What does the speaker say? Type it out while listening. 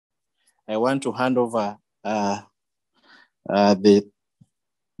I want to hand over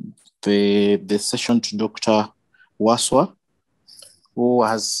the session to Dr. Wasswa, who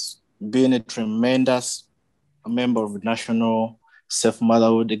has been a tremendous member of the National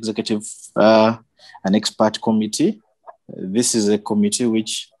Safe-Motherhood Executive and Expert Committee. This is a committee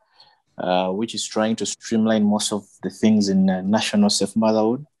which is trying to streamline most of the things in national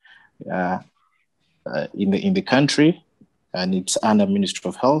safe-motherhood in the country, and it's under Ministry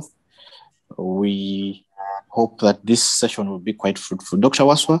of Health. We hope that this session will be quite fruitful. Dr.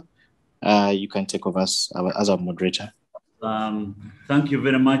 Wasswa, you can take over as our moderator. Thank you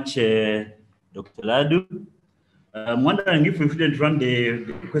very much, Dr. Ladu. I'm wondering if we shouldn't run the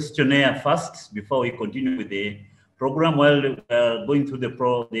questionnaire first before we continue with the program. While going through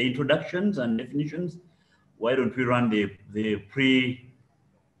the introductions and definitions, why don't we run the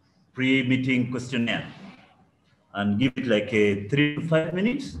pre-meeting questionnaire and give it like 3 to 5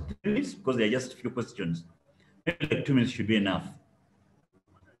 minutes, because there are just a few questions. Maybe like 2 minutes should be enough.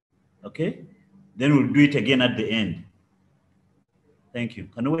 Okay, then we'll do it again at the end. Thank you.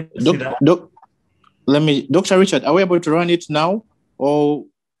 Can we wait to see that? Dr. Richard, are we able to run it now, or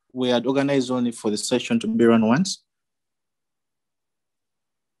we had organized only for the session to be run once?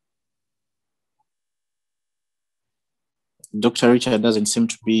 Dr. Richard doesn't seem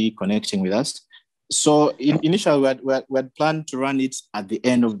to be connecting with us. So initially we had planned to run it at the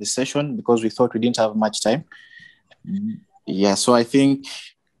end of the session because we thought we didn't have much time. Yeah, so I think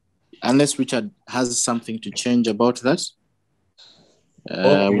unless Richard has something to change about that,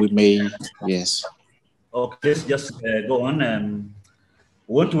 okay, we may, yes. Okay, let's just go on.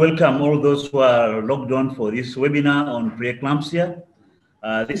 We want to welcome all those who are logged on for this webinar on preeclampsia.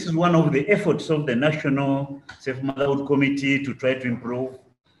 This is one of the efforts of the National Safe Motherhood Committee to try to improve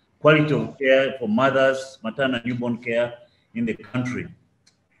quality of care for mothers, maternal and newborn care in the country.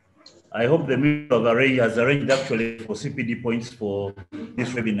 I hope the Midwifery has arranged actually for CPD points for this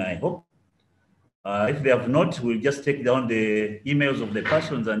webinar, I hope. If they have not, we'll just take down the emails of the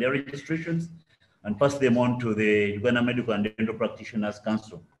persons and their registrations and pass them on to the Uganda Medical and Dental Practitioners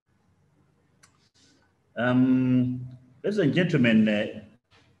Council. Ladies and gentlemen,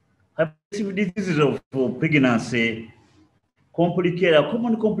 hypertensive diseases of pregnancy a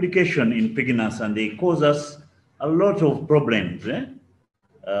common complication in pregnancy, and they cause us a lot of problems.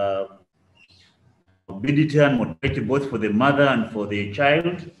 Morbidity and mortality both for the mother and for the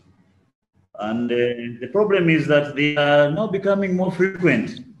child. And the problem is that they are now becoming more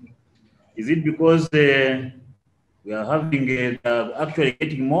frequent. Is it because we are having actually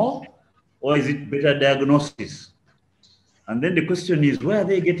getting more, or is it better diagnosis? And then the question is, why are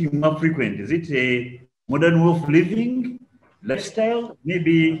they getting more frequent? Is it a modern way of living, lifestyle?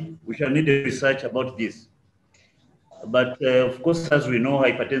 Maybe we shall need a research about this. But of course, as we know,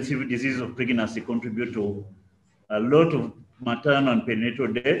 hypertensive disease of pregnancy contribute to a lot of maternal and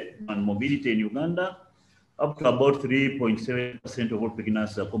perinatal death and morbidity in Uganda. Up to about 3.7% of all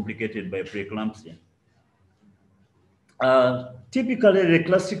pregnancies are complicated by preeclampsia. Typically, the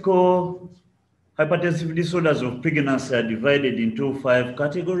classical hypertensive disorders of pregnancy are divided into 5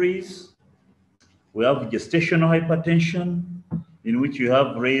 categories. We have gestational hypertension, in which you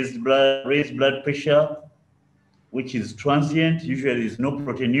have raised blood pressure, which is transient. Usually there is no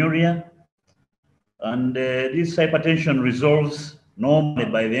proteinuria. And this hypertension resolves normally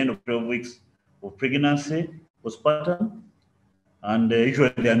by the end of 12 weeks of pregnancy, postpartum, and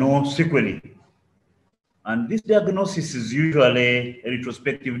usually there are no sequelae. And this diagnosis is usually a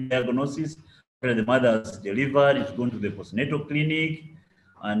retrospective diagnosis, where the mother has delivered, is going to the postnatal clinic,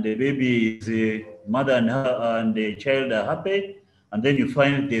 and the baby is, the mother and the child are happy, and then you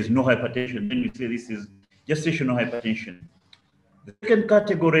find there's no hypertension. Then you say this is gestational hypertension. The second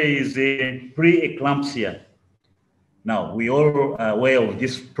category is preeclampsia. Now, we all are aware of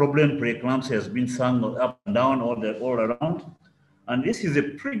this problem. Preeclampsia has been sung up and down, all around. And this is a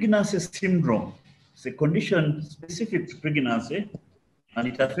pregnancy syndrome. It's a condition specific to pregnancy, and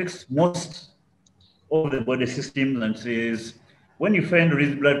it affects most of the body systems. And says, when you find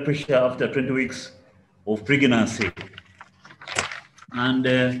raised blood pressure after 20 weeks of pregnancy,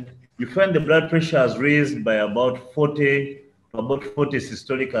 and you find the blood pressure is raised by about 40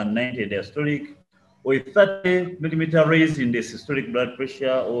 systolic and 90 diastolic, or a 30 millimeter raise in the systolic blood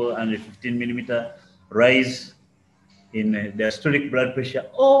pressure, or and a 15 millimeter rise in diastolic blood pressure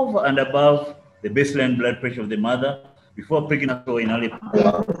over and above the baseline blood pressure of the mother before pregnancy or in early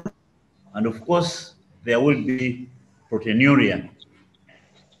pregnancy. And of course, there will be proteinuria.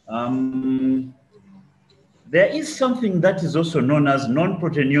 There is something that is also known as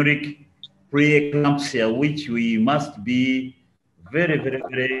non-proteinuric preeclampsia, which we must be very, very,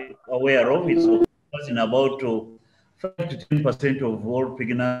 very aware of. It's in about 5 to 10% of all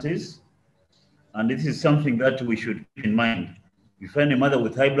pregnancies. And this is something that we should keep in mind. If you find a mother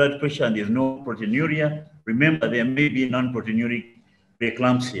with high blood pressure and there's no proteinuria, remember there may be non-proteinuric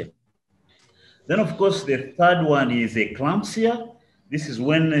preeclampsia. Then, of course, the third one is eclampsia. This is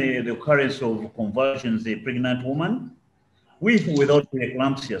when the occurrence of convulsions in a pregnant woman with or without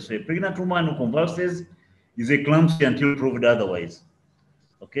preeclampsia. So a pregnant woman who convulses is eclampsia until proved otherwise.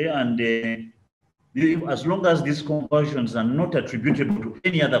 Okay, and as long as these convulsions are not attributable to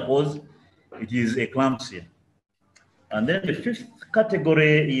any other cause, it is eclampsia. And then the fifth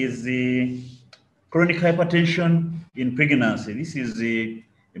category is the chronic hypertension in pregnancy. This is a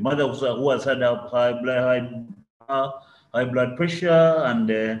mother who has had a high blood pressure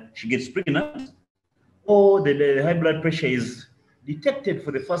and she gets pregnant, or the high blood pressure is detected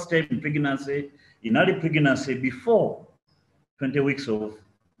for the first time in pregnancy, in early pregnancy before 20 weeks of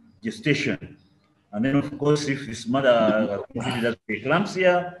gestation. And then, of course, if this mother has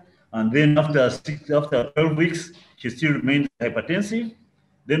preeclampsia, and then after 12 weeks, she still remains hypertensive,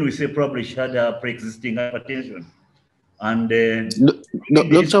 then we say probably she had a pre-existing hypertension. And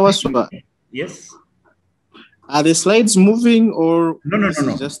Dr. Wasswa, yes? Are the slides moving or No.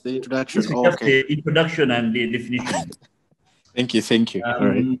 Just the introduction? This is just the introduction and the definition. Thank you. All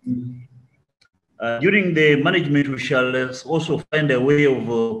right. During the management, we shall also find a way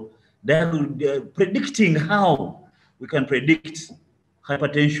of predicting how we can predict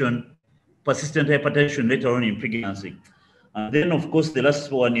hypertension, persistent hypertension later on in pregnancy. And then, of course, the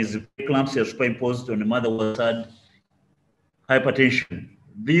last one is preeclampsia superimposed on the mother who has had hypertension.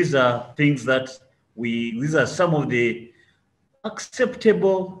 These are things that these are some of the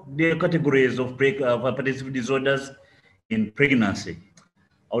acceptable categories of hypertensive disorders in pregnancy.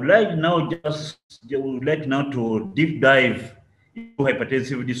 I would like now to deep dive into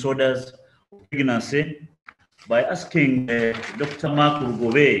hypertensive disorders of pregnancy by asking Dr. Mark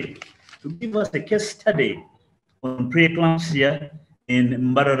Lugobe to give us a case study on preeclampsia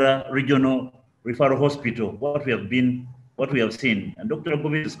in Mbarara Regional Referral Hospital, what we have seen. And Dr.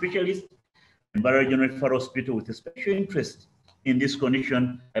 Lugobe is a specialist in Mbarara Regional Referral Hospital with a special interest in this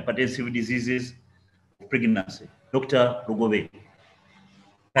condition, hypertensive diseases of pregnancy. Dr. Lugobe.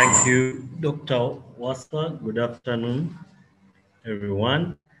 Thank you, Dr. Wasswa. Good afternoon,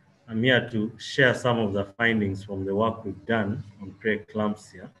 everyone. I'm here to share some of the findings from the work we've done on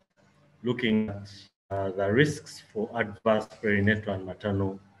preeclampsia, looking at the risks for adverse perinatal and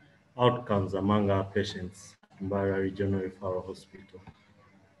maternal outcomes among our patients at Mbarara Regional Referral Hospital.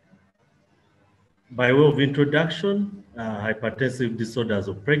 By way of introduction, hypertensive disorders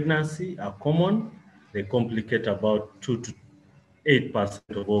of pregnancy are common. They complicate about 2 to 8%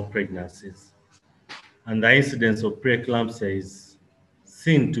 of all pregnancies. And the incidence of preeclampsia is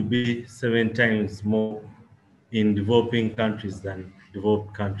seen to be 7 times more in developing countries than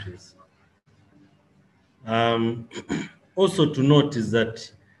developed countries. Also to note is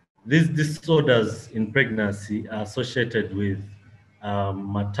that these disorders in pregnancy are associated with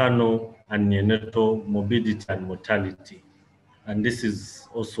maternal and neonatal morbidity and mortality. And this is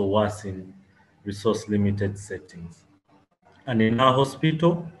also worse in resource-limited settings. And in our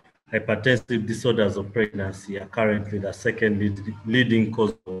hospital, hypertensive disorders of pregnancy are currently the second leading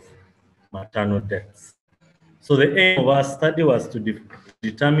cause of maternal deaths. So the aim of our study was to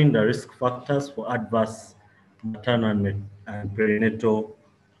determine the risk factors for adverse maternal and perinatal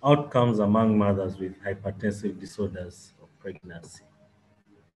outcomes among mothers with hypertensive disorders of pregnancy.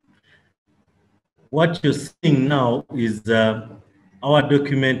 What you're seeing now is our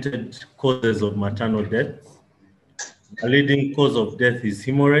documented causes of maternal deaths. The leading cause of death is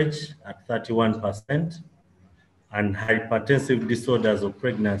hemorrhage at 31%, and hypertensive disorders of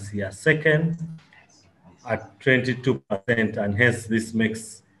pregnancy are second at 22%, and hence this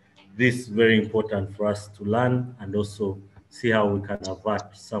makes this very important for us to learn and also see how we can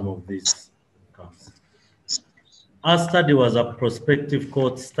avert some of these outcomes. Our study was a prospective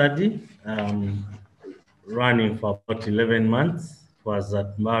cohort study running for about 11 months. It was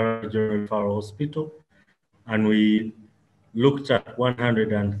at Mbarara Regional Referral Hospital, and we looked at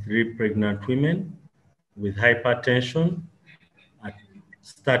 103 pregnant women with hypertension at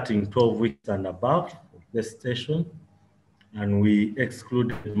starting 12 weeks and above of gestation, and we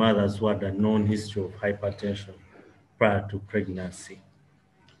excluded mothers who had a known history of hypertension prior to pregnancy.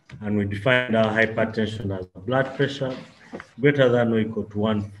 And we defined our hypertension as blood pressure greater than or equal to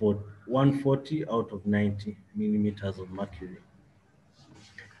 140 out of 90 millimeters of mercury.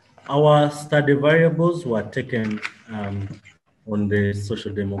 Our study variables were taken on the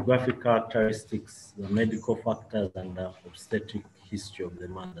social demographic characteristics, the medical factors, and the obstetric history of the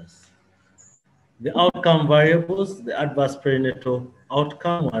mothers. The outcome variables, the adverse perinatal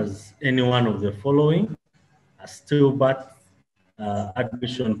outcome was any one of the following: a stillbirth,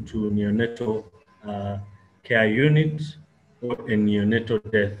 admission to neonatal care unit, or a neonatal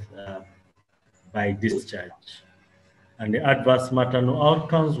death by discharge. And the adverse maternal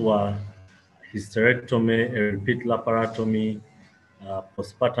outcomes were hysterectomy, a repeat laparotomy,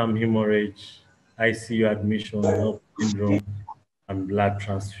 postpartum hemorrhage, ICU admission, HELP syndrome, and blood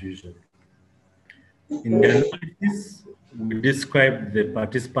transfusion. In the analysis, we described the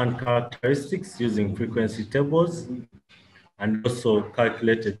participant characteristics using frequency tables and also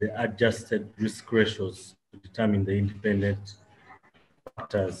calculated the adjusted risk ratios to determine the independent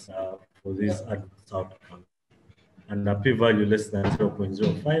factors for these adverse outcomes. And a p-value less than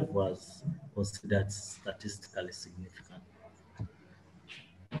 0.05 was considered statistically significant.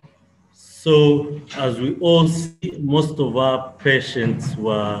 So as we all see, most of our patients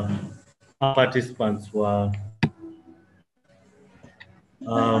were, our participants were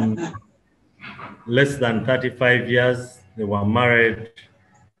less than 35 years, they were married,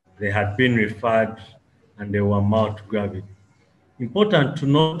 they had been referred, and they were multi-gravid. Important to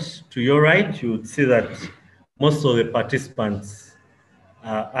note, to your right, you would see that most of the participants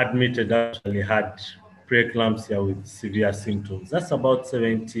admitted actually had preeclampsia with severe symptoms. That's about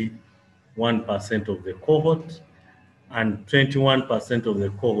 71% of the cohort, and 21% of the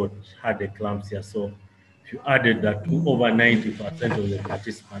cohort had eclampsia. So if you added that to, over 90% of the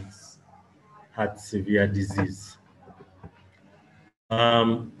participants had severe disease.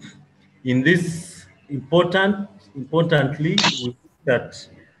 In this, importantly, we looked at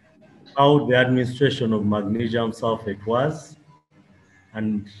how the administration of magnesium sulfate was,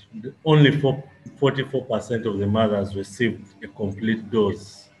 and only 44% of the mothers received a complete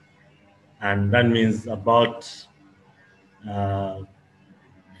dose. And that means about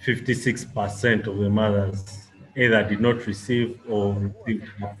 56% of the mothers either did not receive or received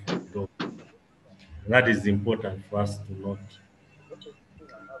half the dose. That is important for us to note.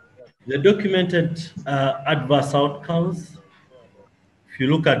 The documented adverse outcomes, if you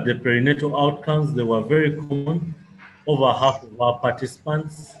look at the perinatal outcomes, they were very common. Over half of our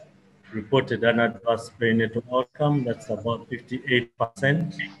participants reported an adverse perinatal outcome. That's about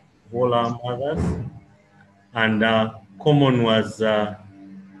 58% of all our mothers. And common was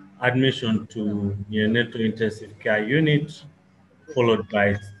admission to neonatal intensive care unit, followed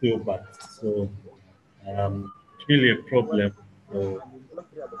by stillbirth. So it's really a problem for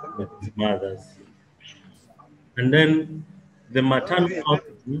these mothers. And then the maternal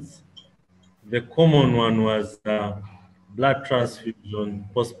outcomes, the common one was blood transfusion,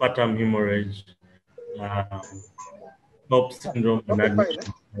 postpartum hemorrhage, HELP syndrome, and admission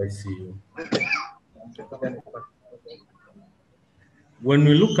to ICU. When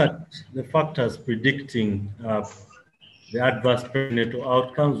we look at the factors predicting the adverse perinatal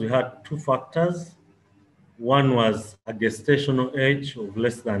outcomes, we had two factors. One was a gestational age of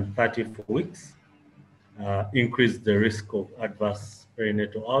less than 34 weeks, increased the risk of adverse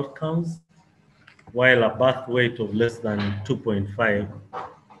perinatal outcomes, while a birth weight of less than 2.5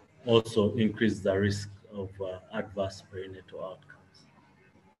 also increased the risk of adverse perinatal outcomes.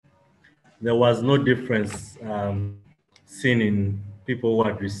 There was no difference seen in people who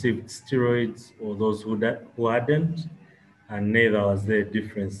had received steroids or those who hadn't, and neither was there a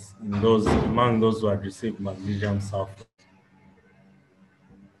difference in those among those who had received magnesium sulfate.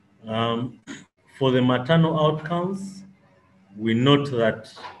 For the maternal outcomes, we note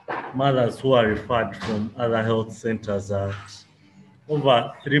that mothers who are referred from other health centers are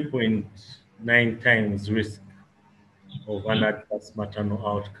over 3.9 times risk of an adverse maternal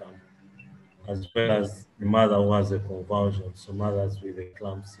outcome, as well as the mother who has a convulsion, so mothers with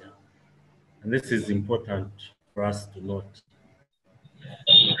eclampsia. And this is important for us to note.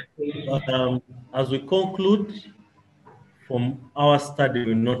 As we conclude, from our study,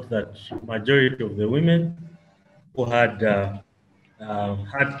 we note that majority of the women who had had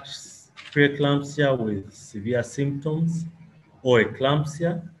preeclampsia with severe symptoms or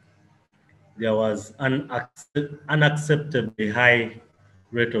eclampsia, there was an unacceptably high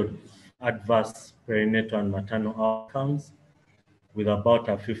rate of adverse perinatal and maternal outcomes, with about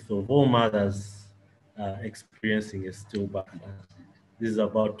a fifth of all mothers experiencing a stillbirth. This is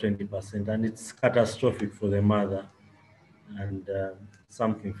about 20%, and it's catastrophic for the mother, and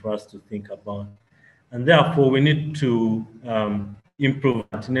something for us to think about. And therefore, we need to improve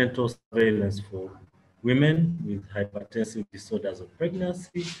antenatal surveillance for women with hypertensive disorders of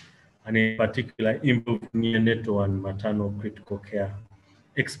pregnancy, and in particular, improve neonatal and maternal critical care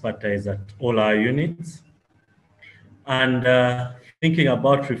expertise at all our units. And thinking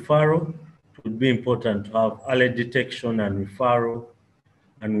about referral, it would be important to have early detection and referral.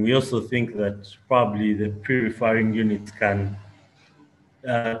 And we also think that probably the pre-referring units can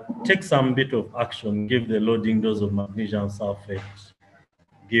take some bit of action, give the loading dose of magnesium sulfate,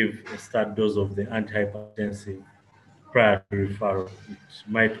 give a start dose of the antihypertensive prior to referral, which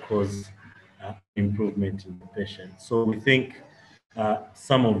might cause improvement in the patient. So we think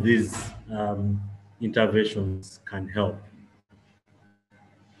some of these interventions can help.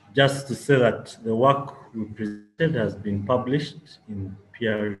 Just to say that the work we presented has been published in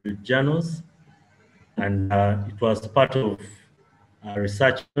peer-reviewed journals, and it was part of a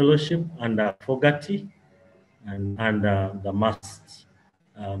research fellowship under Fogarty and under the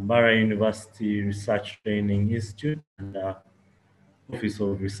Medicine-Mbarara University Research Training Institute and Office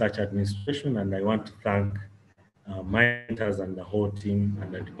of Research Administration. And I want to thank my mentors and the whole team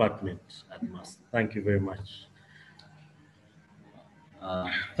and the department at MAST. Thank you very much.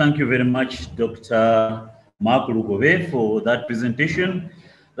 Thank you very much, Dr. Mark Lugobe, for that presentation.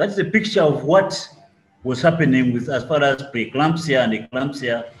 That's a picture of what was happening with as far as preeclampsia and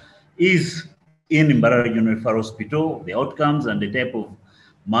eclampsia is in Mbarara Regional Referral Hospital, the outcomes and the type of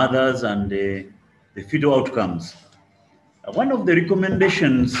mothers and the fetal outcomes. One of the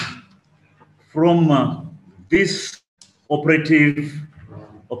recommendations from this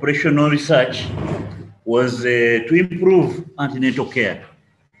operational research was to improve antenatal care.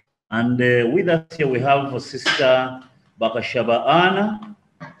 And with us here we have Sister Bakashaba Anna,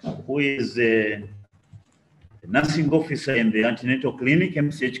 who is a nursing officer in the antenatal clinic,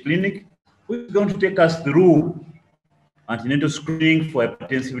 MCH clinic, who is going to take us through antenatal screening for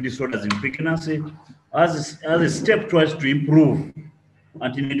hypertensive disorders in pregnancy as a step towards to improve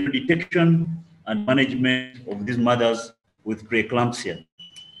antenatal detection and management of these mothers with preeclampsia.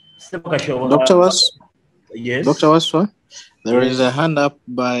 Dr. Wasswa? Yes. Dr. Wasswa, there is a hand up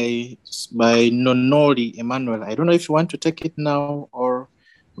by Nonori Emmanuel. I don't know if you want to take it now or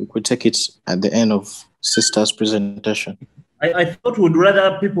we could take it at the end of Sister's presentation. I thought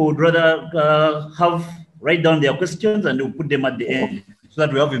people would rather write down their questions and we'll put them at the end so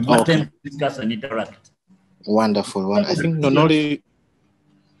that we have more time to discuss and interact. Wonderful. I think Nonori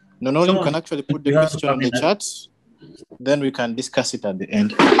can actually put the question in the chat, then we can discuss it at the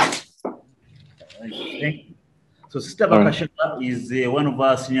end. Thank you. So Sister Bakashaba is one of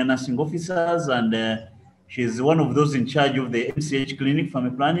our senior nursing officers, and she's one of those in charge of the MCH clinic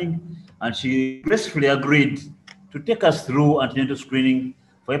family planning, and she gracefully agreed to take us through antenatal screening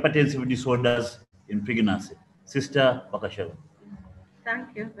for hypertensive disorders in pregnancy. Sister Bakashaba.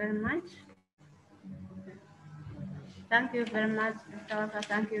 Thank you very much. Thank you very much, Dr. Waka.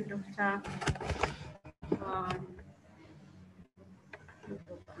 Thank you, Dr.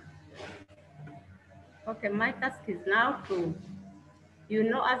 Okay, my task is now to,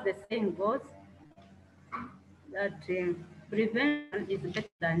 as the saying goes, that prevention is better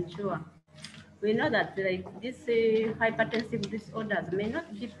than cure. We know that these hypertensive disorders may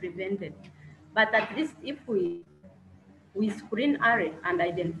not be prevented, but at least if we screen early and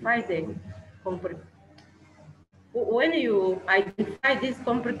identify the complications, when you identify these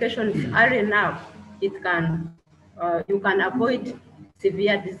complications early now, it can you can avoid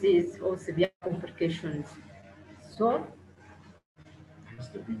severe disease or severe complications. So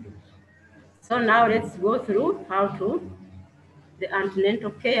now let's go through how to the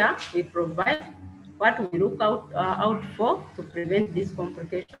antenatal care we provide, what we look out for to prevent these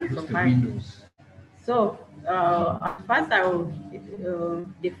complications. So first I will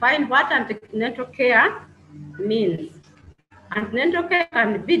define what antenatal care means. Antenatal care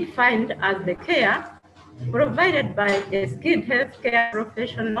can be defined as the care provided by skilled healthcare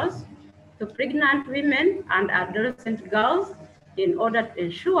professionals to pregnant women and adolescent girls in order to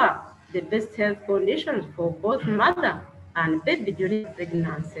ensure the best health conditions for both mother and baby during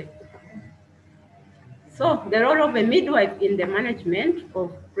pregnancy. So the role of a midwife in the management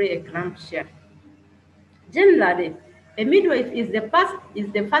of preeclampsia. Generally, a midwife is the first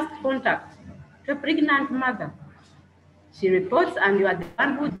contact to a pregnant mother. She reports and you are the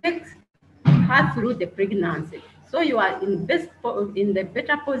one who takes her through the pregnancy. So you are in the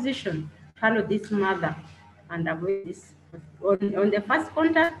better position to handle this mother and avoid this. On the first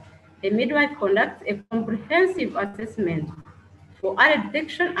contact, a midwife conducts a comprehensive assessment for early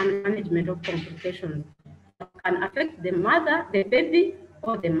detection and management of complications that can affect the mother, the baby,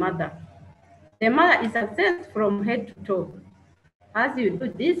 or the mother. The mother is assessed from head to toe. As you do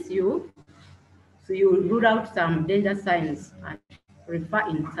this, you rule out some danger signs and refer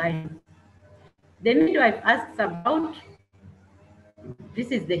in time. The midwife asks about,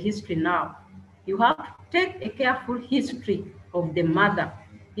 this is the history now. You have to take a careful history of the mother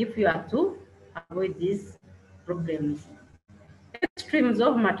if you are to avoid these problems. Extremes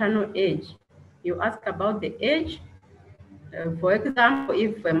of maternal age. You ask about the age. For example,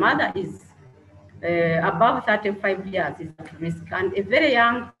 if a mother is above 35 years is at risk, and a very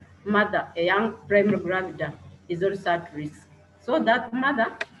young mother, a young primary gravida, is also at risk. So that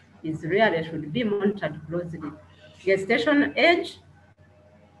mother is really should be monitored closely. Gestation age,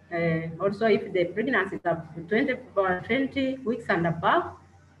 also if the pregnancy is up to 20 weeks and above,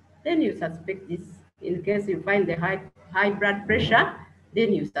 then you suspect this. In case you find the high blood pressure,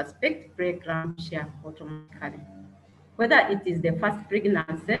 then you suspect preeclampsia automatically. Whether it is the first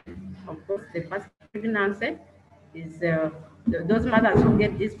pregnancy, of course, the first pregnancy is those mothers who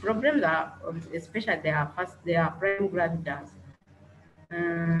get these problems are especially they are prime gravidas.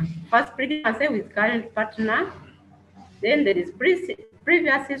 First pregnancy with current partner, then there is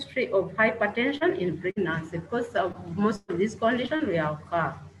previous history of hypertension in pregnancy because of most of these conditions we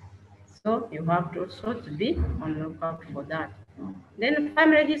occur. So you have to also to be on lookout for that. Then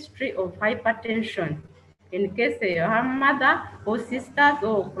family history of hypertension. In case your mother or sisters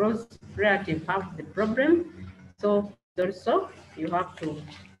or close relative have the problem, so also you have to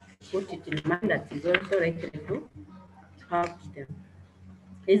put it in mind that is also likely to have them.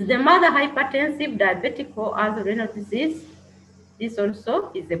 Is the mother hypertensive, diabetic, or has renal disease? This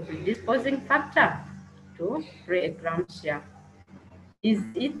also is a predisposing factor to preeclampsia. Is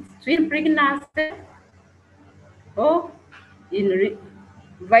it twin pregnancy or in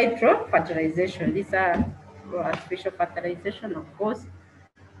vitro fertilization? These are artificial fertilization, of course.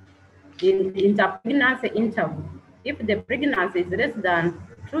 In interpregnancy interval, if the pregnancy is less than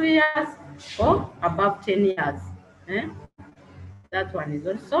 2 years or above 10 years, that one is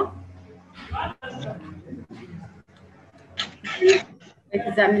also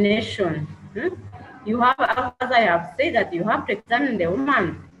examination. You have, as I have said, that you have to examine the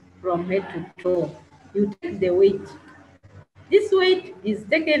woman from head to toe. You take the weight. This weight is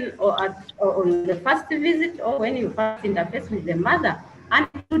taken or on the first visit or when you first interface with the mother, and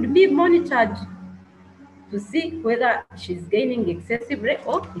it should be monitored to see whether she's gaining excessively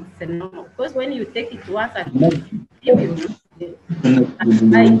or it's normal. Because when you take it once and you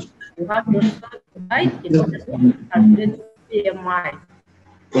have to also decide in order to calculate BMI.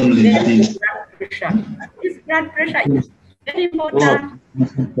 Then blood pressure. This blood pressure is very important.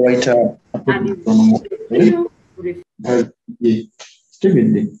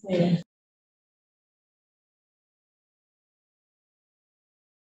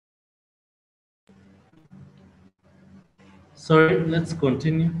 Sorry, let's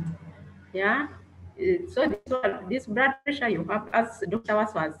continue. Yeah. So this blood pressure you have, as Dr.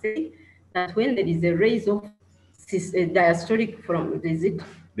 Wasswa said, that when there is a raise of diastolic from baseline.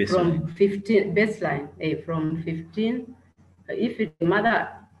 From 15 baseline, from 15, if the mother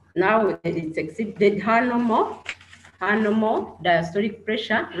now it's exceeded her normal diastolic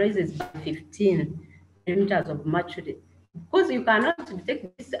pressure raises by 15 millimeters of mercury. Because you cannot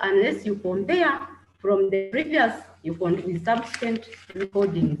detect this unless you compare from the previous with subsequent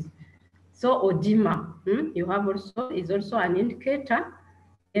recordings. So odema, you have also is also an indicator.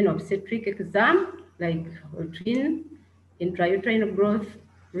 An obstetric exam like routine intrauterine growth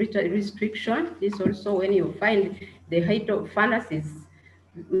restriction. This also when you find the height of funnus is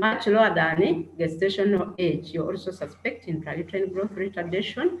much lower than gestational age, you also suspect intrauterine growth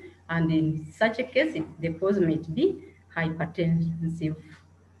retardation, and in such a case, the cause might be hypertensive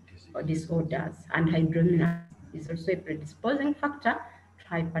disorders, and hydromenorrhea is also a predisposing factor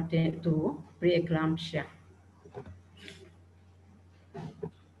to preeclampsia.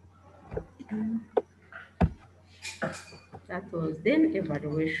 That was then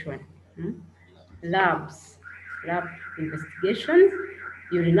evaluation. Lab investigations,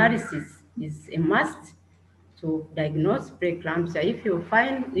 urinalysis is a must to diagnose preeclampsia. If you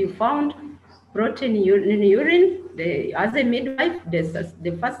found protein in urine, as a midwife,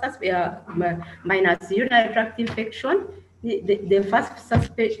 the first minus urinary tract infection, the first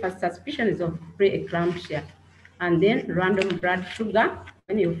suspicion is of preeclampsia. And then random blood sugar,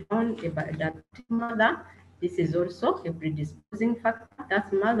 when you found a diabetic mother, this is also a predisposing factor.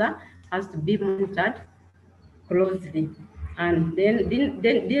 That mother has to be monitored closely. And then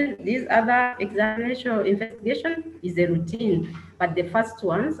these other examination investigation is a routine, but the first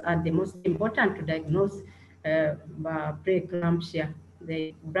ones are the most important to diagnose preeclampsia.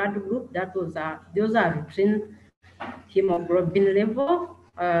 The blood group, those are routine hemoglobin level,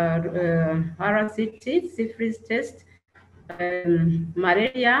 RCT, syphilis test,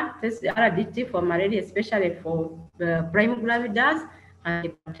 malaria test, RDT for malaria, especially for prime gravidas,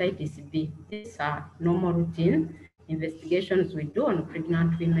 and hepatitis B. These are normal routine investigations we do on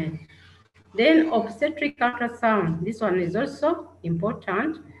pregnant women. Then obstetric ultrasound. This one is also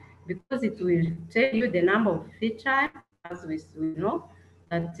important because it will tell you the number of feti, as we know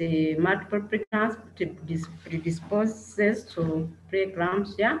that multiple pregnancy predisposes to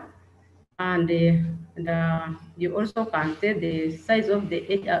preeclampsia, and you also can tell the size of the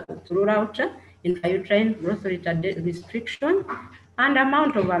egg to rule out intrauterine growth restriction and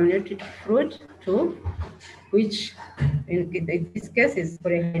amount of amniotic fluid to which in this case is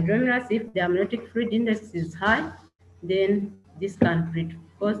polyhydramnios. If the amniotic fluid index is high, then this can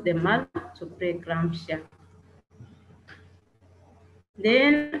predispose the mother to preeclampsia.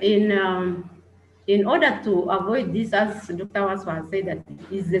 Then in order to avoid this, as Dr. Wasswa said, that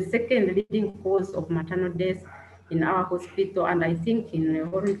is the second leading cause of maternal death in our hospital, and I think in the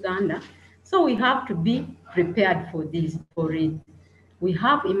whole Uganda. So we have to be prepared for this, for it. We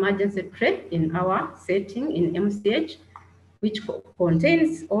have emergency tray in our setting in MCH, which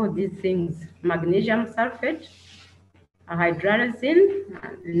contains all these things: magnesium sulfate, hydralazine,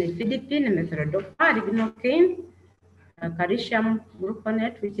 nifedipine, methotrexate, lignocaine, calcium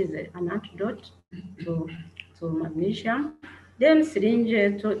gluconate, which is an antidote to magnesium. Then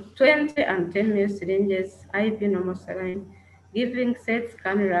syringe 20 and 10 ml syringes, IV normal saline, giving sets,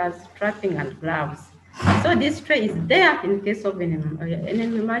 cannulas, strapping, and gloves. So this tray is there in case of any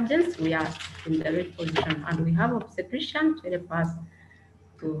emergency. We are in the right position, and we have obstetrician to help us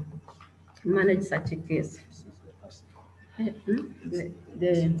to manage such a case.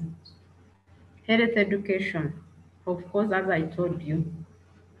 The health education, of course, as I told you,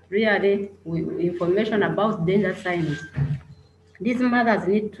 really information about danger signs. These mothers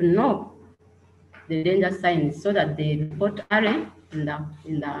need to know the danger signs so that they report early in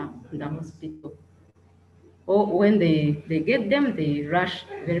the hospital. Or when they get them, they rush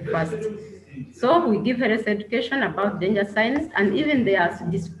very fast. So we give health education about danger signs, and even they are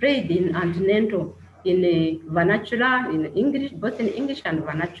displayed in antenatal, in a vernacular, in English, both in English and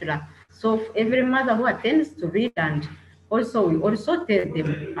vernacular. So every mother who attends to read, and also we also tell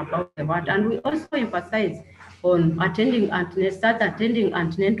them about the word, and we also emphasize on attending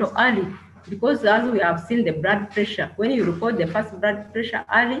antenatal early, because as we have seen the blood pressure, when you report the first blood pressure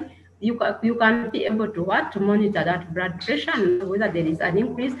early, you can be able to monitor that blood pressure and whether there is an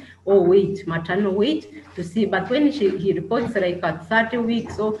increase or weight, maternal weight, to see. But when he reports like at 30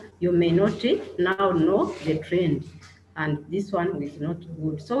 weeks, so you may not now know the trend, and this one is not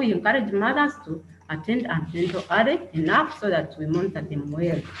good. So we encourage mothers to attend antenatal early enough so that we monitor them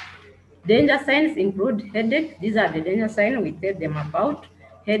well. Danger signs include headache. These are the danger signs we tell them about: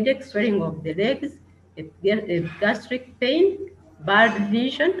 headache, swelling of the legs, gastric pain, blurred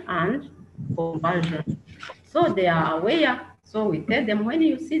vision, and convulsion. So they are aware. So we tell them, when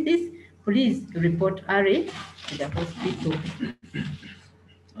you see this, please report early to the hospital.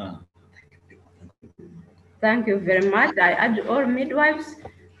 Thank you very much. I urge all midwives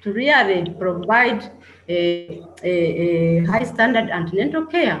to really provide a high standard antenatal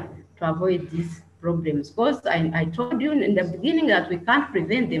care to avoid these problems. Because I told you in the beginning that we can't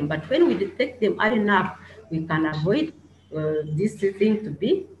prevent them, but when we detect them early enough, we can avoid this thing to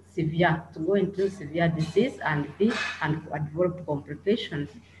be severe, to go into severe disease and develop complications.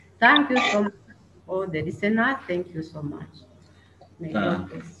 Thank you so much, all the listeners. Thank you so much. May God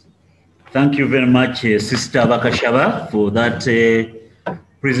bless you. Thank you very much, Sister Bakashaba, for that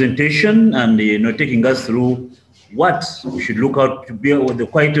presentation and taking us through what we should look out to be with the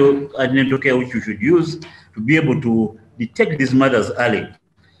quality of antenatal care which you should use to be able to detect these mothers early.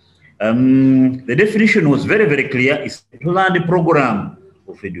 The definition was very, very clear. It's a planned program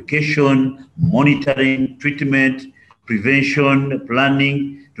of education, monitoring, treatment, prevention,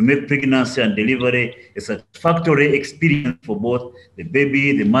 planning to make pregnancy and delivery a satisfactory experience for both the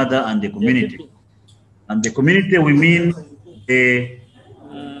baby, the mother, and the community. And the community, we mean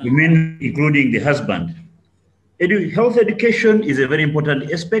including the husband. Health education is a very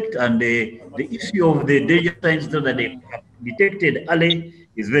important aspect, and the issue of the danger signs that they have detected early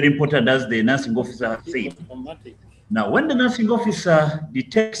is very important, as the nursing officer has said. Now, when the nursing officer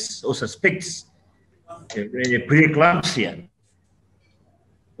detects or suspects a preeclampsia,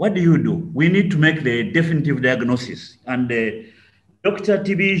 what do? We need to make the definitive diagnosis. And Dr.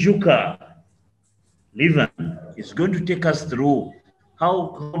 Tibaijuka Leevan is going to take us through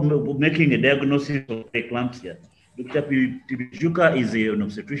how making a diagnosis of preeclampsia. Dr. Tibaijuka is an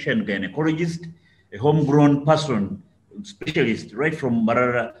obstetrician gynecologist, a homegrown person, specialist, right from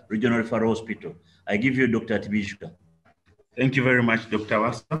MRRH Regional Referral Hospital. I give you Dr. Tibaijuka. Thank you very much, Dr.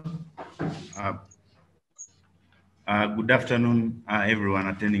 Wasswa. Good afternoon, everyone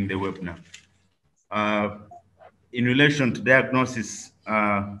attending the webinar. In relation to diagnosis,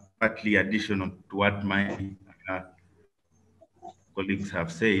 partly additional to what my colleagues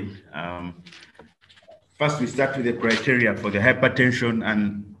have said. First, we start with the criteria for the hypertension,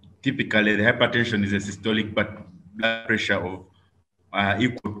 and typically the hypertension is a systolic blood pressure of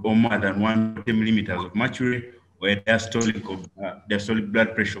equal or more than 140 millimeters of mercury, or a diastolic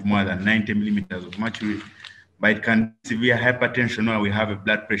blood pressure of more than 90 millimeters of mercury. But it can be severe hypertension where we have a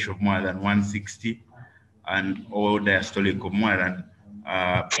blood pressure of more than 160 and or diastolic of more than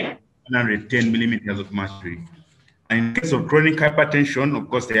 110 millimeters of mercury. In case of chronic hypertension, of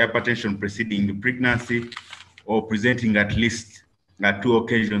course, the hypertension preceding the pregnancy or presenting at least 2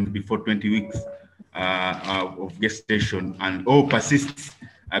 occasions before 20 weeks of gestation, and or persists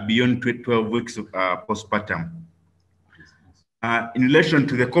beyond 12 weeks of postpartum. In relation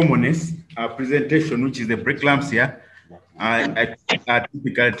to the commonest presentation, which is the preeclampsia, I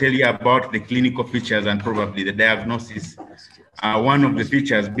typically tell you about the clinical features and probably the diagnosis. One of the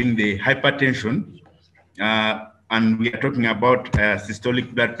features being the hypertension, and we are talking about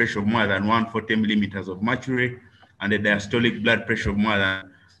systolic blood pressure of more than 140 millimeters of mercury and a diastolic blood pressure of more than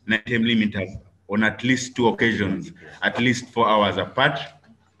 90 millimeters on at least 2 occasions, at least 4 hours apart,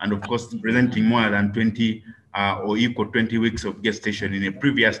 and of course presenting more than 20 or equal 20 weeks of gestation in a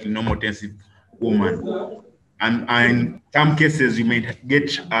previously normotensive woman. And in some cases, you may get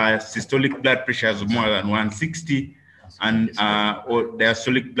systolic blood pressures of more than 160 and or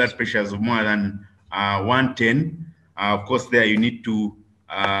diastolic blood pressures of more than 110. Of course, there you need to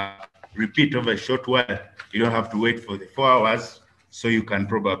repeat over a short while. You don't have to wait for the 4 hours, so you can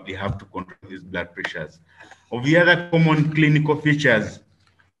probably have to control these blood pressures. Of the other common clinical features,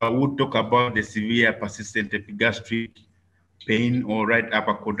 I would talk about the severe persistent epigastric pain or right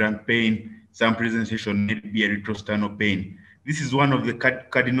upper quadrant pain. Some presentation may be retrosternal pain. This is one of the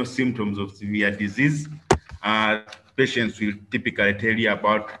cardinal symptoms of severe disease. Patients will typically tell you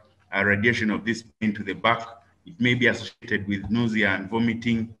about radiation of this pain to the back. It may be associated with nausea and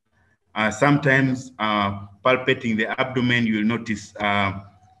vomiting. Sometimes palpating the abdomen, you will notice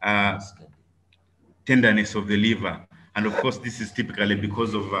tenderness of the liver. And of course, this is typically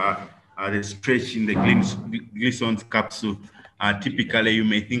because of the stretch in the Glisson's capsule. Typically, you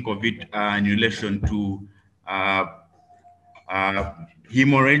may think of it in relation to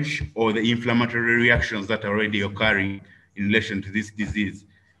hemorrhage or the inflammatory reactions that are already occurring in relation to this disease.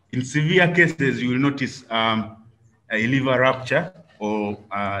 In severe cases, you will notice a liver rupture or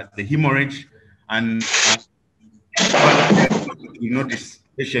the hemorrhage, and you notice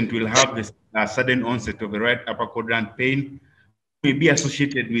patient will have this sudden onset of the right upper quadrant pain, may be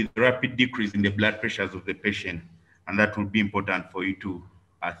associated with rapid decrease in the blood pressures of the patient, and that would be important for you to,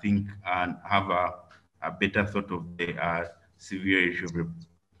 I think, have a better thought of the severity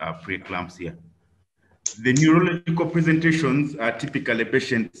of preeclampsia. The neurological presentations are typically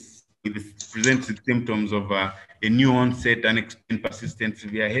patients present with symptoms of a new onset, unexplained, persistent,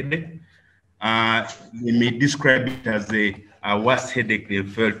 severe headache. They may describe it as the worst headache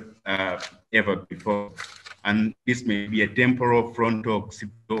they've felt ever before. And this may be a temporal, frontal,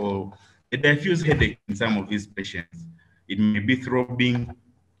 occipital, or a diffuse headache in some of these patients. It may be throbbing,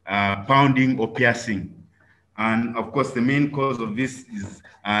 pounding, or piercing. And of course, the main cause of this is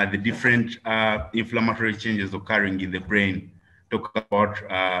the different inflammatory changes occurring in the brain. Talk about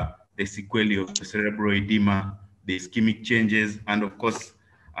the sequelae of the cerebral edema, the ischemic changes, and of course,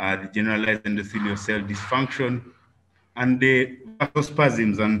 the generalized endothelial cell dysfunction, and the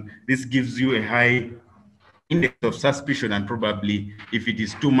vasospasms. And this gives you a high index of suspicion, and probably if it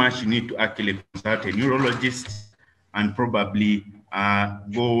is too much, you need to actually consult a neurologist and probably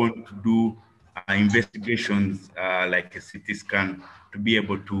go on to do investigations like a CT scan to be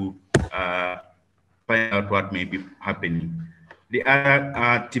able to find out what may be happening. The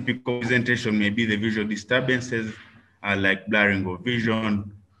other typical presentation may be the visual disturbances like blurring of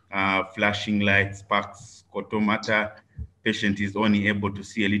vision, flashing lights, sparks, scotomata. Patient is only able to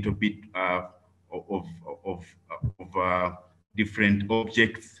see a little bit of different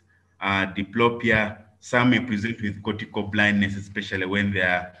objects, diplopia. Some may present with cortical blindness, especially when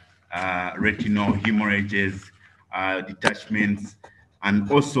there are retinal hemorrhages, detachments, and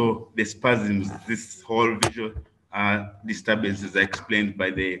also the spasms. This whole visual disturbances are explained by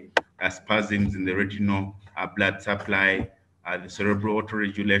the spasms in the retinal blood supply, the cerebral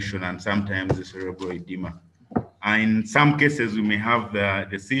autoregulation, and sometimes the cerebral edema. In some cases, we may have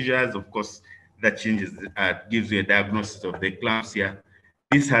the seizures. Of course, that changes, gives you a diagnosis of the eclampsia.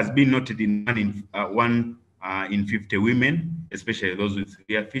 This has been noted in 1 in 50 women, especially those with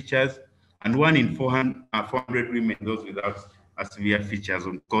severe features. And 1 in 400 women, those without severe features.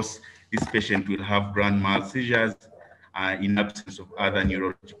 Of course, this patient will have grand mal seizures in absence of other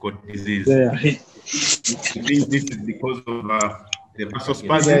neurological disease. We think this is because of the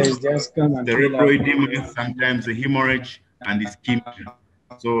vasospasm, cerebral edema, sometimes the hemorrhage, and ischemia.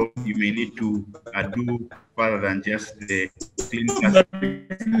 So you may need to do further than just the clinical of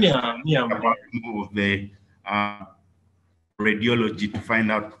the radiology to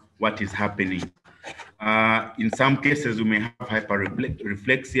find out what is happening. In some cases, we may have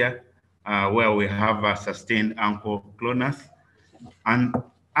hyperreflexia, where we have a sustained ankle clonus. And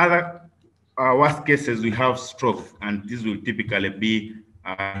other worst cases, we have stroke, and this will typically be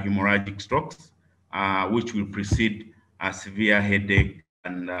hemorrhagic strokes, which will precede a severe headache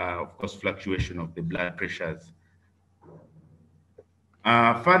and, of course, fluctuation of the blood pressures.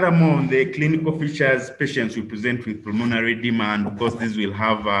 Furthermore, on the clinical features, patients will present with pulmonary edema, and of course, this will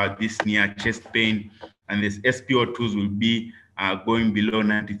have dyspnea, chest pain, and this SpO2s will be going below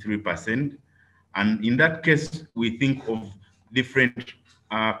 93%. And in that case, we think of different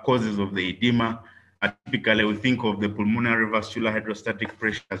causes of the edema. Typically, we think of the pulmonary vascular hydrostatic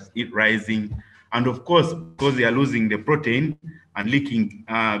pressures, it rising, and of course, because they are losing the protein and leaking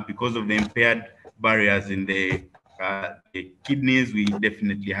because of the impaired barriers in the kidneys, we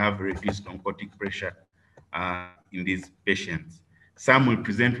definitely have reduced oncotic pressure in these patients. Some will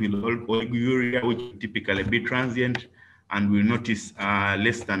present with oliguria, which will typically be transient, and we'll notice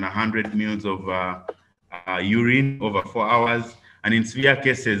less than 100 mils of urine over 4 hours, and in severe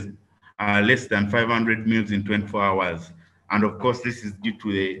cases, less than 500 mils in 24 hours. And of course, this is due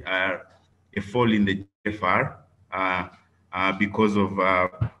to a fall in the GFR because of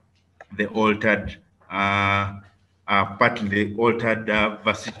the altered partly the altered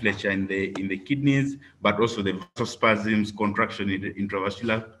vasculature in the kidneys, but also the vasospasms, contraction in the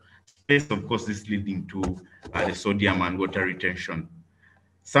intravascular space. Of course, this leading to the sodium and water retention.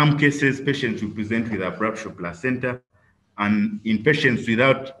 Some cases, patients will present with abruptio placenta, and in patients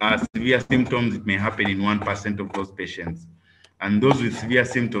without severe symptoms, it may happen in 1% of those patients. And those with severe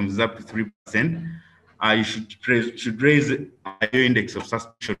symptoms is up to 3%. You should raise your index of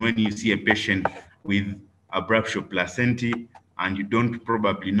suspicion when you see a patient with abruptio placentae and you don't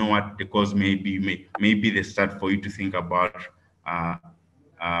probably know what the cause may be. Maybe the start for you to think about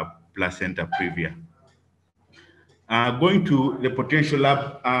placenta previa. Going to the potential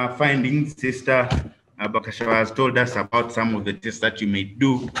lab findings, Sister Bakashaba has told us about some of the tests that you may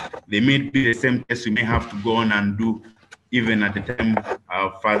do. They may be the same tests you may have to go on and do even at the time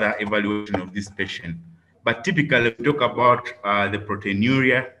of further evaluation of this patient. But typically, we talk about the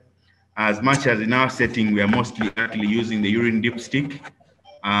proteinuria. As much as in our setting, we are mostly actually using the urine dipstick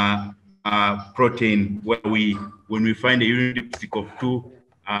protein, where when we find a urine dipstick of 2,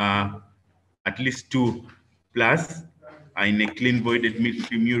 at least 2 plus in a clean voided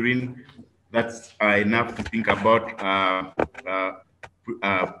midstream urine, that's enough to think about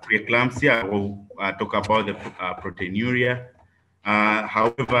preeclampsia or talk about the proteinuria.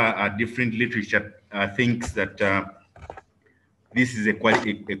 However, different literature thinks that this is a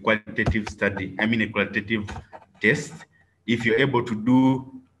qualitative study, a qualitative test. If you're able to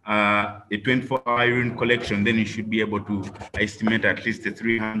do a 24-hour urine collection, then you should be able to estimate at least the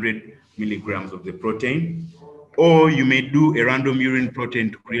 300 milligrams of the protein. Or you may do a random urine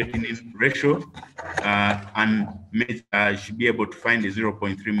protein to creatinine ratio and should be able to find a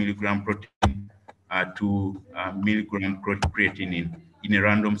 0.3 milligram protein to milligram creatinine in a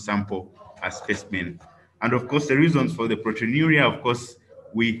random sample specimen. And of course, the reasons for the proteinuria, of course,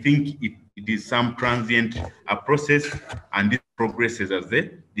 we think it is some transient process, and this progresses as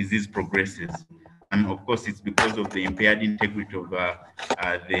the disease progresses. And of course, it's because of the impaired integrity of the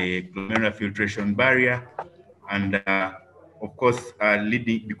glomerular filtration barrier, and of course,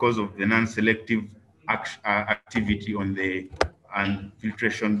 leading because of the non-selective activity on the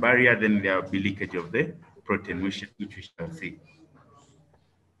filtration barrier, then there will be leakage of the protein, which we shall see.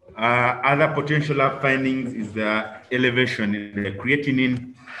 Other potential lab findings is the elevation in the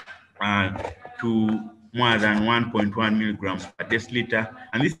creatinine to more than 1.1 milligrams per deciliter,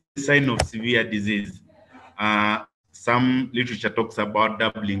 and this is a sign of severe disease. Some literature talks about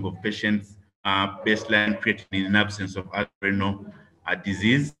doubling of patients' baseline creatinine in absence of renal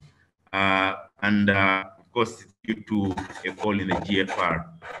disease, and of course, it's due to a fall in the GFR.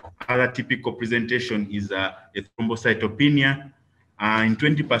 Other typical presentation is a thrombocytopenia. In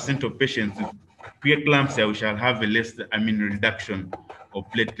 20% of patients with preeclampsia, we shall have a reduction of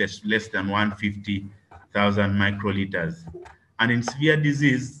platelets less than 150,000 microliters. And in severe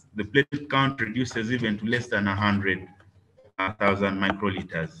disease, the platelet count reduces even to less than 100,000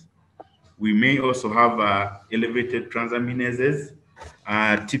 microliters. We may also have elevated transaminases.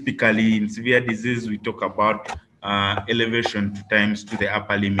 Typically, in severe disease, we talk about elevation times to the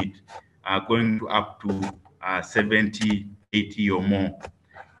upper limit, going to up to 70, 80 or more.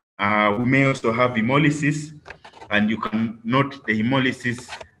 We may also have hemolysis, and you can note the hemolysis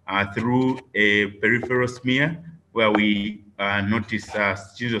through a peripheral smear, where we notice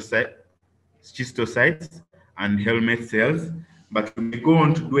schistocytes and helmet cells. But we may go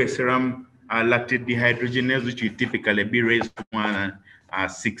on to do a serum lactate dehydrogenase, which will typically be raised to more than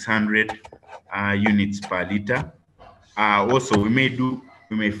 600 units per liter. Also, we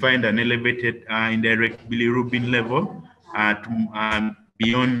may find an elevated indirect bilirubin level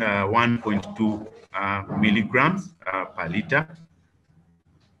beyond 1.2 milligrams per liter.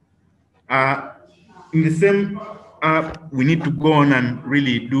 In the same, we need to go on and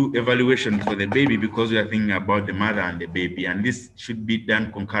really do evaluation for the baby, because we are thinking about the mother and the baby, and this should be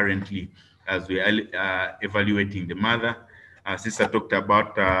done concurrently as we are evaluating the mother. Sister talked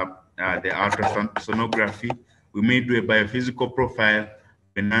about the ultrasonography. We may do a biophysical profile,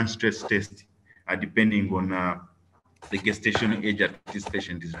 a non-stress test, depending on the gestational age that this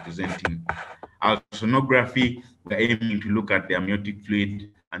patient is presenting. Ultrasonography, we're aiming to look at the amniotic fluid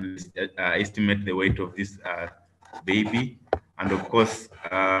and estimate the weight of this baby. And of course,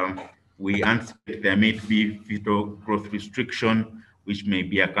 we anticipate there may be fetal growth restriction, which may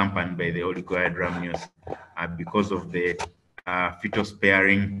be accompanied by the oligohydramnios because of the fetal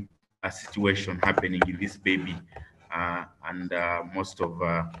sparing situation happening in this baby, and most of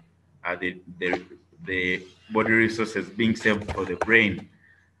the body resources being saved for the brain.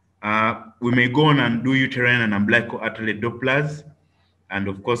 We may go on and do uterine and umbilical artery Dopplers, and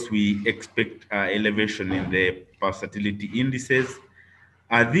of course we expect elevation in the pulsatility indices.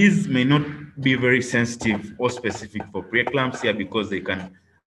 These may not be very sensitive or specific for preeclampsia, because they can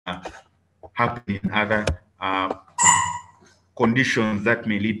happen in other conditions that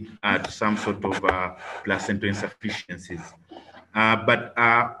may lead to some sort of placental insufficiencies. But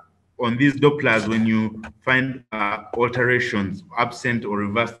on these Dopplers, when you find alterations, absent or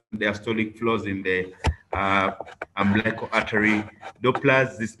reversed diastolic flows in the umbilical artery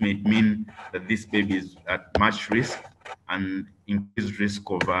Dopplers, this may mean that this baby is at much risk and increased risk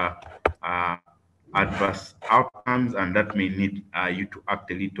of adverse outcomes, and that may need you to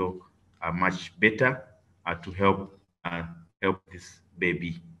act a little much better to help this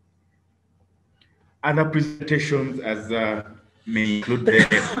baby. Other presentations as may include the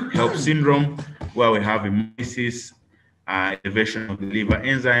HELP syndrome, where we have hemolysis, elevation of the liver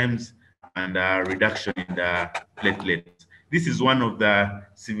enzymes, and reduction in the platelets. This is one of the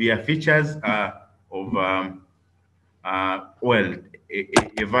severe features of a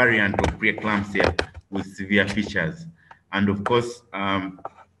variant of preeclampsia with severe features. And of course,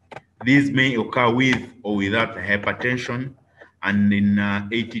 these may occur with or without hypertension, and in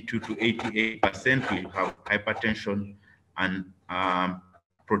 82 to 88% we have hypertension and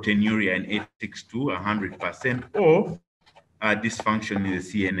proteinuria in 86 to 100%, or dysfunction in the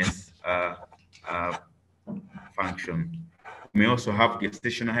CNS function. We may also have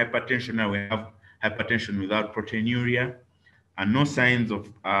gestational hypertension. Now we have hypertension without proteinuria, and no signs of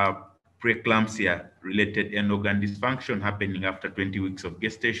preeclampsia related end organ dysfunction happening after 20 weeks of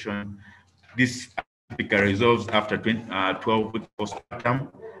gestation. This typically resolves after 12 weeks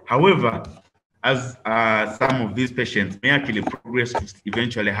postpartum. However, as some of these patients may actually progress to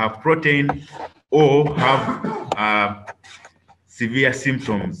eventually have protein or have severe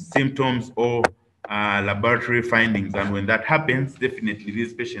symptoms or laboratory findings, and when that happens, definitely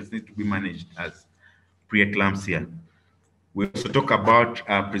these patients need to be managed as preeclampsia. We also talk about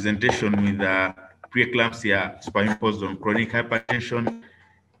presentation with preeclampsia superimposed on chronic hypertension.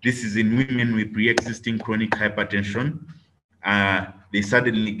 This is in women with pre-existing chronic hypertension. They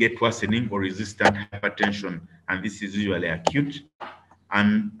suddenly get worsening or resistant hypertension, and this is usually acute.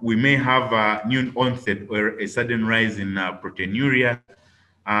 And we may have a new onset or a sudden rise in proteinuria.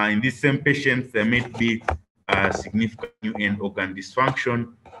 In these same patients, there may be significant new end organ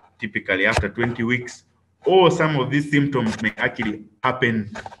dysfunction, typically after 20 weeks, or some of these symptoms may actually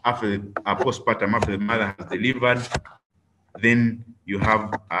happen after postpartum, after the mother has delivered. Then you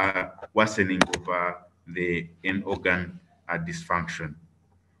have worsening of the end organ dysfunction.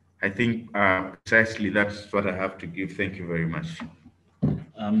 I think precisely that's what I have to give. Thank you very much.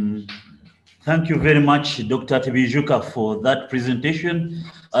 Thank you very much, Dr. Tibaijuka, for that presentation.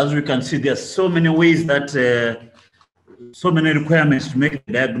 As we can see, there are so many ways that, so many requirements to make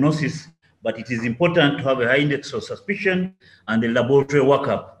the diagnosis, but it is important to have a high index of suspicion and a laboratory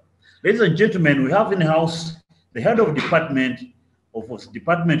workup. Ladies and gentlemen, we have in-house the head of department of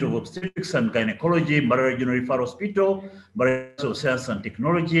Department of Obstetrics and Gynecology, MRRH General Referral Hospital, MRRH of Science and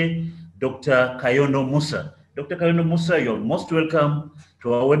Technology, Dr. Kayondo Musa. Dr. Kayondo Musa, you're most welcome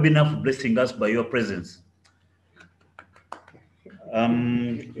to our webinar for blessing us by your presence.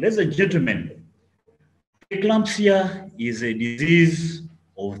 Ladies and gentlemen, preeclampsia is a disease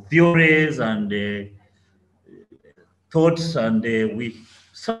of theories and thoughts, and we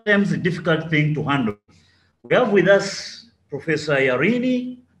sometimes a difficult thing to handle. We have with us Professor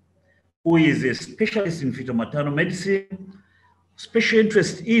Yarini, who is a specialist in fetal maternal medicine, special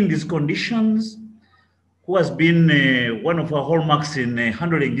interest in these conditions, who has been one of our hallmarks in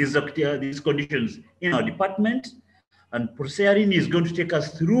handling these conditions in our department. And Professor Yarini is going to take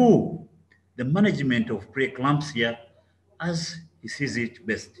us through the management of preeclampsia as he sees it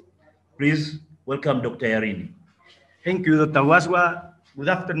best. Please welcome Dr. Yarini. Thank you, Dr. Wasswa. Good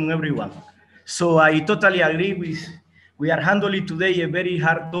afternoon, everyone. So I totally agree with, we are handling today a very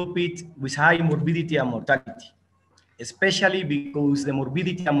hard topic with high morbidity and mortality, especially because the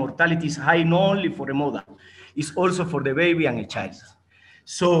morbidity and mortality is high not only for the mother, it's also for the baby and a child.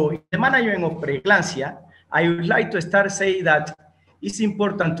 So in the management of preeclampsia, I would like to start saying that it's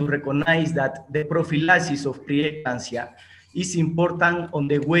important to recognize that the prophylaxis of preeclampsia is important on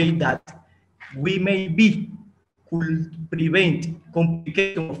the way that we could prevent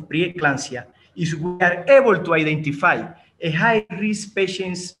complication of preeclampsia if we are able to identify a high-risk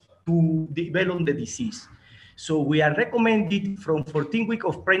patients to develop the disease. So we are recommended from 14 weeks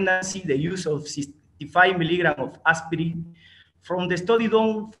of pregnancy the use of 65 milligrams of aspirin. From the study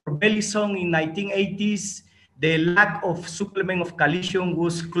done for Bellison in 1980s, the lack of supplement of calcium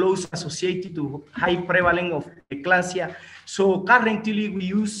was close associated to high prevalence of preeclampsia. So currently we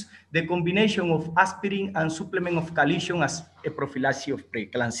use the combination of aspirin and supplement of calcium as a prophylaxis of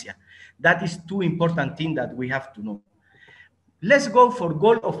preeclampsia. That is two important things that we have to know. Let's go for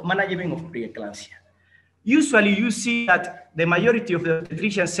goal of management of preeclampsia. Usually you see that the majority of the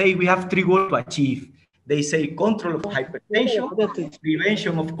obstetricians say we have 3 goals to achieve. They say control of hypertension,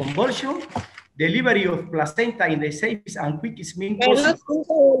 prevention of convulsion, delivery of placenta in the safest and quickest means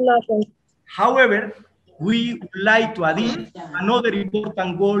possible. However, we would like to add another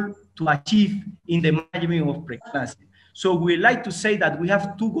important goal to achieve in the management of preeclampsia. So we like to say that we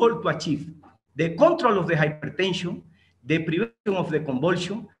have 2 goals to achieve: the control of the hypertension, the prevention of the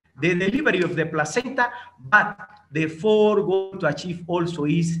convulsion, the delivery of the placenta, but the 4th goal to achieve also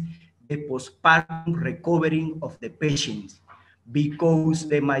is the postpartum recovery of the patients, because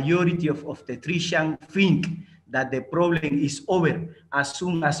the majority of obstetricians think that the problem is over as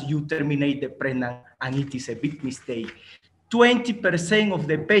soon as you terminate the pregnancy, and it is a big mistake. 20% of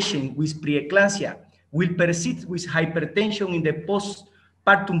the patients with preeclampsia will persist with hypertension in the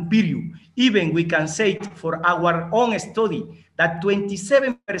postpartum period. Even we can say for our own study that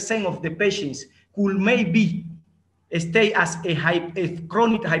 27% of the patients could maybe stay as a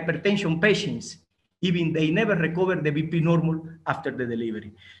chronic hypertension patients, even they never recover the BP normal after the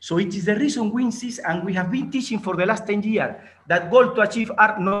delivery. So it is the reason we insist, and we have been teaching for the last 10 years, that goal to achieve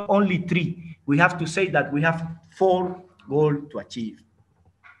are not only 3. We have to say that we have 4 goals to achieve.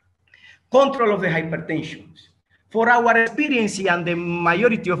 Control of the hypertension. For our experience and the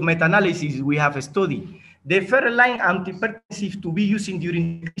majority of meta-analysis we have studied, the first-line antihypertensive to be using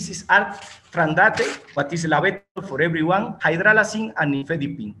during crisis are Trandate, what is Labetalol for everyone, hydralazine, and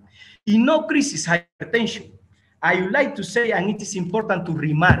nifedipine. In no crisis hypertension, I would like to say, and it is important to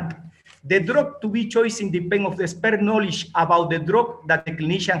remark, the drug to be chosen depends on the expert knowledge about the drug that the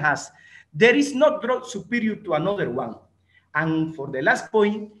clinician has. There is no drug superior to another one. And for the last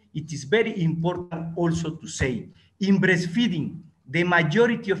point, it is very important also to say, in breastfeeding, the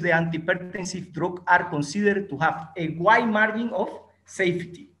majority of the antihypertensive drugs are considered to have a wide margin of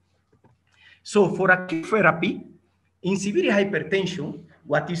safety. So for acute therapy, in severe hypertension,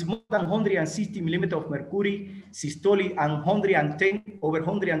 what is more than 160 millimeters of mercury systolic and 110 over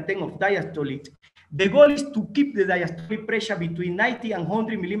 110 of diastolic, the goal is to keep the diastolic pressure between 90 and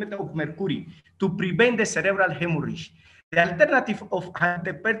 100 millimeters of mercury to prevent the cerebral hemorrhage. The alternative of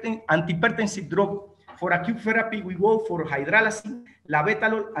antihypertensive drug for acute therapy, we go for hydralazine,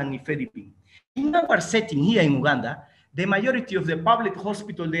 labetalol, and nifedipine. In our setting here in Uganda, the majority of the public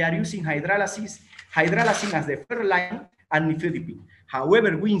hospitals, they are using hydralazine as the first line and nifedipine.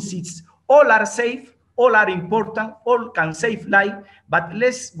 However, we insist all are safe, all are important, all can save life, but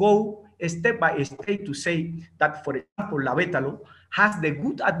let's go step by step to say that, for example, labetalol has the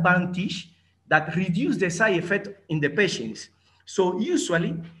good advantage that reduce the side effect in the patients. So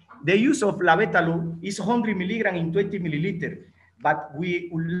usually, the use of labetalol is 100 milligrams in 20 milliliters, but we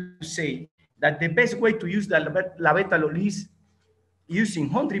would say that the best way to use the labetalol is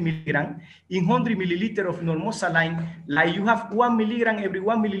using 100 milligram in 100 milliliter of normal saline, like you have 1 milligram every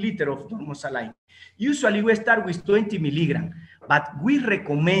 1 milliliter of normal saline. Usually we start with 20 milligram, but we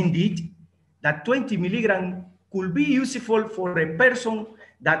recommend it that 20 milligram could be useful for a person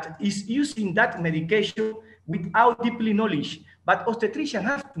that is using that medication without deeply knowledge. But obstetrician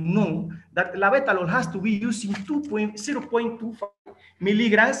have to know that labetalol has to be using 0.25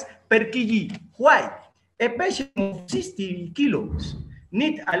 milligrams per kg. Why? A patient of 60 kilos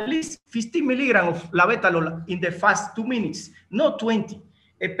need at least 50 milligrams of labetalol in the first 2 minutes, not 20.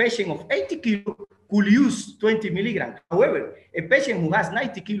 A patient of 80 kilos could use 20 milligrams. However, a patient who has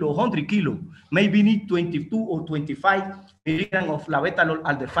 90 kilos, 100 kilos, maybe need 22 or 25 milligrams of labetalol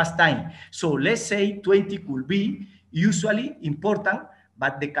at the first time. So let's say 20 could be usually important,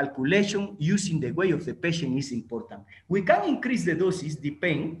 but the calculation using the weight of the patient is important. We can increase the doses,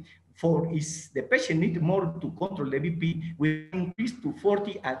 depend, for is the patient need more to control the BP, we increase to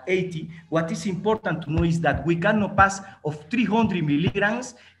 40 and 80. What is important to know is that we cannot pass of 300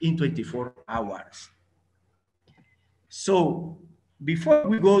 milligrams in 24 hours. So before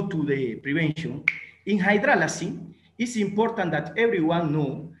we go to the prevention, in hydrolysis, it's important that everyone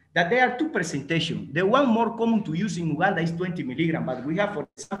know that there are two presentations. The one more common to use in Uganda is 20 milligrams, but we have, for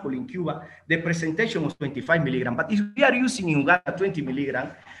example, in Cuba, the presentation was 25 milligrams. But if we are using in Uganda 20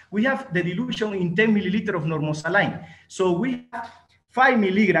 milligrams, we have the dilution in 10 milliliters of normal saline. So we have 5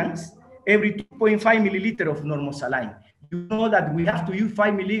 milligrams every 2.5 milliliters of normal saline. You know that we have to use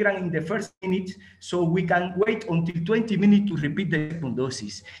 5 milligrams in the first minute, so we can wait until 20 minutes to repeat the second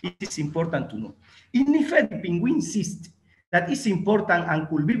doses. It is important to know. In nifedipine, we insist that is important and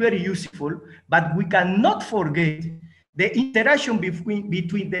could be very useful, but we cannot forget the interaction between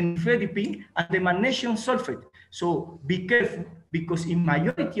the nifedipine and the magnesium sulfate. So be careful, because in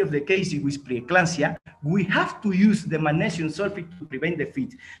majority of the cases with preeclampsia, we have to use the magnesium sulfate to prevent the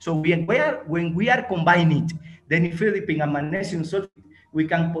fit. So when we are combining the nifedipine and magnesium sulfate, we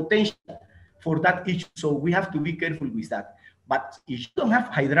can potential for that issue. So we have to be careful with that. But if you don't have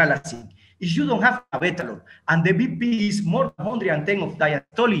hydrolysis, if you don't have labetalol, and the BP is more than 110 of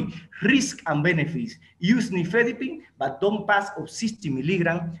diastole, risk and benefits, use nifedipine, but don't pass of 60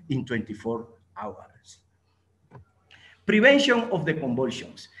 milligrams in 24 hours. Prevention of the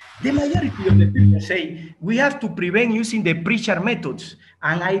convulsions. The majority of the people say we have to prevent using the preacher methods.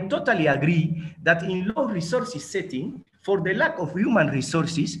 And I totally agree that in low resources setting, for the lack of human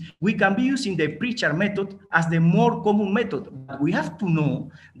resources, we can be using the preacher method as the more common method. But we have to know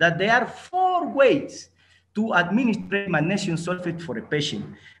that there are 4 ways to administer magnesium sulfate for a patient.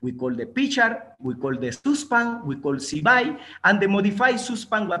 We call the pitcher, we call the suspend, we call CBI, and the modified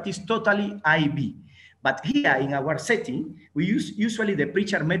suspend, what is totally IV. But here in our setting, we use usually the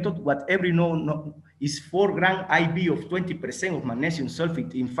preacher method, what every know is 4 gram IV of 20% of magnesium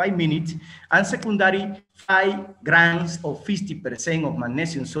sulfate in 5 minutes, and secondary 5 grams of 50% of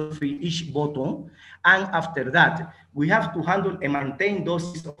magnesium sulfate each bottle. And after that, we have to handle a maintained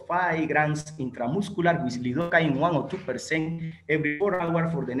doses of 5 grams intramuscular with lidocaine 1 or 2% every 4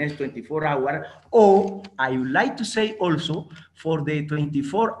 hours for the next 24 hours. Or I would like to say also for the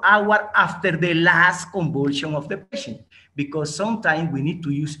 24 hours after the last convulsion of the patient, because sometimes we need to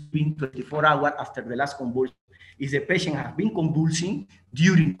use in 24 hours after the last convulsion if the patient has been convulsing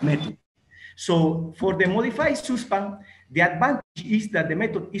during the method. So for the modified suspend, the advantage is that the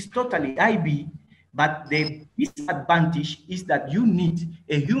method is totally IV, but the disadvantage is that you need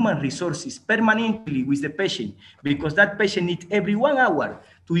a human resources permanently with the patient, because that patient needs every 1 hour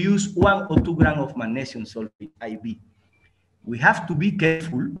to use 1 or 2 grams of magnesium sulfate IV. We have to be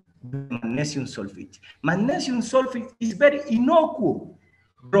careful with magnesium sulfate. Magnesium sulfate is very innocuous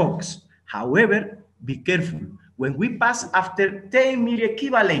drugs. However, be careful. When we pass after 10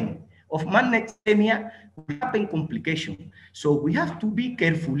 milliequivalent of magnesemia, will happen complication. So we have to be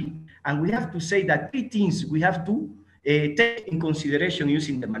careful, and we have to say that 3 things we have to take in consideration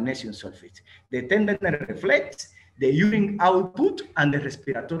using the magnesium sulfate: the tenderness reflex, the urine output, and the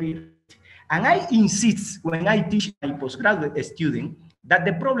respiratory rate. And I insist when I teach my postgraduate student that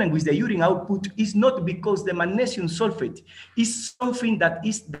the problem with the urine output is not because the magnesium sulfate is something that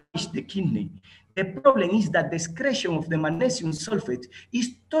is damaged the kidney. The problem is that the excretion of the magnesium sulfate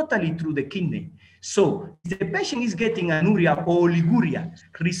is totally through the kidney. So if the patient is getting anuria or oliguria,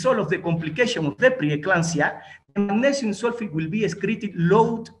 result of the complication of the preeclampsia, the magnesium sulfate will be excreted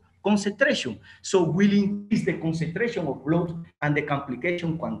low concentration. So will increase the concentration of blood and the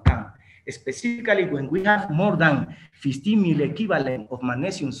complication can come. Specifically when we have more than 15 milliequivalent of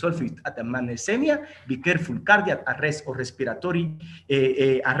magnesium sulfate at the magnesemia, be careful, cardiac arrest or respiratory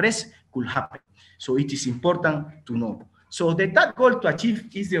arrest could happen. So it is important to know. So the third goal to achieve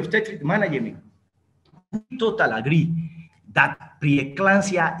is the obstetric management. We totally agree that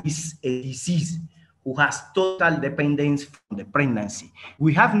preeclampsia is a disease who has total dependence from the pregnancy.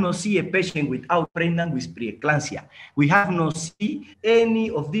 We have not seen a patient without pregnant with preeclampsia. We have not seen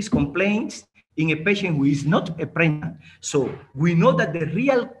any of these complaints in a patient who is not a pregnant. So we know that the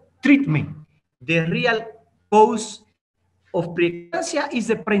real treatment, the real cause of preeclampsia is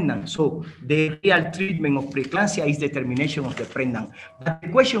the pregnant. So the real treatment of preeclampsia is the termination of the pregnant. But the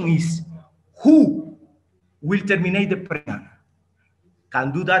question is, who will terminate the pregnant?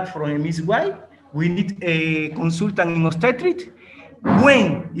 Can do that from a midwife. We need a consultant in obstetrics.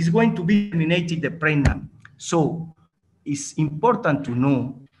 When is going to be terminated the pregnant? So it's important to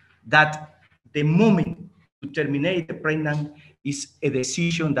know that the moment to terminate the pregnant is a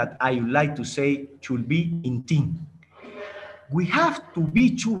decision that I would like to say should be in team. We have to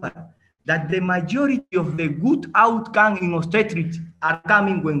be sure that the majority of the good outcome in obstetrics are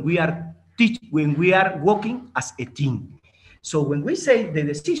coming when we are working as a team. So when we say the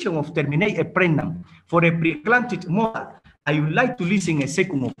decision of terminate a pregnant for a preeclamptic mother, I would like to listen a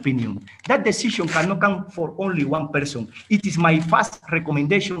second opinion. That decision cannot come for only one person. It is my first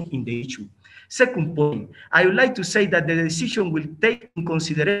recommendation in the issue. Second point, I would like to say that the decision will take in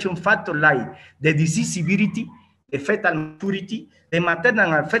consideration factors like the disease severity, the fetal maturity, the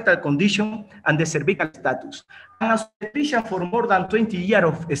maternal and fetal condition, and the cervical status. As a obstetrician for more than 20 years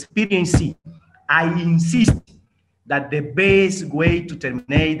of experience, I insist that the best way to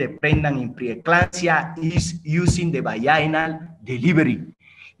terminate the pregnant in preeclampsia is using the vaginal delivery.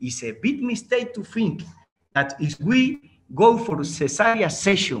 It's a big mistake to think that if we go for cesarean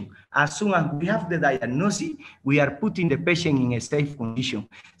section, as soon as we have the diagnosis, we are putting the patient in a safe condition.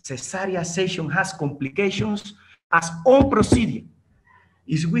 Cesarean section has complications as own procedure.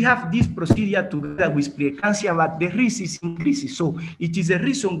 If we have this procedure together with preeclampsia, but the risk is increasing. So it is a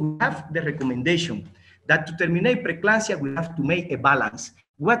reason we have the recommendation that to terminate preeclampsia, we have to make a balance.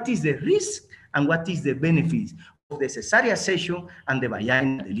 What is the risk and what is the benefit of the cesarean section and the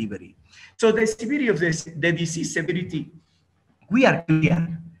vaginal delivery? So the severity of the disease severity, we are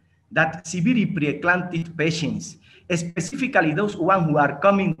clear that severe preeclamptic patients, specifically those ones who are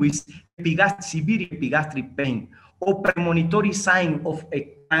coming with severe epigastric pain or premonitory sign of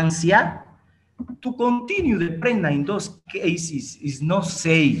eclampsia, to continue the pregnancy in those cases is not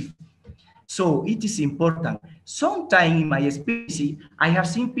safe. So it is important. Sometimes in my experience, I have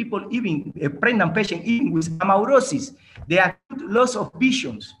seen people, even a pregnant patient, even with amaurosis, they are loss of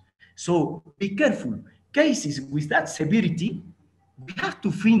visions. So be careful. Cases with that severity, we have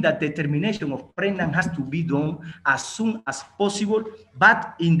to think that the termination of pregnancy has to be done as soon as possible,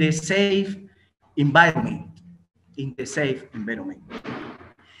 but in the safe environment. In the safe environment.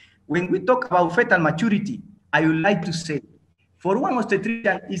 When we talk about fetal maturity, I would like to say, for one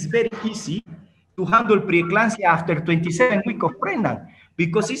obstetrician, it's very easy to handle preeclampsia after 27 weeks of pregnancy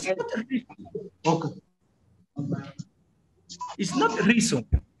because it's not a reason. Okay. It's not a reason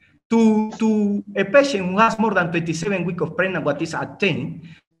to a patient who has more than 27 weeks of pregnancy, what is at 10,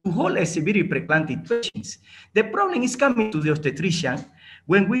 to hold a severe preeclamptic patients. The problem is coming to the obstetrician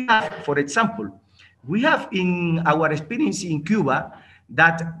when we have, for example, we have in our experience in Cuba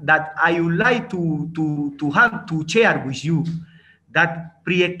that I would like to share with you that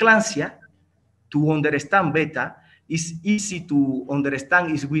preeclampsia, to understand better, is easy to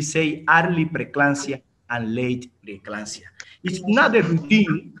understand is we say early preeclampsia and late preeclampsia. It's not a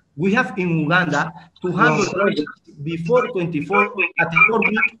routine we have in Uganda to handle before 34 weeks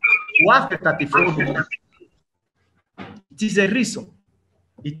or after 34 weeks. It is a reason.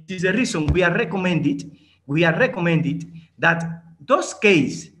 It is a reason we are recommended that those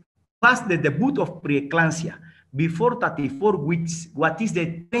cases past the debut of preeclampsia before 34 weeks, what is the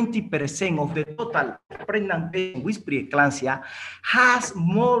 20% of the total pregnant patient with preeclampsia has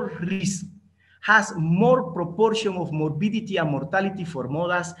more risk, has more proportion of morbidity and mortality for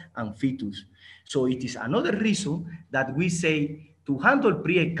mothers and fetus. So it is another reason that we say to handle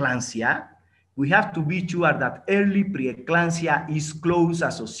preeclampsia, we have to be sure that early preeclampsia is close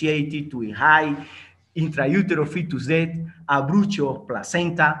associated to a high intrauterine fetus death, abruptio of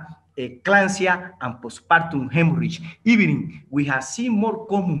placenta, eclampsia, and postpartum hemorrhage. Even we have seen more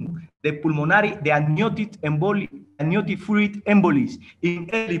common the pulmonary, the amniotic fluid embolism in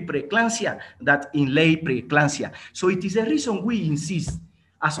early preeclampsia than in late preeclampsia. So it is a reason we insist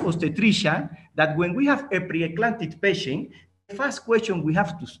as obstetrician that when we have a preeclamptic patient, the first question we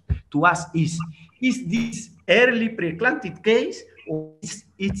have to ask is this early preeclamptic case or is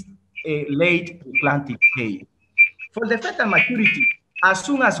it a late preeclamptic case? For the fetal maturity, as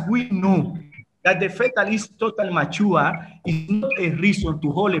soon as we know that the fetal is totally mature is not a reason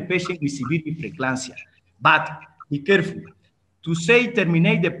to hold a patient with severe preeclampsia. But be careful. To say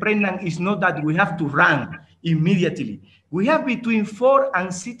terminate the pregnancy is not that we have to run immediately. We have between 4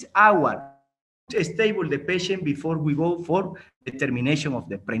 and 6 hours to stable the patient before we go for the termination of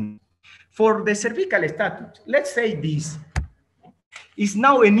the pregnancy. For the cervical status, let's say this is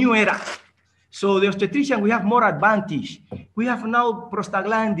now a new era. So the obstetrician, we have more advantage. We have now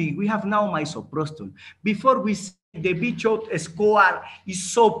prostaglandin, we have now misoprostol. Before we say the BCHOT score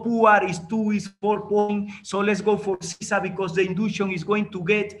is so poor, is 2, is 4 points, so let's go for CISA because the induction is going to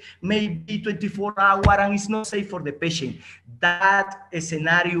get maybe 24 hours and it's not safe for the patient. That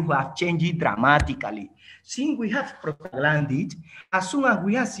scenario have changed dramatically. Since we have prostaglandin, as soon as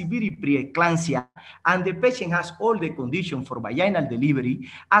we have severe preeclampsia and the patient has all the conditions for vaginal delivery,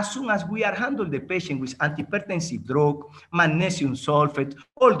 as soon as we are handling the patient with antihypertensive drug, magnesium sulfate,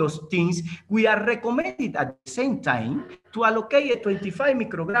 all those things, we are recommended at the same time to allocate a 25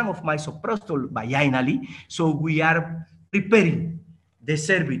 microgram of misoprostol vaginally, so we are preparing the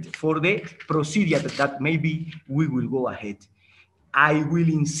cervix for the procedure that maybe we will go ahead. I will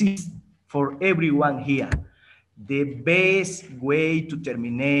insist for everyone here, the best way to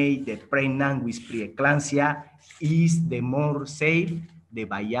terminate the pregnancy with preeclampsia is the more safe, the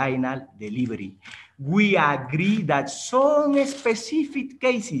vaginal delivery. We agree that some specific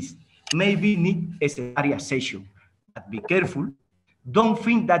cases maybe need a cesarean section, but be careful. Don't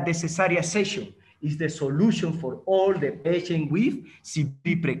think that the cesarean section is the solution for all the patients with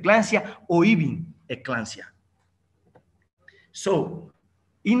severe preeclampsia or even eclampsia. So,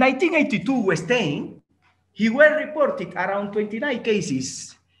 in 1982, Westain, he were reported around 29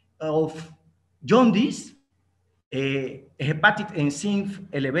 cases of jaundice, hepatic enzyme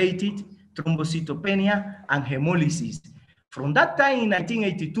elevated, thrombocytopenia, and hemolysis. From that time in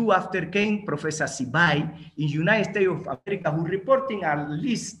 1982, after came Professor Sibai in United States of America, who reporting at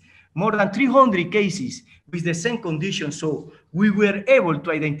least more than 300 cases with the same condition. So we were able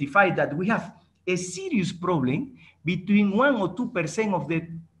to identify that we have a serious problem between 1 or 2% of the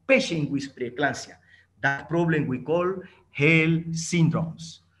patients with preeclampsia. That problem we call HELL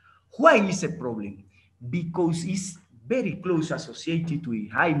syndromes. Why is a problem? Because it's very close associated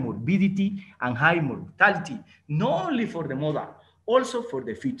with high morbidity and high mortality, not only for the mother, also for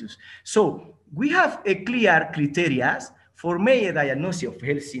the fetus. So we have a clear criteria for a diagnosis of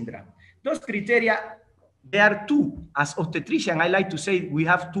HELL syndrome. Those criteria, there are 2. As obstetrician, I like to say we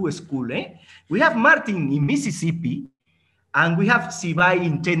have 2 schools. We have Martin in Mississippi, and we have Sibai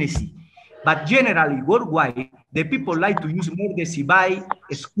in Tennessee. But generally, worldwide, the people like to use more the Sibai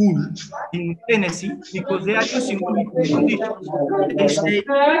school in Tennessee because they are using only conditions. They say,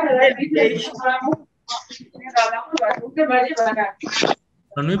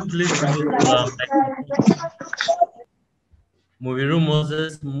 can we please Muviru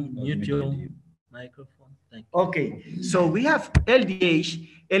Moses, mute your microphone? Thank you. Okay, so we have LDH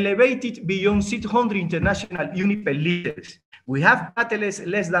elevated beyond 600 international units per liter. We have platelets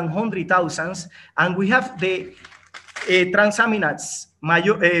less than 100,000, and we have the transaminases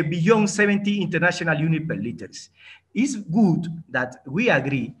beyond 70 international units per liter. It's good that we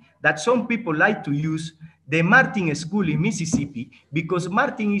agree that some people like to use the Martin school in Mississippi because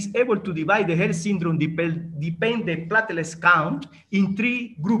Martin is able to divide the HELL syndrome depend the platelets count in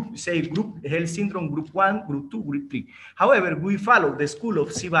 3 groups, say group HELL syndrome, group 1, group 2, group 3. However, we follow the school of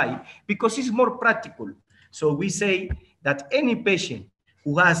Sibai because it's more practical. So we say that any patient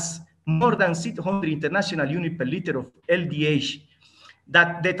who has more than 600 international units per liter of LDH,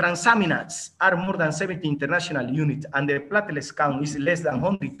 that the transaminases are more than 70 international units and the platelets count is less than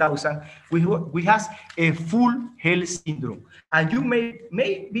 100,000, we have a full HELL syndrome. And you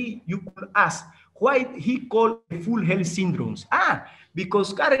maybe you could ask why he called full HELL syndromes.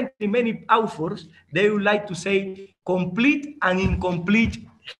 Because currently many authors, they would like to say complete and incomplete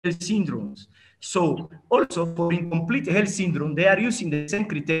HELL syndromes. So also for incomplete HELL syndrome, they are using the same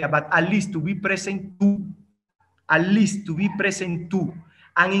criteria, but at least to be present 2. At least to be present 2.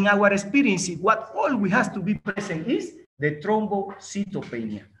 And in our experience, what all we have to be present is the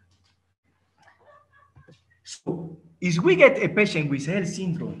thrombocytopenia. So if we get a patient with HELL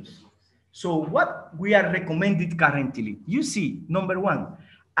syndromes, so what we are recommended currently, you see, number 1,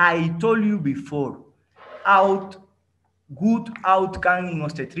 I told you before, good outcome in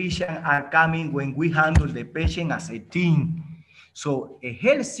obstetrician are coming when we handle the patient as a team. So a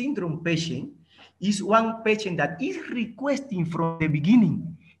HELL syndrome patient is one patient that is requesting from the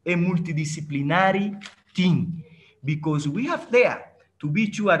beginning a multidisciplinary team because we have there to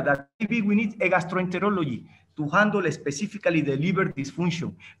be sure that maybe we need a gastroenterology, to handle specifically the liver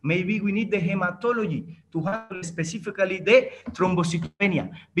dysfunction. Maybe we need the hematology to handle specifically the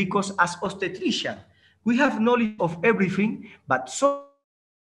thrombocytopenia, because as obstetrician, we have knowledge of everything, but so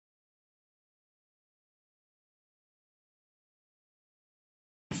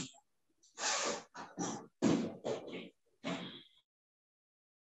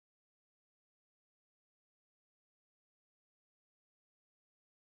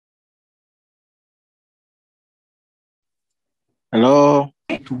Hello.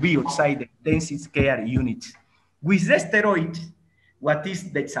 to be outside the intensive care unit. With the steroid, what is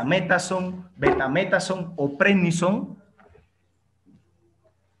dexamethasone, betamethasone, or prednisone?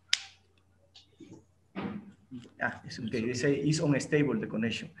 It's okay. They say it's unstable, the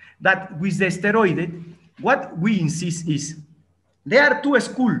connection. That with the steroid, what we insist is there are two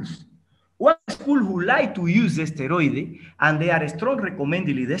schools. One school who like to use the steroid and they are strong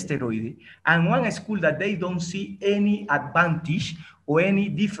recommending the steroid, and one school that they don't see any advantage or any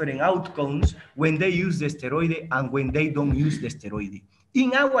different outcomes when they use the steroid and when they don't use the steroid.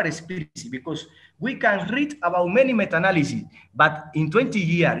 In our experience, because we can read about many meta-analyses, but in 20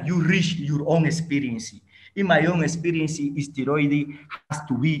 years, you reach your own experience. In my own experience, steroid has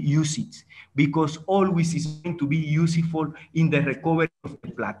to be used because always is going to be useful in the recovery of the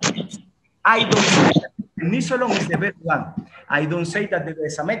platelets. I don't say that prednisolone is the best one. I don't say that the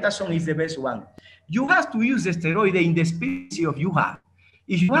dexamethasone is the best one. You have to use the steroid in the species of you have.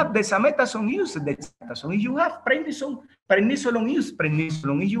 If you have dexamethasone, use dexamethasone. If you have prednisolone, use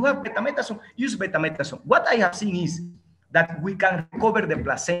prednisolone. If you have betamethasone, use betamethasone. What I have seen is that we can recover the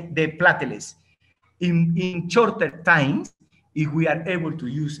platelets in shorter times if we are able to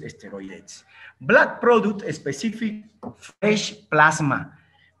use steroids. Blood product specific fresh plasma,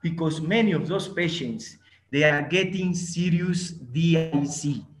 because many of those patients, they are getting serious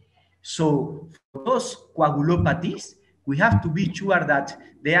DIC. So for those coagulopathies, we have to be sure that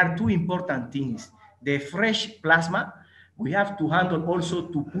there are two important things. The fresh plasma, we have to handle also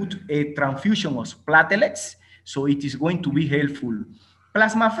to put a transfusion of platelets, so it is going to be helpful.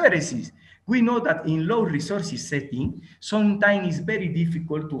 Plasmapheresis, we know that in low resources setting, sometimes it's very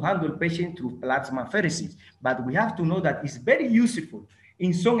difficult to handle patients through plasmapheresis, but we have to know that it's very useful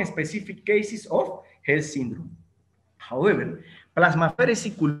in some specific cases of health syndrome. However,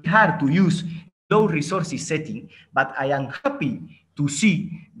 plasmapheresis could be hard to use in low resources setting, but I am happy to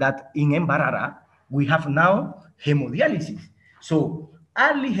see that in Mbarara, we have now hemodialysis. So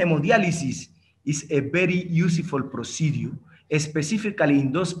early hemodialysis is a very useful procedure, specifically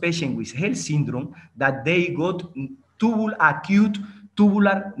in those patients with health syndrome that they got acute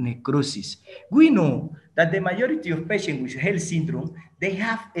tubular necrosis. We know that the majority of patients with health syndrome, they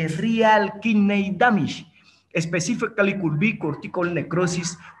have a real kidney damage. Specifically could be cortical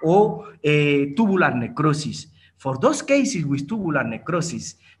necrosis or tubular necrosis. For those cases with tubular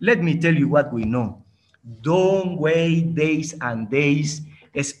necrosis, let me tell you what we know. Don't wait days and days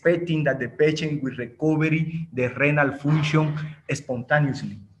expecting that the patient will recover the renal function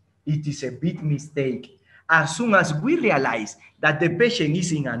spontaneously. It is a big mistake. As soon as we realize that the patient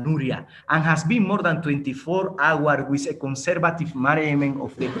is in anuria and has been more than 24 hours with a conservative management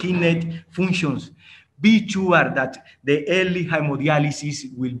of the kidney functions, be sure that the early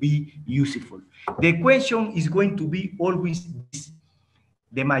hemodialysis will be useful. The question is going to be always this.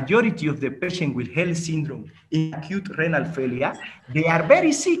 The majority of the patients with health syndrome in acute renal failure, they are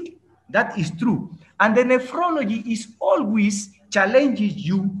very sick. That is true. And the nephrology is always challenging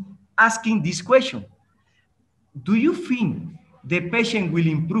you asking this question. Do you think the patient will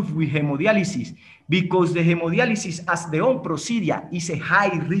improve with hemodialysis? Because the hemodialysis as the own procedure is a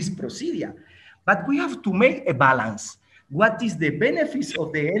high-risk procedure. But we have to make a balance. What is the benefits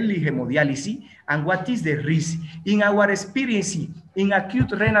of the early hemodialysis and what is the risk? In our experience, in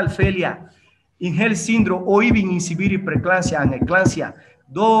acute renal failure, in health syndrome, or even in severe preeclampsia and eclampsia,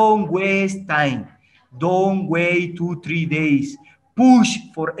 don't waste time. Don't wait 2-3 days. Push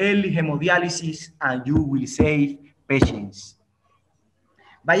for early hemodialysis and you will save patients.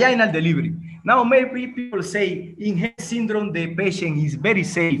 Vaginal delivery. Now, maybe people say in health syndrome, the patient is very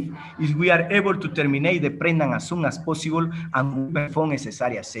safe if we are able to terminate the pregnancy as soon as possible and perform a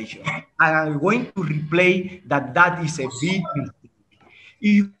cesarean section. And I'm going to replay that that is a big mistake.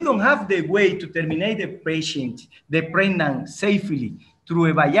 If you don't have the way to terminate the patient, the pregnant safely through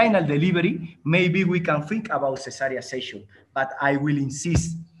a vaginal delivery, maybe we can think about cesarean section. But I will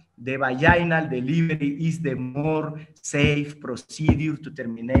insist, the vaginal delivery is the more safe procedure to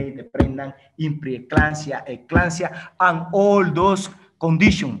terminate the pregnant in preeclampsia, eclampsia, and all those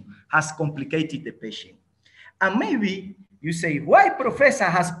conditions has complicated the patient. And maybe you say, why professor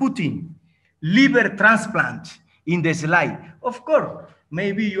has put in liver transplant in the slide. Of course,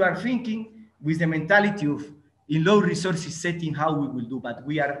 maybe you are thinking with the mentality of in low resources setting how we will do, but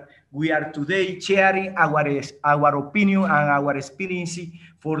we are today sharing our opinion and our experience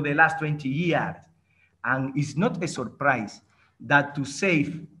for the last 20 years. And it's not a surprise that to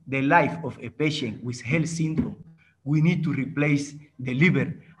save the life of a patient with health syndrome, we need to replace the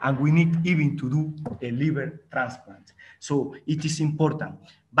liver, and we need even to do a liver transplant. So it is important.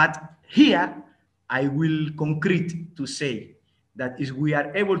 But here, I will concrete to say that if we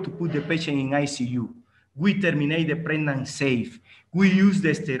are able to put the patient in ICU, we terminate the pregnancy safe, we use the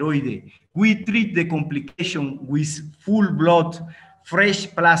steroid, we treat the complication with full blood, fresh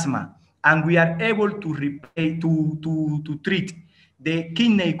plasma, and we are able to treat the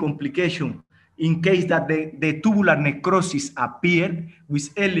kidney complication in case that the tubular necrosis appeared with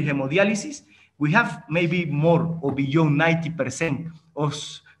early hemodialysis, we have maybe more or beyond 90% of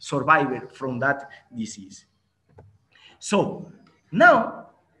survivors from that disease. So now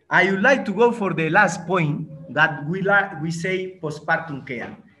I would like to go for the last point that we say postpartum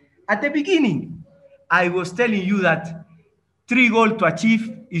care. At the beginning, I was telling you that 3 goals to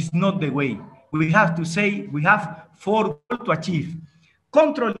achieve is not the way. We have to say we have 4 goals to achieve.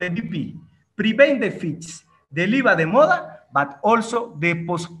 Control the BP, prevent the fits, deliver the mother, but also the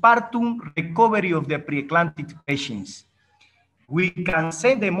postpartum recovery of the preeclamptic patients. We can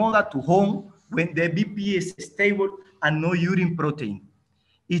send the mother to home when the BP is stable and no urine protein.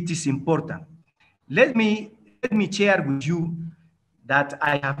 It is important. Let me share with you that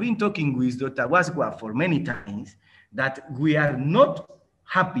I have been talking with Dr. Wasswa for many times that we are not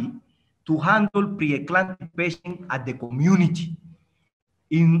happy to handle preeclamptic patients at the community.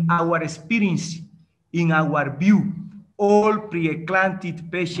 In our experience, in our view, all preeclamptic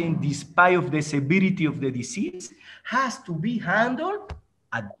patients, despite of the severity of the disease, has to be handled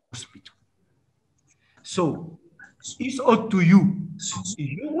at the hospital. So it's up to you.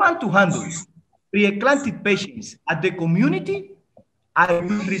 If you want to handle preeclamptic patients at the community, I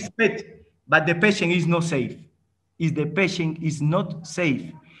will respect, but the patient is not safe. If the patient is not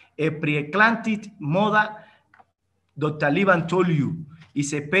safe, a preeclamptic mother, Dr. Leevan told you,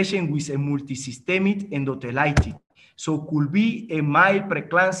 is a patient with a multisystemic endothelitis. So could be a mild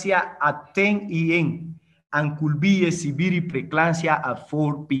preeclampsia at 10 a.m. and could be a severe preeclampsia at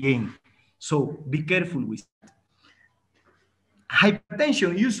 4 p.m. So be careful with that.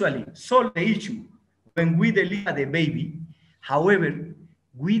 Hypertension usually solves the issue when we deliver the baby. However,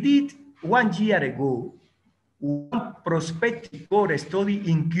 we did 1 year ago one prospective core study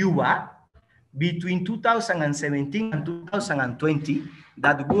in Cuba between 2017 and 2020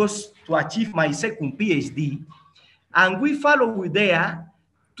 that was to achieve my second PhD. And we follow there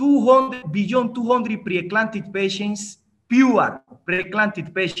beyond 200 preeclamptic patients, pure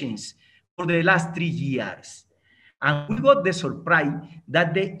preeclamptic patients for the last 3 years. And we got the surprise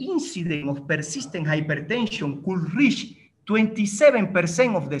that the incidence of persistent hypertension could reach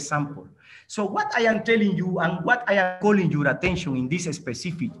 27% of the sample. So what I am telling you and what I am calling your attention in this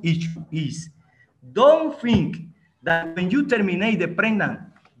specific issue is, don't think that when you terminate the pregnancy,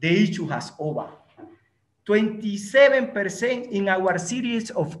 the issue has over. 27% in our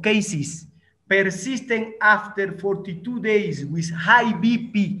series of cases persistent after 42 days with high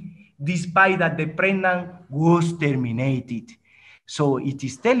BP, despite that the pregnancy was terminated. So it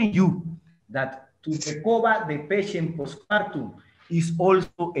is telling you that to recover the patient postpartum is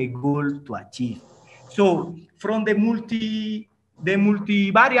also a goal to achieve. So from the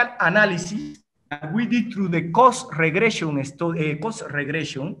multivariate analysis that we did through the cost regression,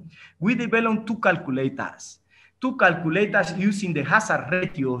 we developed 2 calculators. 2 calculators using the hazard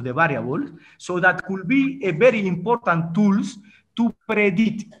ratio of the variables, so that could be a very important tools to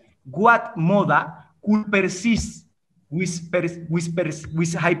predict what mother could persist with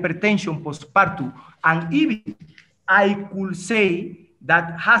hypertension postpartum, and even I could say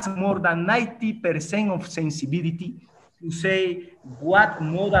that has more than 90% of sensibility to say what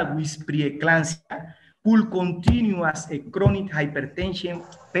mother with preeclampsia could continue as a chronic hypertension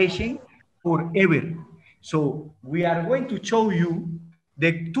patient forever. So we are going to show you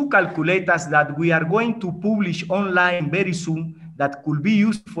the 2 calculators that we are going to publish online very soon that could be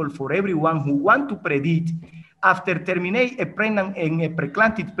useful for everyone who want to predict after terminate a pregnant and a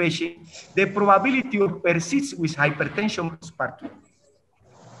preeclamptic patient, the probability of persist with hypertension postpartum.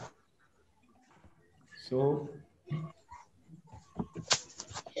 So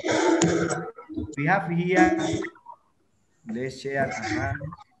we have here, let's share a hand.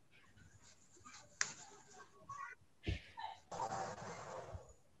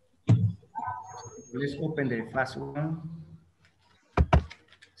 Let's open the first one.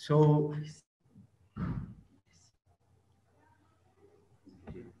 So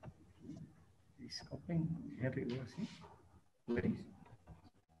It's open. Henry, where is?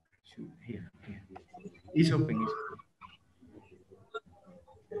 Here. It's open.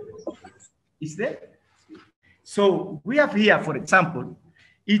 Is there? So we have here, for example,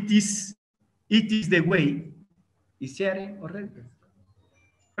 it is the way. Is sharing already?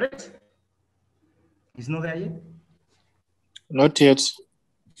 Press. It's not there yet? Not yet.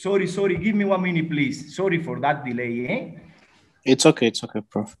 Sorry. Give me 1 minute, please. Sorry for that delay. Eh? It's okay,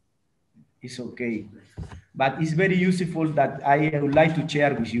 Prof. It's okay. But it's very useful that I would like to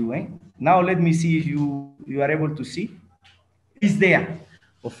share with you. Eh? Now let me see if you are able to see. It's there,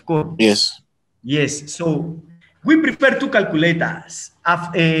 of course. Yes. Yes. So we prepare two calculators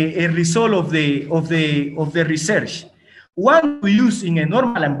of a result of the research. One to use in a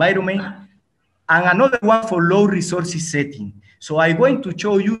normal environment, and another one for low resources setting. So I'm going to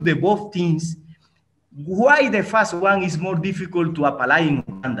show you the both things. Why the first one is more difficult to apply in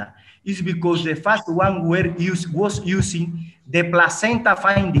Uganda is because the first one was using the placenta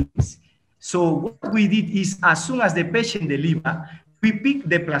findings. So what we did is, as soon as the patient delivered, we picked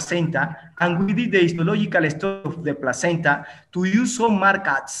the placenta and we did the histological study of the placenta to use some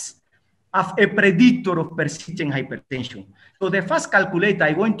markers of a predictor of persistent hypertension. So the first calculator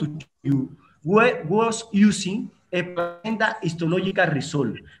I'm going to show you was using a placenta histological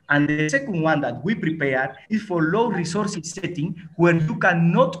result. And the second one that we prepared is for low resources setting where you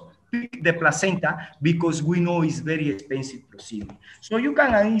cannot pick the placenta because we know it's very expensive procedure. So you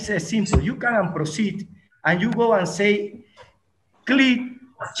can, and it's simple, you can proceed and you go and say, click,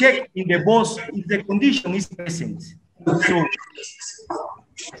 check in the box if the condition is present. So,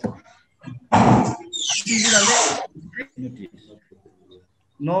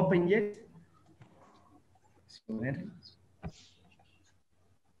 no open yet? I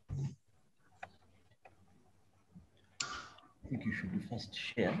think you should first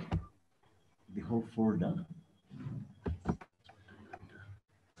share the whole folder.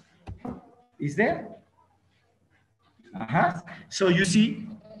 Is there? So you see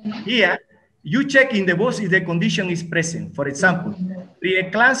here, you check in the box if the condition is present. For example,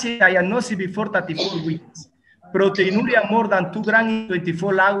 preeclampsia diagnosis before 34 weeks, proteinuria more than 2 grams in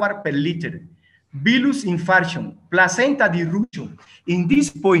 24 hours per liter, villus infarction, placenta dilution. In this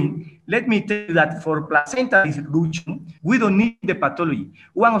point, let me tell you that for placenta dilution, we don't need the pathology.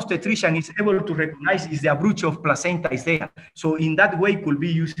 One obstetrician is able to recognize if the abruption of placenta is there. So in that way, it could be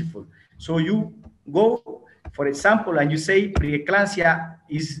useful. So you go, for example, and you say preeclampsia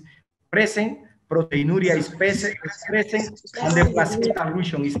is present, proteinuria is present, and the placenta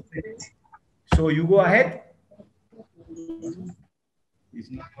dilution is present. So you go ahead.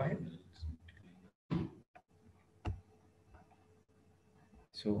 It's not ahead.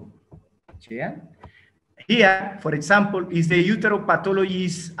 So here, for example, is the utero pathology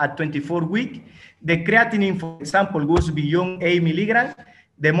is at 24 weeks. The creatinine, for example, goes beyond 8 milligrams.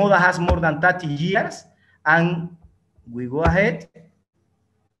 The mother has more than 30 years. And we go ahead.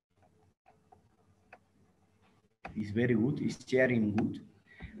 It's very good. It's sharing good.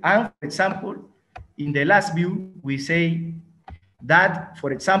 And for example, in the last view, we say that,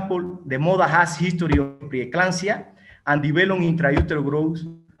 for example, the mother has history of preeclampsia and develop intrauterine growth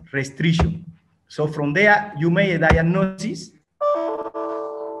restriction. So from there, you make a diagnosis,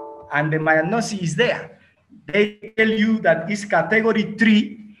 and the diagnosis is there. They tell you that it's category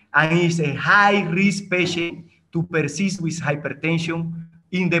 3 and is a high-risk patient to persist with hypertension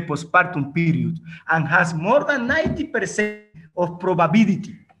in the postpartum period and has more than 90% of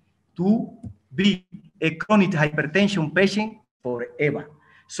probability to be a chronic hypertension patient forever.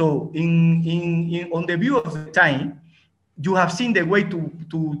 So on the view of the time, you have seen the way to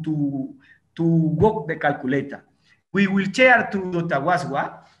work the calculator. We will share through Dr.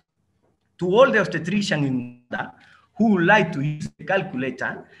 Wasswa to all the obstetricians in Uganda who would like to use the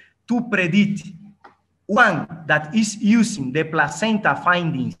calculator to predict one that is using the placenta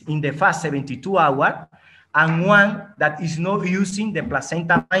findings in the first 72 hours and one that is not using the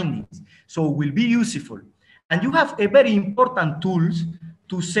placenta findings. So it will be useful. And you have a very important tools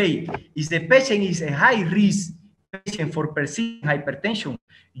to say, if the patient is a high risk patient for persistent hypertension,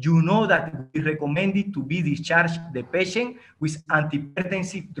 you know that we recommend it to be discharged the patient with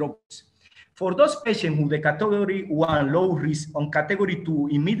antihypertensive drugs. For those patients who the category 1 low risk on category 2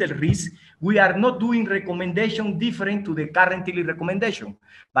 in middle risk, we are not doing recommendation different to the currently recommendation.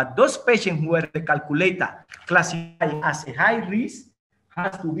 But those patients who are the calculator classified as a high risk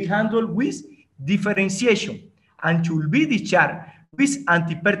has to be handled with differentiation and should be discharged with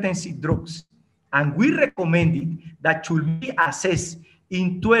antihypertensive drugs. And we recommend it that should be assessed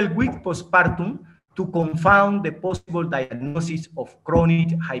in 12 weeks postpartum to confound the possible diagnosis of chronic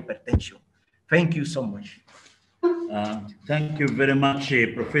hypertension. Thank you so much. Thank you very much,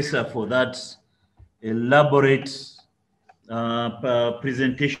 Professor, for that elaborate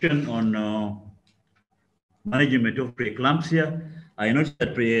presentation on management of preeclampsia. I noticed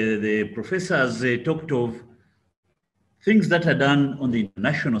that the professor has talked of things that are done on the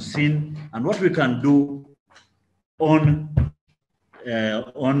international scene and what we can do in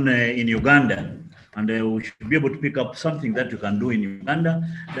Uganda. And we should be able to pick up something that you can do in Uganda,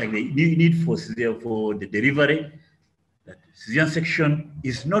 like the need for the delivery. That cesarean section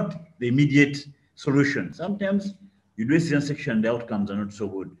is not the immediate solution. Sometimes you do a cesarean section, the outcomes are not so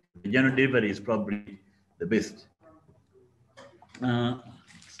good. The general delivery is probably the best.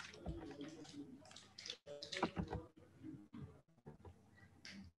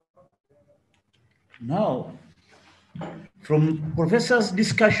 Now, from Professor's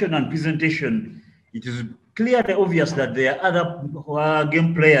discussion and presentation, it is clearly obvious that there are other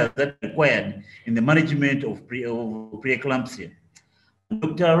game players that are required in the management of preeclampsia.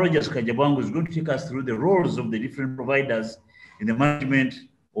 Dr. Rogers Kajabangu is going to take us through the roles of the different providers in the management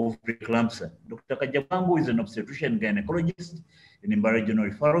of preeclampsia. Dr. Kajabangu is an obstetrician gynecologist in Mbarara Regional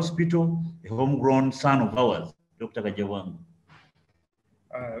Referral Hospital, a homegrown son of ours. Dr. Kajabangu.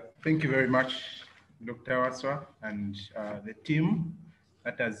 Thank you very much, Dr. Wasswa, and the team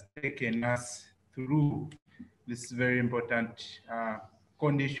that has taken us through this very important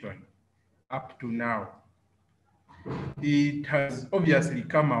condition up to now. It has obviously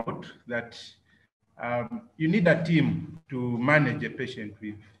come out that you need a team to manage a patient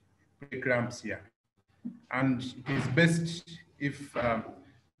with preeclampsia. And it is best if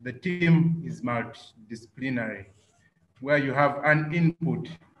the team is multidisciplinary, where you have an input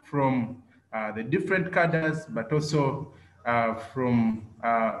from the different cadres, but also from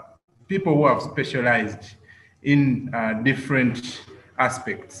people who have specialized in different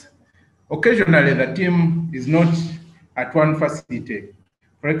aspects. Occasionally, the team is not at one facility.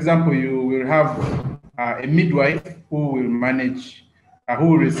 For example, you will have a midwife who will manage,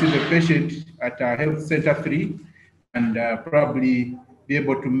 who will receive a patient at a health center 3 and probably be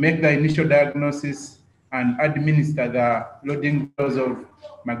able to make the initial diagnosis and administer the loading dose of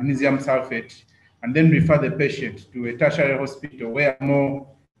magnesium sulfate, and then refer the patient to a tertiary hospital where more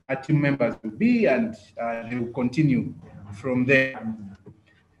team members will be, and they will continue from there.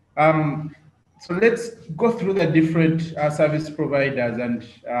 So let's go through the different service providers and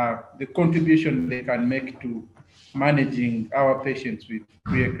the contribution they can make to managing our patients with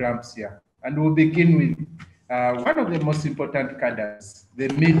preeclampsia. And we'll begin with one of the most important cadres, the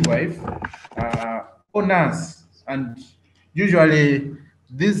midwife or nurse. And usually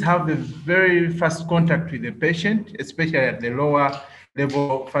these have a very fast contact with the patient, especially at the lower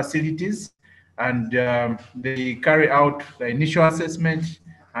level facilities. And they carry out the initial assessment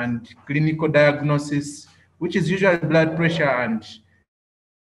and clinical diagnosis, which is usually blood pressure and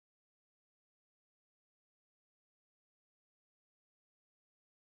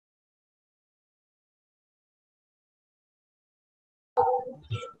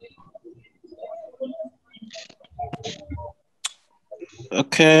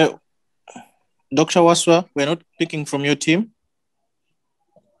Okay, Dr. Wasswa, we're not picking from your team.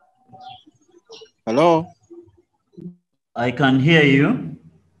 Hello? I can hear you.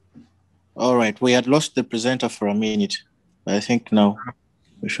 All right, we had lost the presenter for a minute, but I think now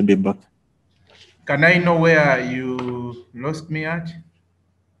we should be back. Can I know where you lost me at?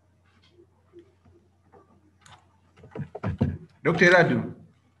 Dr. Radu,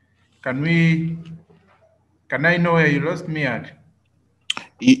 can I know where you lost me at?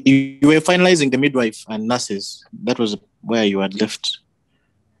 You were finalizing the midwife and nurses. That was where you had left.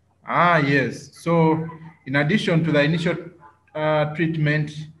 Ah, yes. So in addition to the initial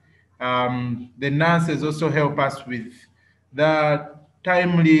treatment, the nurses also help us with the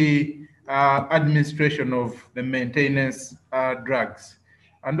timely administration of the maintenance drugs,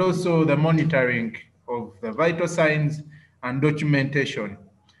 and also the monitoring of the vital signs and documentation.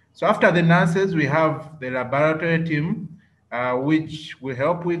 So after the nurses, we have the laboratory team, which will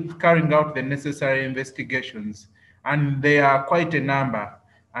help with carrying out the necessary investigations. And they are quite a number.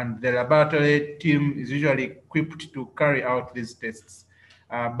 And the laboratory team is usually equipped to carry out these tests.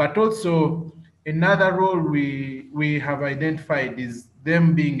 But also, another role we have identified is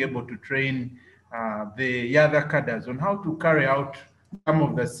them being able to train the other cadres on how to carry out some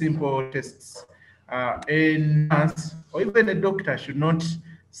of the simple tests. A nurse or even a doctor should not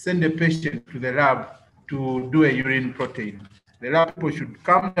send a patient to the lab to do a urine protein. The lab people should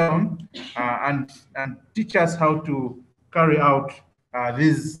come down and teach us how to carry out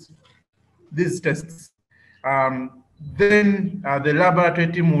these these tests. Then the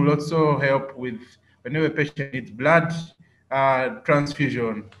laboratory team will also help with whenever a patient needs blood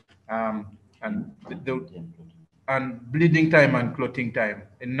transfusion and bleeding time and clotting time,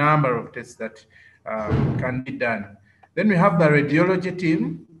 a number of tests that can be done. Then we have the radiology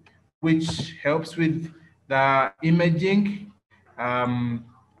team, which helps with the imaging,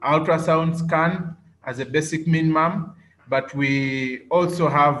 ultrasound scan as a basic minimum, but we also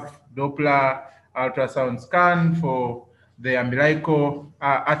have Doppler ultrasound scan for the umbilical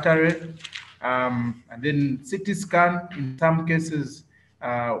artery, and then CT scan in some cases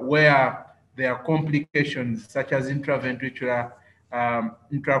where there are complications such as intraventricular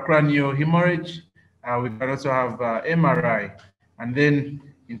intracranial hemorrhage. We can also have MRI, and then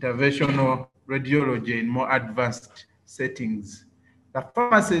interventional radiology in more advanced settings. The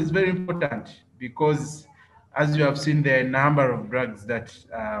pharmacy is very important because, as you have seen, there are a number of drugs that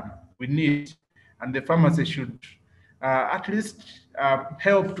we need, and the pharmacy should at least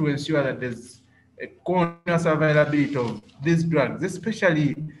help to ensure that there's a continuous availability of these drugs,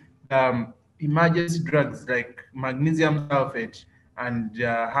 especially emergency drugs like magnesium sulfate and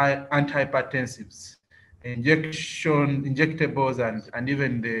antihypertensives, injectables, and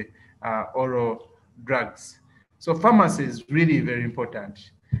even the oral drugs. So pharmacy is really very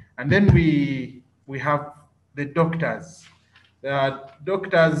important. And then we have the doctors. The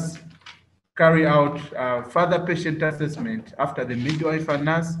doctors carry out further patient assessment after the midwife and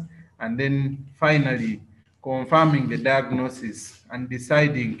nurse, and then finally confirming the diagnosis and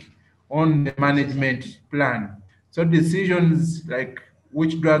deciding on the management plan. So decisions like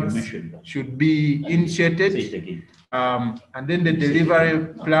which drugs should be initiated, and then the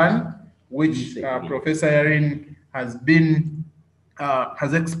delivery plan, which Professor Irene has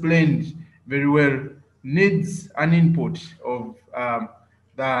explained very well, needs an input of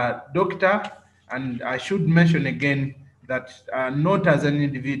the doctor. And I should mention again that not as an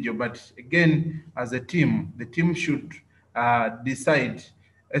individual, but again as a team, the team should decide,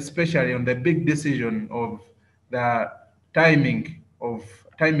 especially on the big decision of the timing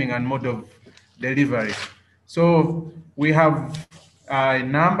and mode of delivery. So we have a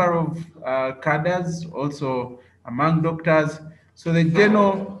number of cadres also among doctors. So the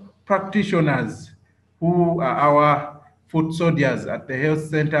general practitioners, who are our foot soldiers at the health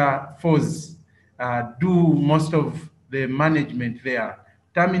center force, do most of the management there,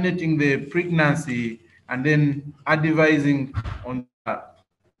 terminating the pregnancy and then advising on the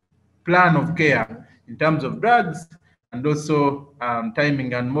plan of care in terms of drugs and also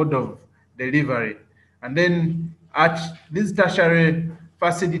timing and mode of delivery. And then at these tertiary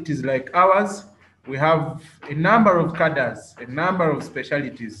facilities like ours, we have a number of cadres, a number of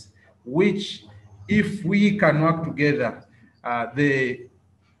specialties, which if we can work together, the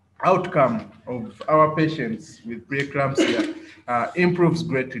outcome of our patients with preeclampsia improves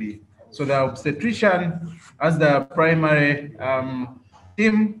greatly. So the obstetrician, as the primary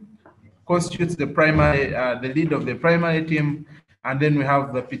team, constitutes the the lead of the primary team, and then we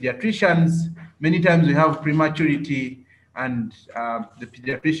have the pediatricians. Many times we have prematurity, and the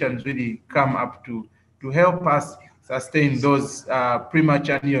pediatricians really come up to help us sustain those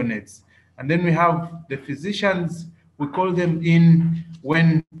premature neonates. And then we have the physicians. We call them in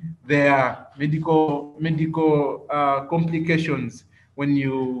when there are medical complications. When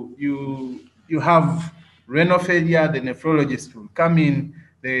you have renal failure, the nephrologist will come in.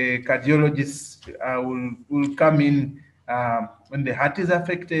 The cardiologist will come in when the heart is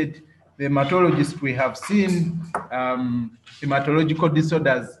affected. The hematologist, we have seen hematological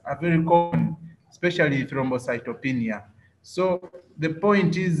disorders are very common, especially thrombocytopenia. So the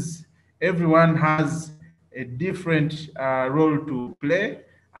point is, everyone has a different role to play.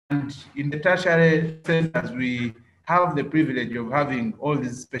 And in the tertiary centers, we have the privilege of having all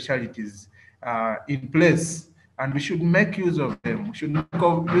these specialties in place, and we should make use of them. We should make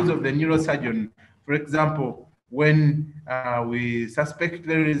use of the neurosurgeon. For example, when we suspect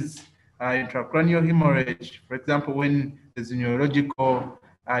there is intracranial hemorrhage, for example, when there's a neurological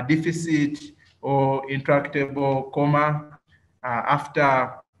deficit or intractable coma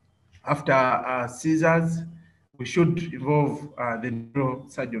after seizures, we should involve the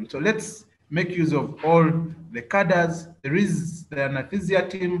neurosurgeon. So let's make use of all the cadres. There is the anesthesia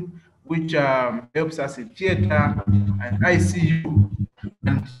team, which helps us in theater and ICU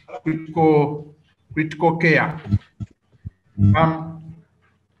and critical care. I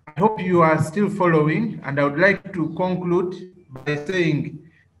hope you are still following, and I would like to conclude by saying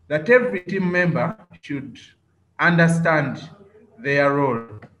that every team member should understand their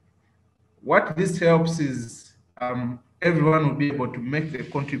role. What this helps is everyone will be able to make the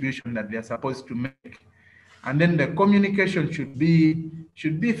contribution that they're supposed to make. And then the communication should be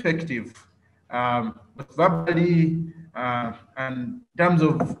effective, verbally, and in terms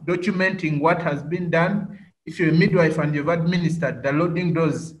of documenting what has been done. If you're a midwife and you've administered the loading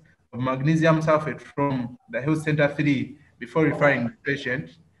dose of magnesium sulfate from the health center 3 before referring the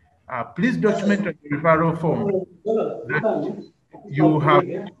patient, please document on the referral form that you have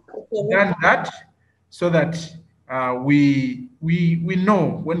done that, so that we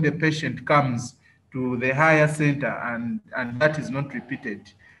know when the patient comes to the higher center and that is not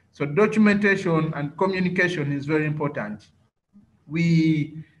repeated. So documentation and communication is very important.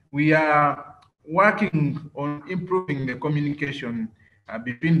 We are working on improving the communication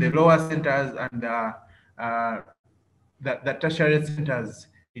between the lower centers and the tertiary centers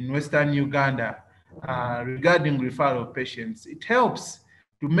in Western Uganda regarding referral patients. It helps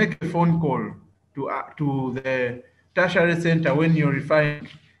to make a phone call to the tertiary center when you're referring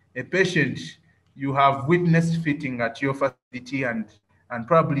a patient you have witnessed fitting at your facility and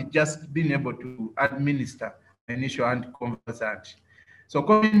probably just being able to administer initial anticonvulsant. So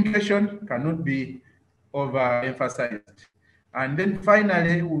communication cannot be overemphasized. And then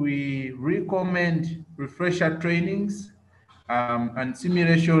finally, we recommend refresher trainings and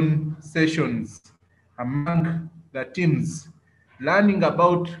simulation sessions among the teams. Learning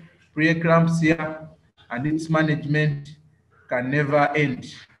about preeclampsia and its management can never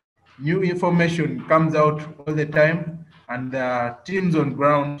end. New information comes out all the time, and the teams on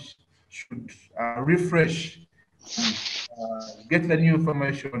ground should refresh and get the new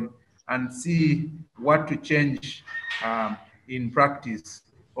information and see what to change in practice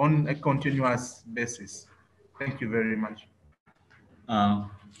on a continuous basis. Thank you very much.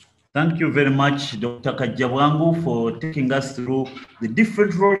 Thank you very much, Dr. Kajabwangu, for taking us through the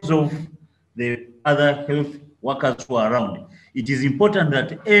different roles of the other health workers who are around. It is important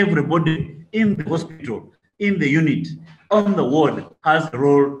that everybody in the hospital, in the unit, on the ward has a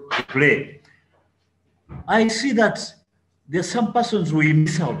role to play. I see that there are some persons we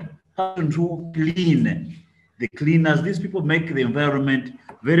miss out, persons who clean, the cleaners. These people make the environment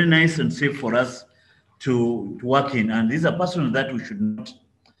very nice and safe for us to work in, and these are persons that we should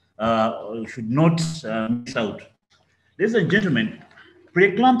not miss out. Ladies and gentlemen,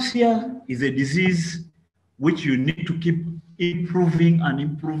 preeclampsia is a disease which you need to keep improving and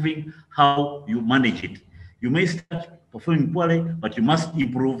improving how you manage it. You may start performing poorly, but you must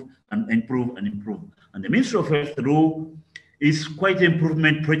improve and improve and improve. And the Ministry of Health through its Quality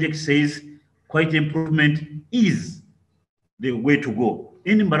Improvement Project says quality improvement is the way to go.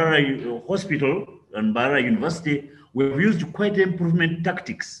 In Mbarara Hospital and Mbarara University, we have used quality improvement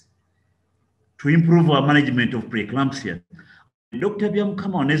tactics to improve our management of preeclampsia. Dr.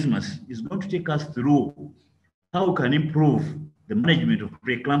 Byamukama Onesimus is going to take us through how we can improve the management of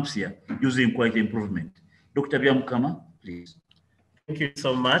preeclampsia using quality improvement. Dr. Byamukama, please. Thank you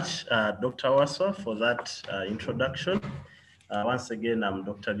so much, Dr. Wasswa, for that introduction. Once again, I'm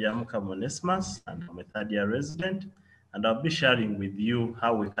Dr. Byamukama Onesimus, and I'm a third-year resident, and I'll be sharing with you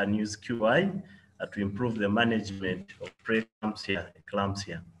how we can use QI to improve the management of preeclampsia,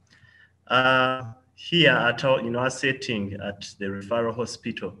 eclampsia. Here at our setting at the referral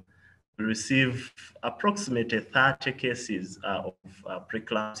hospital, we receive approximately 30 cases of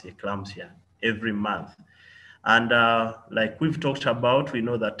preeclampsia, eclampsia every month. And like we've talked about, we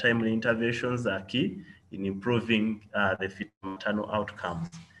know that timely interventions are key in improving the fetal maternal outcomes.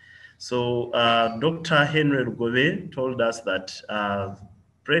 So Dr. Henry Lugobe told us that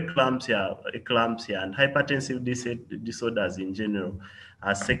preeclampsia, eclampsia, and hypertensive disorders in general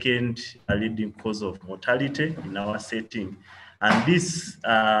are second leading cause of mortality in our setting. And this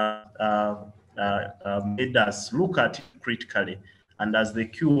made us look at it critically. And as the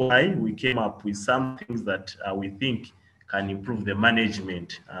QI, we came up with some things that we think can improve the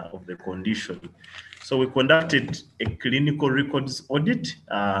management of the condition. So we conducted a clinical records audit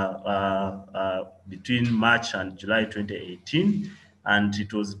between March and July 2018. And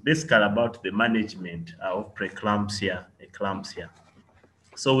it was basically about the management of preeclampsia, eclampsia.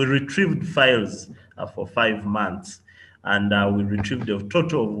 So we retrieved files for 5 months, and we retrieved a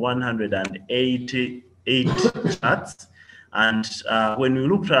total of 188 charts. And when we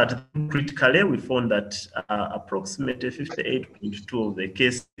looked at them critically, we found that approximately 58.2 of the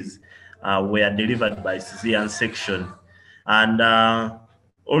cases were delivered by cesarean section. And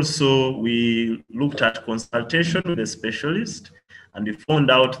also we looked at consultation with the specialist, and we found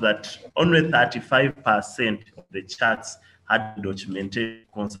out that only 35% of the charts had documented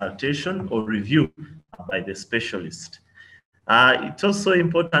consultation or review by the specialist. It's also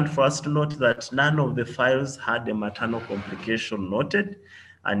important for us to note that none of the files had a maternal complication noted,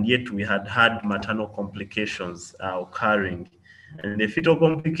 and yet we had maternal complications occurring. And the fetal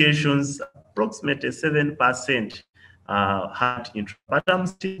complications, approximately 7% had intrapartum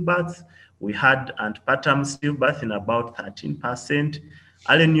stillbirth. We had antepartum stillbirth in about 13%,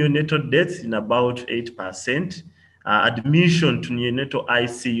 early neonatal deaths in about 8%, admission to neonatal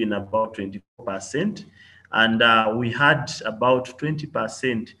ICU in about 24%. And we had about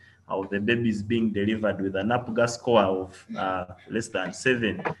 20% of the babies being delivered with an APGAR score of less than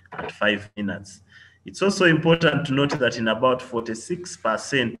 7 at 5 minutes. It's also important to note that in about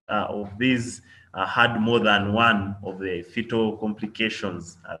 46% of these had more than one of the fetal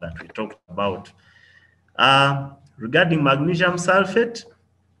complications that we talked about. Regarding magnesium sulfate,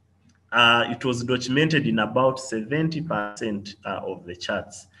 it was documented in about 70% of the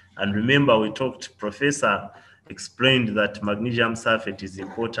charts. And remember, Professor explained that magnesium sulfate is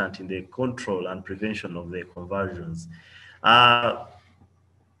important in the control and prevention of the conversions.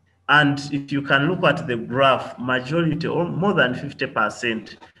 And if you can look at the graph, majority, or more than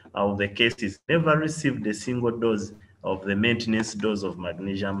 50% of the cases never received a single dose of the maintenance dose of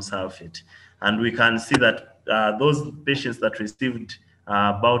magnesium sulfate. And we can see that those patients that received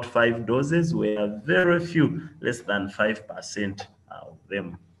about 5 doses were very few, less than 5% of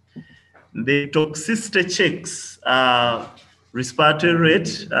them. The toxicity checks, respiratory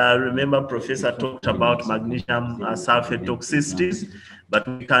rate, remember Professor talked about magnesium sulfate toxicities, but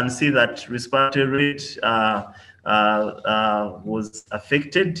we can see that respiratory rate was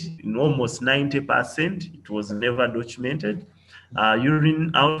affected in almost 90%. It was never documented.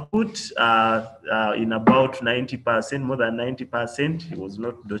 Urine output in about 90%, more than 90%, it was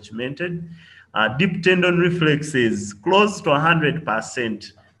not documented. Deep tendon reflexes, close to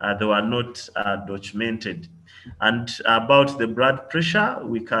 100%, they were not documented. And about the blood pressure,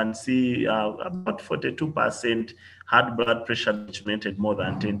 we can see about 42% had blood pressure documented more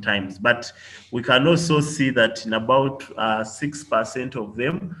than 10 times. But we can also see that in about 6% of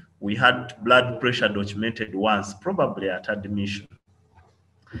them, we had blood pressure documented once, probably at admission.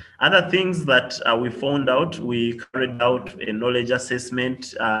 Other things that we found out, we carried out a knowledge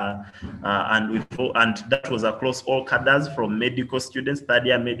assessment and that was across all cadres, from medical students,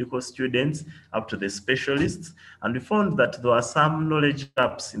 third-year medical students, up to the specialists. And we found that there were some knowledge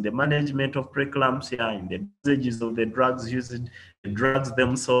gaps in the management of preeclampsia, in the dosages of the drugs used, the drugs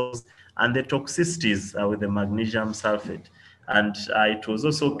themselves, and the toxicities with the magnesium sulfate. And it was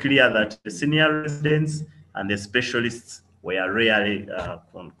also clear that the senior residents and the specialists were rarely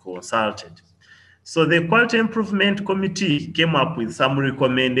consulted. So the Quality Improvement Committee came up with some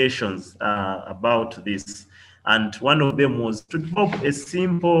recommendations about this. And one of them was to develop a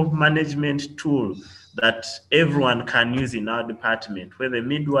simple management tool that everyone can use in our department, whether a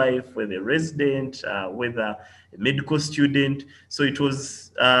midwife, whether a resident, whether a medical student. So it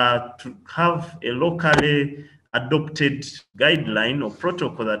was to have a locally adopted guideline or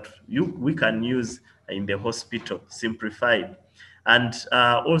protocol that we can use in the hospital, simplified. And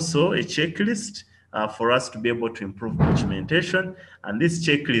also a checklist for us to be able to improve documentation. And this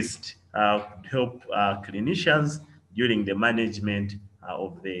checklist help clinicians during the management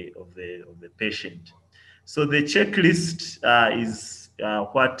of the patient. So the checklist is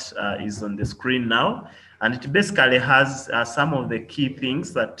what is on the screen now. And it basically has some of the key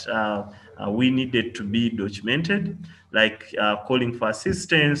things that we needed to be documented, like calling for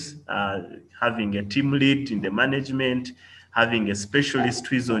assistance, having a team lead in the management, having a specialist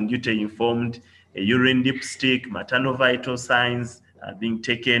who is on duty informed, a urine dipstick, maternal vital signs being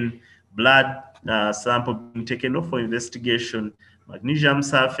taken, blood sample being taken off for investigation, magnesium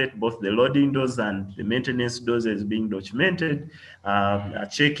sulfate, both the loading dose and the maintenance doses being documented,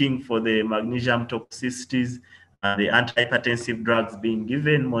 checking for the magnesium toxicities, the antihypertensive drugs being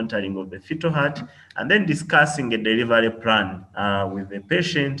given, monitoring of the fetal heart, and then discussing a delivery plan with the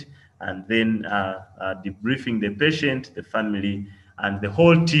patient, and then debriefing the patient, the family, and the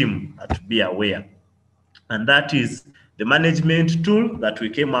whole team to be aware. And that is the management tool that we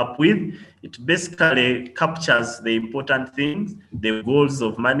came up with. It basically captures the important things, the goals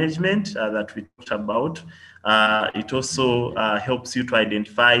of management that we talked about. It also helps you to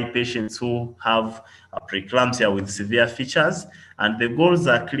identify patients who have preeclampsia with severe features, and the goals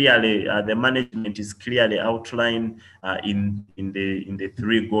are clearly, the management is clearly outlined in the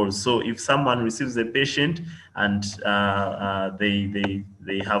 3 goals. So if someone receives a patient and they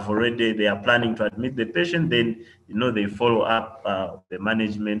are planning to admit the patient, then they follow up the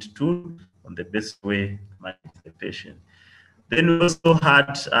management tool on the best way to manage the patient. Then we also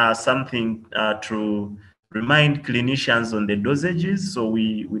had something to remind clinicians on the dosages. So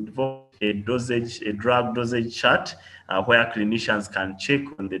we developed a drug dosage chart where clinicians can check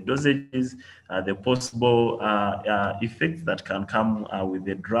on the dosages, the possible effects that can come with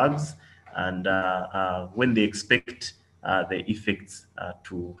the drugs, and when they expect the effects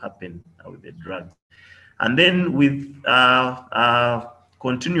to happen with the drugs. And then with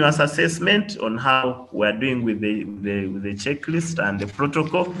continuous assessment on how we're doing with the checklist and the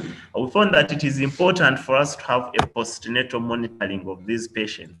protocol, we found that it is important for us to have a postnatal monitoring of these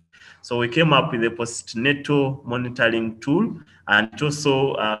patients. So we came up with a postnatal monitoring tool, and it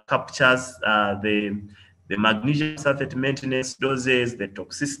also captures the magnesium sulfate maintenance doses, the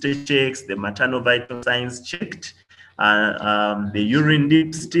toxicity checks, the maternal vital signs checked, the urine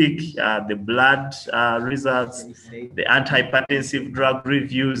dipstick, the blood results, the antihypertensive drug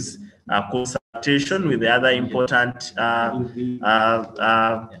reviews, consultation with the other important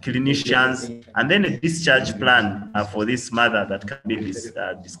clinicians, and then a discharge plan for this mother that can be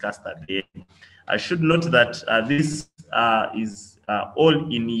discussed at the end. I should note that this is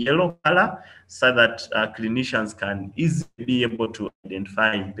all in yellow color, so that clinicians can easily be able to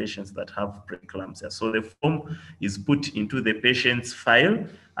identify patients that have preeclampsia. So the form is put into the patient's file,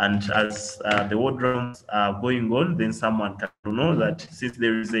 and as the ward rounds are going on, then someone can know that since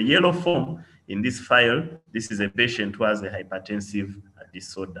there is a yellow form in this file, this is a patient who has a hypertensive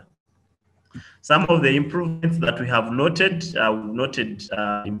disorder. Some of the improvements that we have noted, we've noted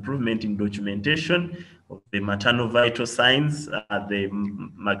improvement in documentation of the maternal vital signs, the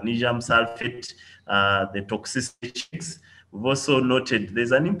magnesium sulfate, the toxicity checks. We've also noted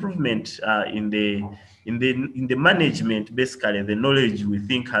there's an improvement in the management. Basically, the knowledge we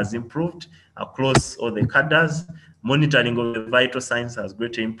think has improved across all the cadres. Monitoring of the vital signs has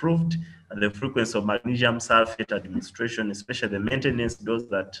greatly improved, and the frequency of magnesium sulfate administration, especially the maintenance dose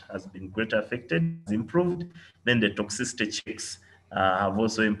that has been greatly affected, has improved. Then the toxicity checks have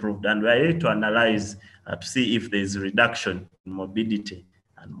also improved, and we are able to analyze to see if there is a reduction in morbidity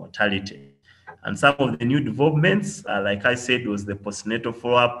and mortality. And some of the new developments, like I said, was the postnatal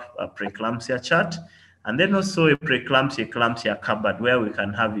follow-up preeclampsia chart, and then also a preeclampsia cupboard where we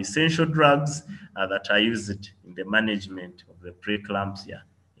can have essential drugs that are used in the management of the preeclampsia.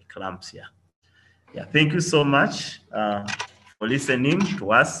 Yeah, thank you so much for listening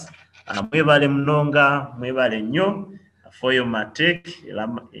to us. Mwebale mnonga, mwebale nyo, for your matek,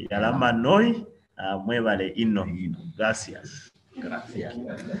 yalama noi, mwebale ino. Gracias.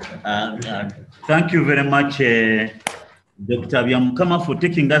 Thank you very much, Dr. Byamukama, for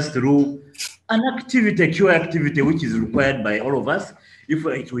taking us through an activity, a QA activity, which is required by all of us if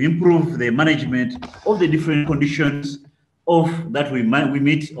to improve the management of the different conditions that we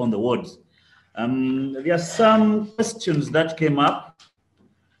meet on the wards. There are some questions that came up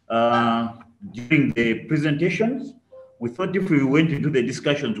during the presentations. We thought if we went into the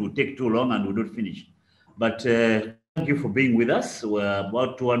discussions, it would take too long and we would not finish. But thank you for being with us. We're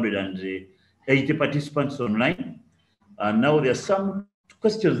about 280 participants online. And now there are some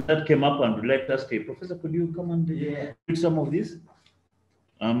questions that came up and would like to ask, Professor, could you come and read some of these?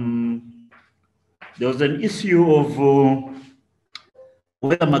 There was an issue of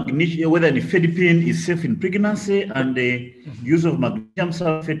whether nifedipine is safe in pregnancy, and the use of magnesium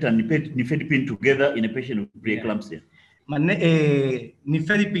sulfate and nifedipine together in a patient with preeclampsia.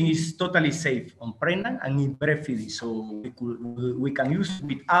 Nifedipine is totally safe on pregnant and in breastfeeding, so we can use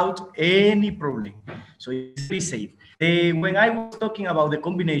without any problem. So it's very safe. When I was talking about the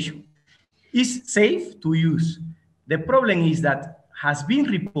combination, it's safe to use. The problem is that has been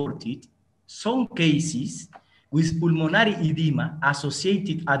reported some cases with pulmonary edema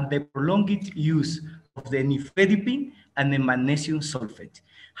associated and the prolonged use of the nifedipine and the magnesium sulfate.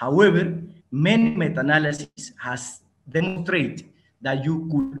 However, many meta-analyses has demonstrated that you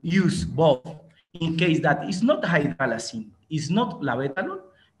could use both in case that it's not hydralazine, it's not labetalol,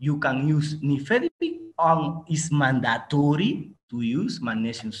 you can use nifedipine, and it's mandatory to use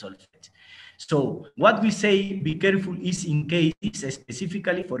magnesium sulfate. So what we say, be careful, is in cases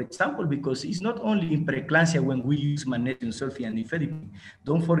specifically, for example, because it's not only in preeclampsia when we use magnesium sulfate and nifedipine.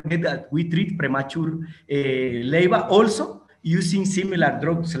 Don't forget that we treat premature labor also using similar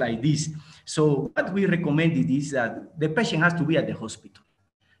drugs like this. So what we recommended is that the patient has to be at the hospital.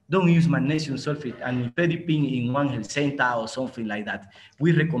 Don't use magnesium sulfate and nifedipine in one health center or something like that.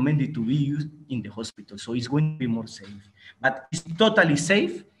 We recommend it to be used in the hospital, so it's going to be more safe. But it's totally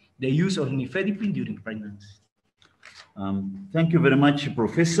safe, the use of nifedipine during pregnancy. Thank you very much,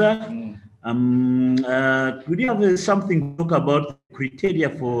 Professor. Could you have something to talk about criteria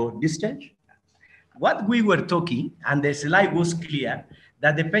for discharge? What we were talking, and the slide was clear,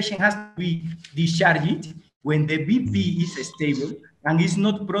 that the patient has to be discharged when the BP is stable and is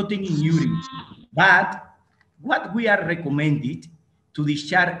not protein in urine. But what we are recommended to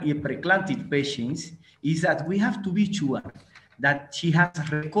discharge a preeclamptic patients is that we have to be sure that she has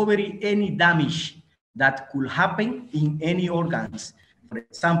recovered any damage that could happen in any organs. For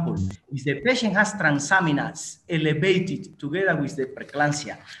example, if the patient has transaminase elevated together with the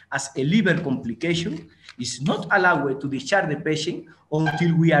preeclampsia as a liver complication, it's not allowed to discharge the patient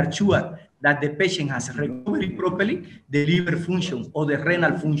until we are sure that the patient has recovered properly the liver function or the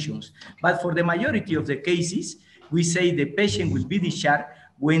renal functions. But for the majority of the cases, we say the patient will be discharged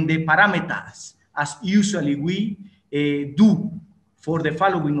when the parameters, as usually we do for the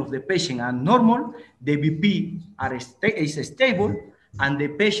following of the patient, are normal, the BP is stable, and the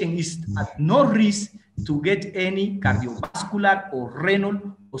patient is at no risk to get any cardiovascular or renal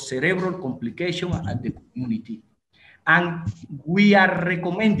or cerebral complication at the community. And we are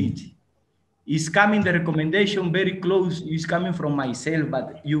recommended, it's coming, the recommendation very close, is coming from myself,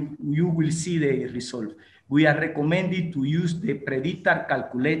 but you will see the result. We are recommended to use the predictor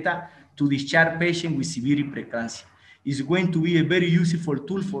calculator to discharge patients with severe preeclampsia. It's going to be a very useful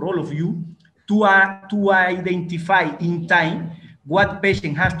tool for all of you to identify in time what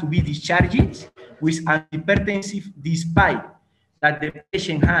patient has to be discharged with antihypertensive, despite that the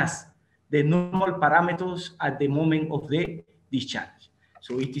patient has the normal parameters at the moment of the discharge.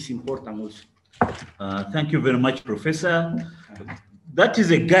 So it is important also. Thank you very much, Professor. That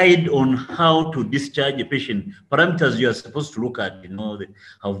is a guide on how to discharge a patient. Parameters you are supposed to look at,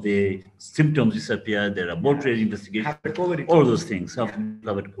 how the symptoms disappear, the laboratory investigation, all those things have to be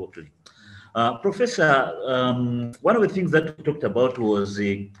covered properly. Professor, one of the things that we talked about was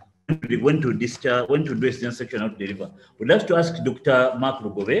when to discharge, when to do a cesarean section, how to deliver. We'd like to ask Dr. Mark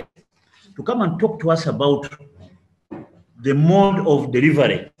Lugobe to come and talk to us about the mode of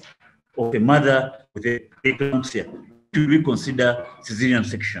delivery of a mother with a preeclampsia. Should we consider cesarean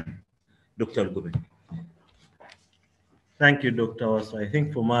section? Dr. Lugobe. Thank you, Dr. Wasswa. I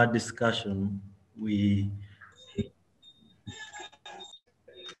think from our discussion, we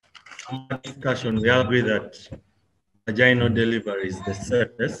agree that vaginal delivery is the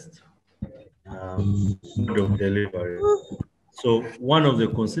safest mode of delivery. So one of the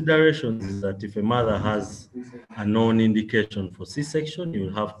considerations is that if a mother has a known indication for C-section, you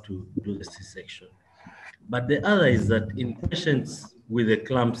will have to do the C-section. But the other is that in patients with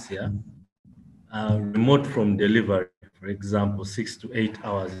eclampsia, remote from delivery, for example, 6 to 8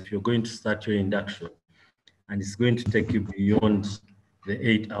 hours, if you're going to start your induction, and it's going to take you beyond the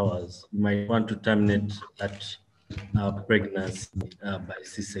 8 hours, you might want to terminate that pregnancy by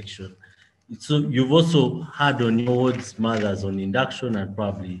C-section. So you've also had on your wards mothers on induction and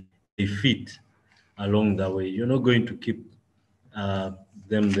probably they fit along the way. You're not going to keep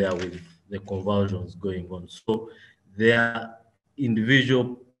them there with the convulsions going on. So there are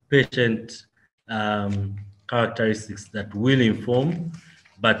individual patient characteristics that will inform,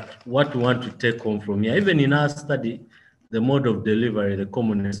 but what we want to take home from here, even in our study, the mode of delivery, the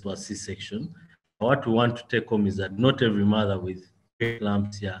commonest was C-section. What we want to take home is that not every mother with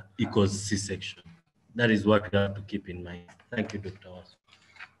preeclampsia equals C-section. That is what we have to keep in mind. Thank you, Dr.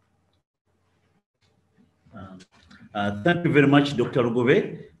 Wasswa. Thank you very much, Dr.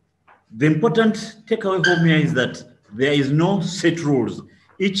 Lugobe. The important takeaway home here is that there is no set rules.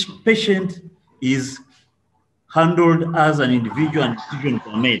 Each patient is handled as an individual and decisions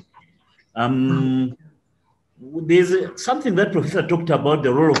are made. There's something that Professor talked about,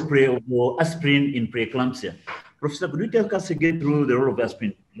 the role of aspirin in preeclampsia. Professor, could you take us again through the role of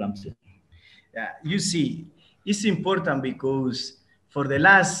aspirin in preeclampsia? Yeah, you see, it's important because for the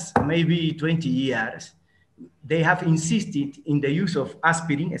last maybe 20 years, they have insisted in the use of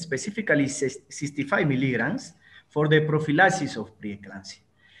aspirin, specifically 65 milligrams, for the prophylaxis of preeclampsia.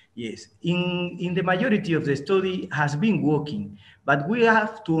 Yes, in the majority of the study has been working, but we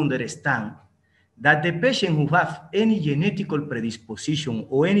have to understand that the patient who have any genetical predisposition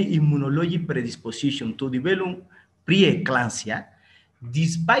or any immunologic predisposition to develop preeclampsia,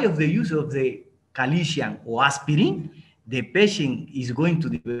 despite of the use of the calicium or aspirin, the patient is going to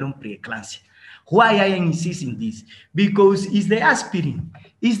develop preeclampsia. Why I insist in this? Because it's the aspirin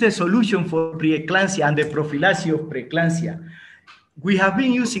is the solution for preeclampsia and the prophylaxis of preeclampsia. We have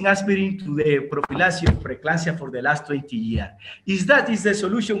been using aspirin to the prophylaxis of preeclampsia for the last 20 years. Is that is the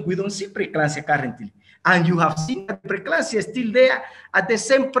solution? We don't see preeclampsia currently. And you have seen that preeclampsia is still there at the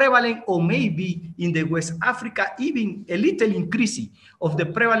same prevalence, or maybe in the West Africa, even a little increasing of the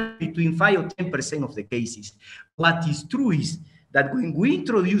prevalence between 5 or 10% of the cases. What is true is that when we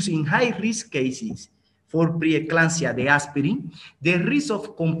introduce in high-risk cases, for preeclampsia, the aspirin, the risk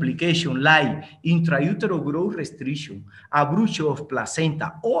of complication like intrauterine growth restriction, abruption of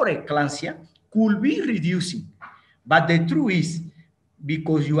placenta, or eclampsia could be reducing. But the truth is,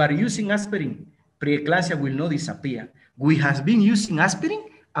 because you are using aspirin, preeclampsia will not disappear. We have been using aspirin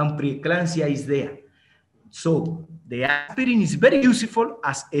and preeclampsia is there. So the aspirin is very useful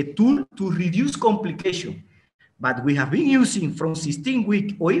as a tool to reduce complication. But we have been using from 16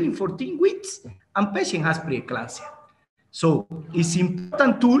 weeks or even 14 weeks, and patient has preeclampsia. So it's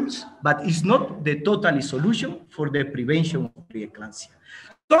important tools, but it's not the total solution for the prevention of preeclampsia.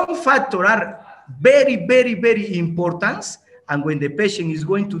 Some factors are very, very, very important, and when the patient is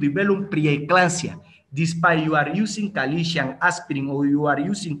going to develop preeclampsia, despite you are using calcium, aspirin, or you are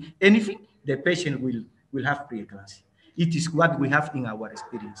using anything, the patient will have preeclampsia. It is what we have in our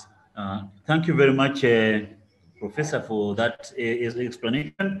experience. Thank you very much, Professor, for that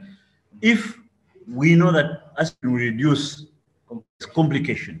explanation. If we know that aspirin will reduce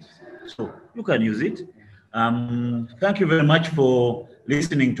complications, so you can use it. Thank you very much for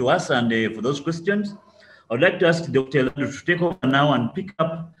listening to us and for those questions. I would like to ask Dr. Eladu to take over now and pick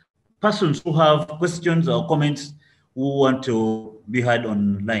up persons who have questions or comments who want to be heard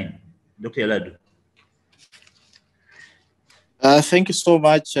online. Dr. Eladu. Thank you so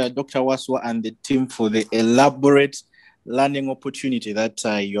much, Dr. Wasswa and the team, for the elaborate learning opportunity that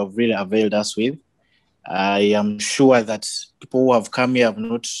you have really availed us with. I am sure that people who have come here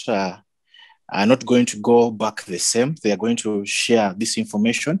are not going to go back the same. They are going to share this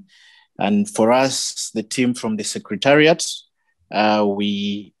information. And for us, the team from the Secretariat,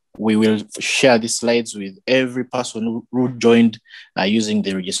 we will share these slides with every person who joined using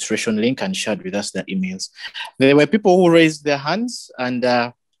the registration link and shared with us their emails. There were people who raised their hands, and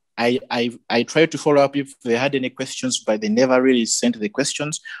I tried to follow up if they had any questions, but they never really sent the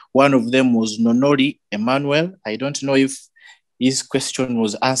questions. One of them was Nonori Emmanuel. I don't know if his question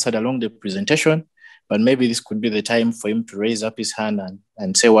was answered along the presentation, but maybe this could be the time for him to raise up his hand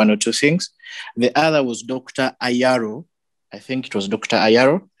and say one or two things. The other was Dr. Ayaro. I think it was Dr.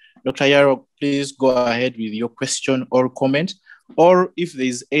 Ayaro. Dr. Ayaro, please go ahead with your question or comment. Or if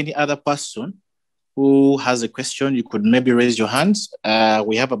there's any other person who has a question, you could maybe raise your hands.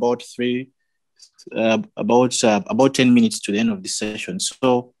 We have about 10 minutes to the end of the session.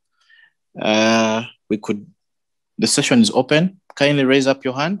 So the session is open. Kindly raise up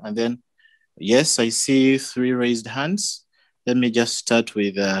your hand, and then, yes, I see 3 raised hands. Let me just start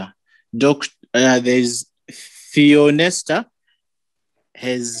with there's Theonesta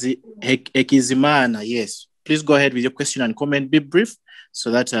Ekizimana. Yes, please go ahead with your question and comment. Be brief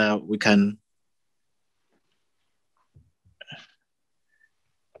so that we can.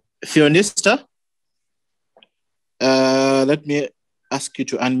 Theonesta, let me ask you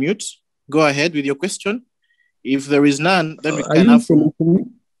to unmute. Go ahead with your question. If there is none, then we can have.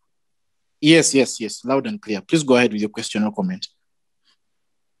 Yes, loud and clear. Please go ahead with your question or comment.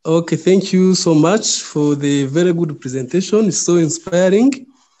 Okay, thank you so much for the very good presentation. It's so inspiring.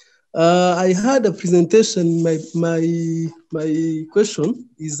 I had a presentation. My question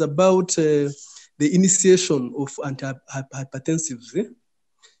is about the initiation of antihypertensives.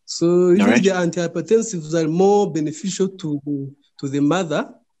 So usually the antihypertensives are more beneficial to the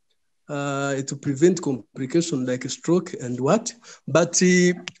mother to prevent complications like a stroke and what. But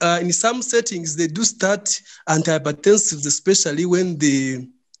in some settings, they do start antihypertensives, especially when the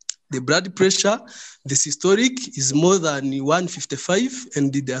blood pressure, the systolic is more than 155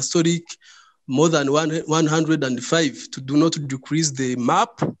 and the diastolic more than 105 to do not decrease the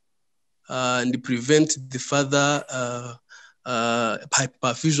MAP and prevent the further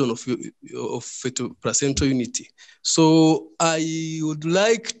hyperfusion of fetal placental unity. So I would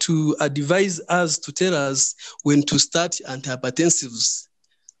like to advise us to tell us when to start antihypertensives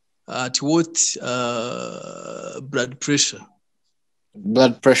at what blood pressure.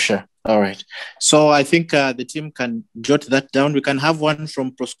 Blood pressure. All right. So I think the team can jot that down. We can have one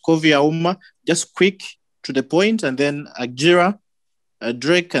from Proskovia Uma, just quick to the point, and then Agira,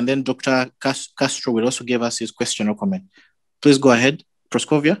 Drake, and then Dr. Castro will also give us his question or comment. Please go ahead,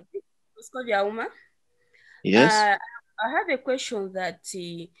 Proskovia. Proskovia Uma. Yes. I have a question that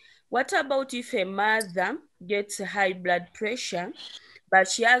what about if a mother gets high blood pressure, but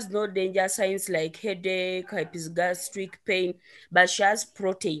she has no danger signs like headache, epigastric pain, but she has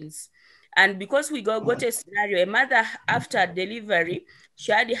proteins? And because we got a scenario, a mother after delivery,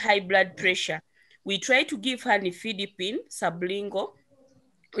 she had high blood pressure. We try to give her nifedipine, Ssalongo,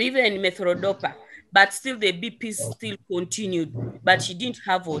 or even methrodopa, but still the BP still continued, but she didn't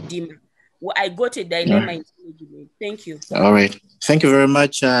have edema. I got a dilemma in management. Thank you. All right. Thank you very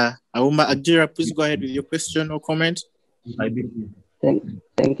much. Auma Adira, please go ahead with your question or comment.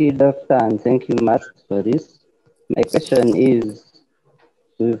 Thank you, Doctor, and thank you, Mark, for this. My question is,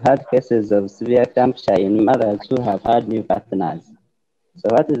 we've had cases of severe eclampsia in mothers who have had new partners. So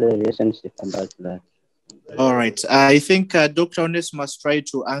what is the relationship about that? All right. I think Dr. Ones must try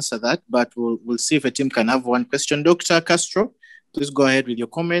to answer that, but we'll see if a team can have one question. Dr. Castro, please go ahead with your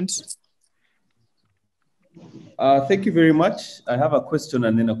comments. Thank you very much. I have a question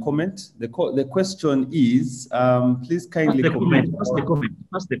and then a comment. The question is, please kindly comment.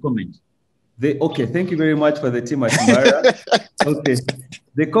 First the comment. Okay, thank you very much for the team at Mbarara. Okay,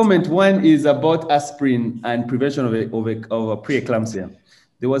 the comment one is about aspirin and prevention of preeclampsia.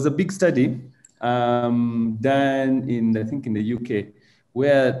 There was a big study done in, I think in the UK,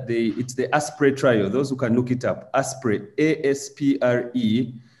 where it's the ASPRE trial. Those who can look it up, ASPRE,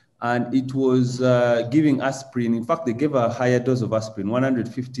 A-S-P-R-E, and it was giving aspirin. In fact, they gave a higher dose of aspirin,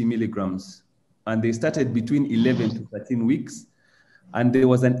 150 milligrams, and they started between 11 to 13 weeks. And there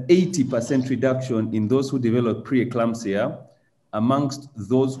was an 80% reduction in those who developed preeclampsia amongst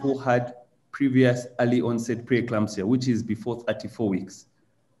those who had previous early onset preeclampsia, which is before 34 weeks.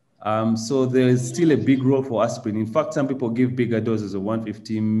 So there is still a big role for aspirin. In fact, some people give bigger doses of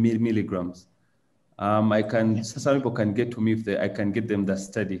 150 milligrams. Some people can get to me if I can get them that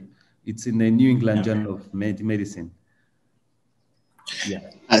study. It's in the New England Journal of Medicine. Yeah.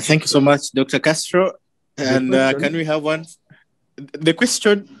 Thank you so much, Dr. Castro. And can we have one?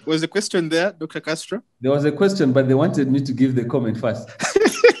 Was the question there, Dr. Castro? There was a question, but they wanted me to give the comment first.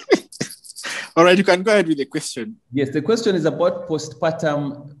 All right, you can go ahead with the question. Yes, the question is about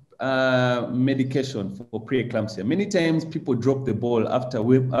postpartum medication for preeclampsia. Many times people drop the ball after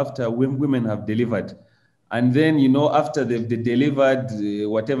women have delivered. And then, after they've delivered,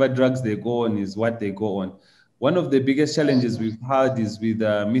 whatever drugs they go on is what they go on. One of the biggest challenges we've had is with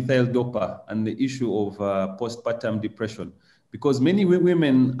methyl dopa and the issue of postpartum depression, because many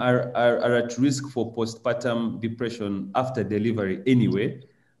women are at risk for postpartum depression after delivery anyway,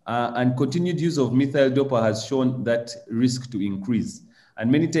 and continued use of methyl dopa has shown that risk to increase. And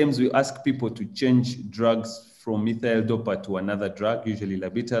many times we ask people to change drugs from methyl dopa to another drug, usually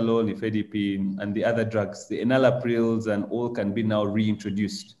labetalol, nifedipine, and the other drugs, the enalaprils, and all can be now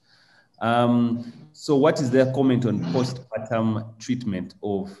reintroduced. So what is their comment on postpartum treatment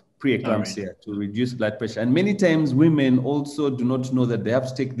of preeclampsia to reduce blood pressure? And many times women also do not know that they have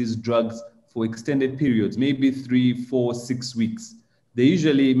to take these drugs for extended periods, maybe 3, 4, 6 weeks. They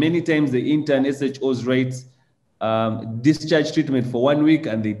usually, many times the intern SHOs writes discharge treatment for 1 week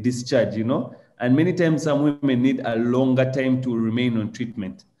and they discharge, and many times some women need a longer time to remain on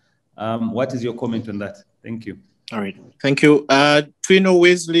treatment. What is your comment on that? Thank you. All right, thank you. Twino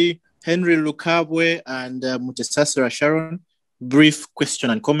Wesley, Henry Lugobe, and Mutesasira Sharon, brief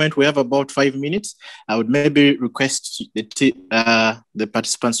question and comment. We have about 5 minutes. I would maybe request the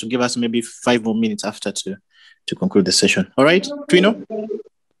participants to give us maybe 5 more minutes after to conclude the session. All right, Twino?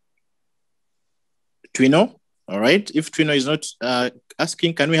 Twino? All right, if Twino is not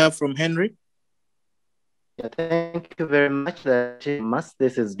asking, can we have from Henry? Yeah, thank you very much,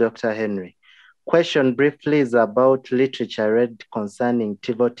 This is Dr. Henry. Question briefly is about literature read concerning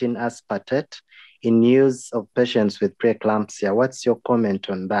Tivotin aspartate in use of patients with preeclampsia. What's your comment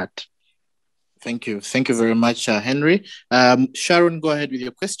on that? Thank you. Thank you very much, Henry. Sharon, go ahead with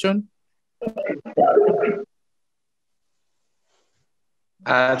your question.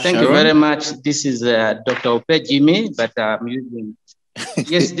 Thank you very much. This is Dr. Opejimi, but I'm using...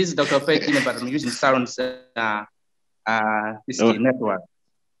 Yes, this is Dr. Opejimi, but I'm using Sharon's network.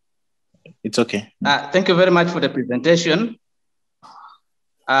 It's okay. Thank you very much for the presentation.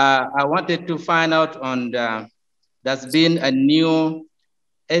 I wanted to find out on there's been a new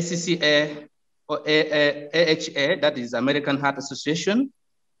ACCA or AHA, that is American Heart Association,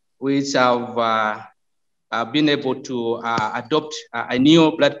 which have been able to adopt a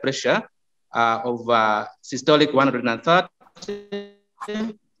new blood pressure of systolic 130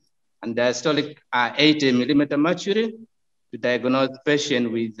 and diastolic 80 millimeter mercury to diagnose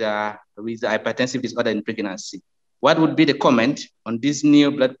patient with hypertensive disorder in pregnancy. What would be the comment on this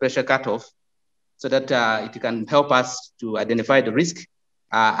new blood pressure cutoff so that it can help us to identify the risk,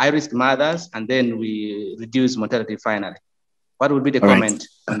 high-risk mothers, and then we reduce mortality finally? What would be the comment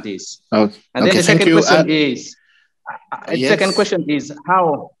on this? Okay. And then the second question is, second question is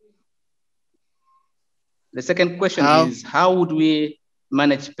how? The second question is how would we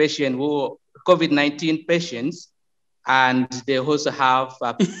manage patients who COVID-19 patients and they also have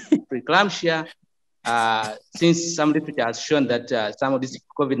preeclampsia, since some literature has shown that some of these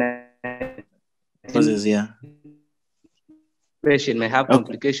COVID-19 Causes, yeah. Patient may have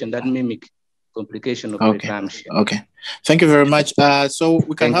complication that mimic complication of preeclampsia. Okay. Thank you very much. So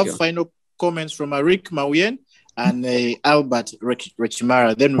we can Thank have you. final comments from Rick Mawien and Albert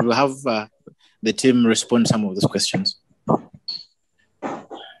Rechimara. Then we will have the team respond to some of those questions.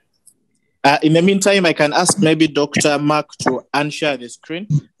 In the meantime, I can ask maybe Dr. Mark to unshare the screen.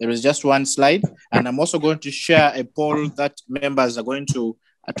 There is just one slide, and I'm also going to share a poll that members are going to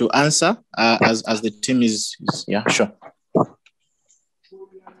answer as the team is yeah, sure.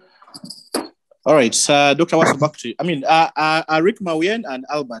 All right, Dr. Wasswa, back to you. I mean, Rick Mawien and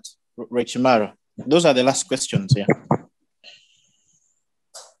Albert Rechimara. Those are the last questions, yeah.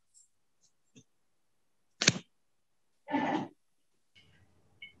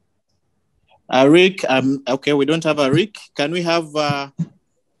 Rick, okay, we don't have a Rick. Can we have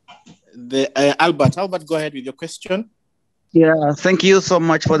Albert? Albert, go ahead with your question. Yeah, thank you so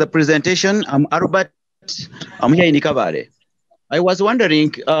much for the presentation. I'm Albert. I'm here in Ikabare. I was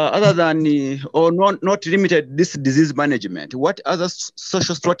wondering, other than or not limited this disease management, what other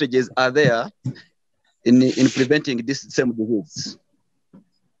social strategies are there in preventing this same disease?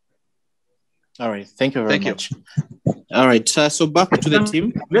 All right, thank you very much. All right, so back to the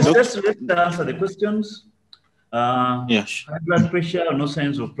team. Let's answer the questions. Yes. High blood pressure, no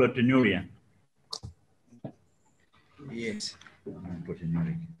signs of proteinuria. Yes.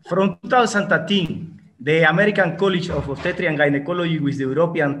 From 2013, the American College of Obstetrics and Gynecology with the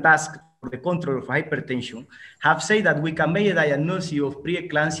European Task for the Control of Hypertension have said that we can make a diagnosis of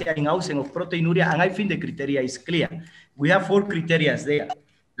preeclampsia in absence of proteinuria, and I think the criteria is clear. We have 4 criteria there.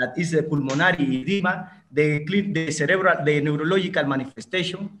 That is the pulmonary edema, the cerebral, the neurological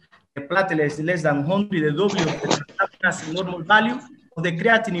manifestation, the platelets less than 100, the W of the transaminase normal value, or the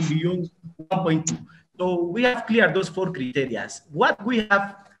creatinine beyond 1.2. So we have cleared those 4 criteria. What we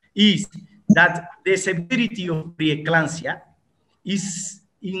have is that the severity of preeclampsia is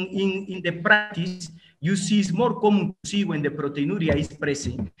in the practice, you see it's more common to see when the proteinuria is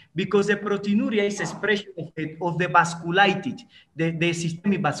present, because the proteinuria is expression of the vasculitis, the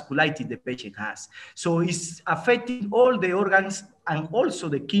systemic vasculitis the patient has. So it's affecting all the organs and also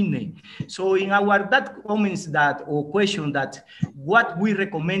the kidney. So in our that comments that or question that what we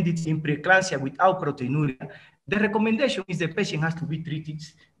recommended in preeclampsia without proteinuria, the recommendation is the patient has to be treated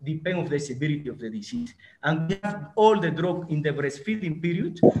depending on the severity of the disease. And we have all the drugs in the breastfeeding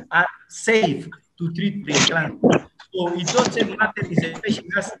period are safe to treat preeclampsia. So it doesn't matter if the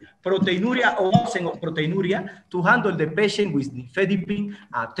patient has proteinuria or absence of proteinuria to handle the patient with nifedipine,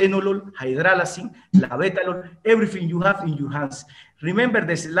 atenolol, hydralazine, labetalol, everything you have in your hands. Remember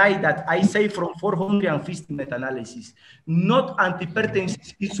the slide that I say from 450 meta-analysis. Not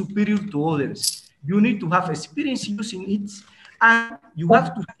antihypertensive is superior to others. You need to have experience using it, and you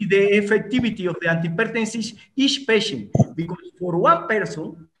have to see the effectivity of the antihypertensive each patient, because for one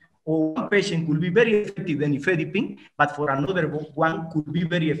person or one patient could be very effective the nifedipine, but for another one could be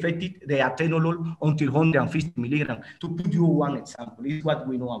very effective the atenolol until 150 milligrams. To put you one example, is what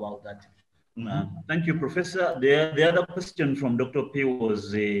we know about that. Thank you, Professor. The other question from Dr. P was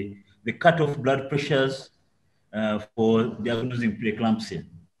the cutoff blood pressures for diagnosing preeclampsia.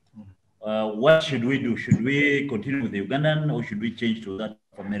 What should we do? Should we continue with the Ugandan or should we change to that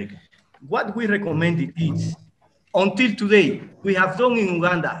of America? What we recommend is, until today, we have done in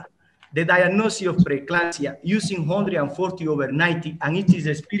Uganda the diagnosis of preeclampsia using 140/90, and it is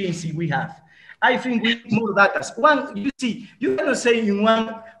the experience we have. I think we need more data. One, you see, you cannot say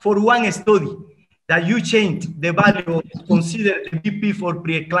for one study that you change the value of consider the BP for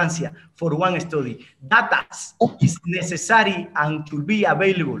preeclampsia for one study. Data is necessary and should be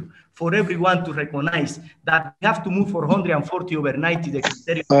available for everyone to recognize that we have to move for 140/90 the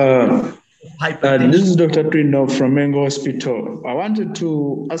criteria. This is Dr. Trino from Mengo Hospital. I wanted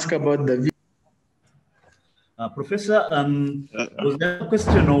to ask about the Professor, was there a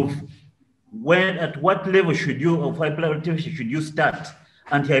question of at what level should you of hypertension should you start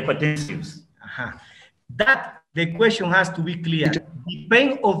antihypertensives? That the question has to be clear.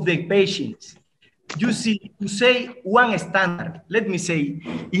 Depending of the patient. You see, to say one standard, let me say,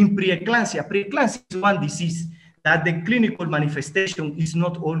 in preeclampsia is one disease that the clinical manifestation is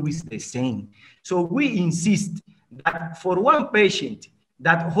not always the same. So we insist that for one patient,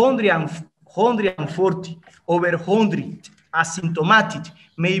 that 140/100 asymptomatic,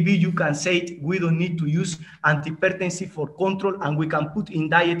 maybe you can say we don't need to use antihypertensive for control and we can put in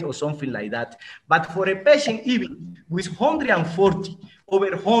diet or something like that. But for a patient even with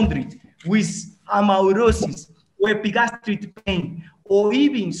 140/100 with amaurosis or epigastric pain, or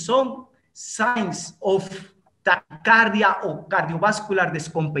even some signs of tachycardia or cardiovascular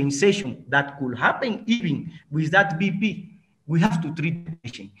descompensation that could happen even with that BP, we have to treat the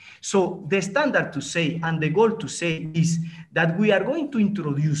patient. So the standard to say and the goal to say is that we are going to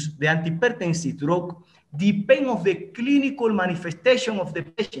introduce the antihypertensive drug depending on the clinical manifestation of the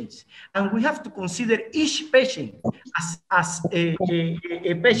patients. And we have to consider each patient as a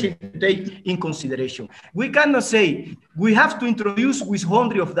patient to take in consideration. We cannot say we have to introduce with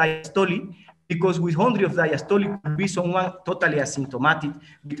 100 of diastolic, because with 100 of diastolic could be someone totally asymptomatic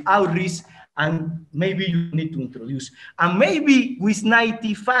without risk, and maybe you need to introduce. And maybe with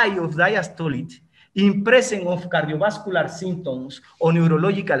 95 of diastolic, in presence of cardiovascular symptoms or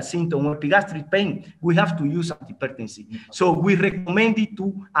neurological symptoms or epigastric pain, we have to use antihypertensive. So we recommend it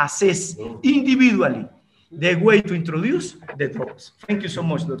to assess individually the way to introduce the drugs. Thank you so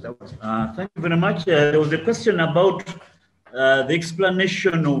much, Dr. Thank you very much. There was a question about the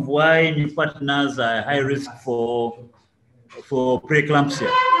explanation of why new partners are high risk for preeclampsia.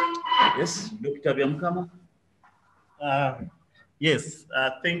 Yes, Dr. Byamukama? Yes,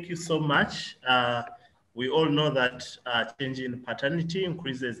 thank you so much. We all know that change in paternity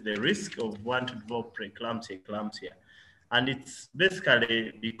increases the risk of one to develop preeclampsia. And it's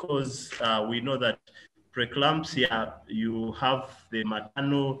basically because we know that preeclampsia, you have the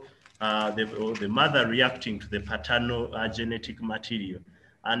maternal, the mother reacting to the paternal genetic material.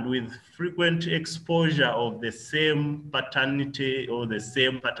 And with frequent exposure of the same paternity or the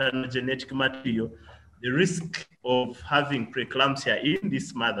same paternal genetic material, the risk of having preeclampsia in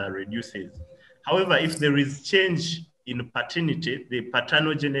this mother reduces. However, if there is change in paternity, the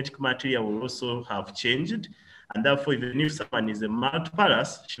paternal genetic material will also have changed. And therefore, even if someone is a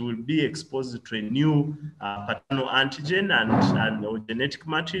multiparous, she will be exposed to a new paternal antigen and genetic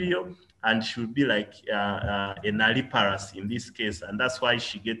material, and she will be like a nulliparous in this case. And that's why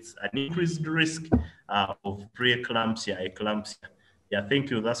she gets an increased risk of preeclampsia, eclampsia. Yeah, thank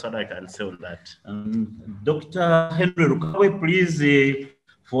you. That's what I can say on that. Dr. Henry Rukawe, please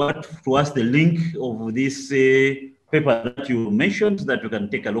forward to us the link of this paper that you mentioned so that we can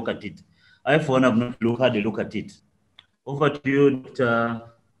take a look at it. I, for one, have not had a look at it. Over to you, Dr.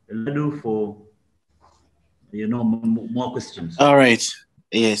 Ladu, for more questions. All right.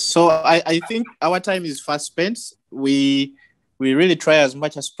 Yes. So I think our time is fast spent. We really try as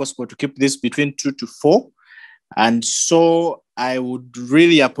much as possible to keep this between 2 to 4. And so I would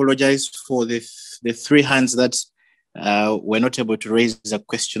really apologize for the 3 hands that were not able to raise the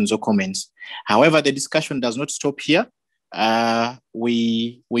questions or comments. However, the discussion does not stop here.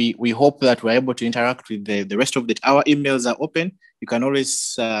 We hope that we're able to interact with the rest of it. Our emails are open. You can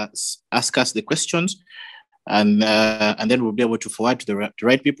always ask us the questions, and then we'll be able to forward to the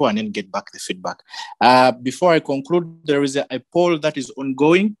right people and then get back the feedback. Before I conclude, there is a poll that is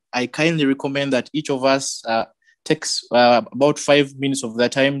ongoing. I kindly recommend that each of us takes about 5 minutes of their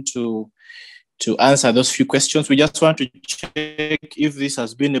time to answer those few questions. We just want to check if this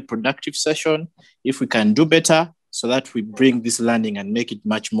has been a productive session, if we can do better, so that we bring this learning and make it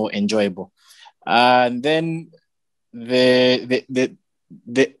much more enjoyable. And then the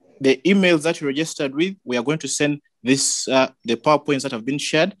emails that you registered with, we are going to send this the PowerPoints that have been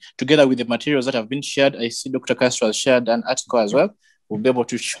shared together with the materials that have been shared. I see Dr. Castro has shared an article as well. We'll be able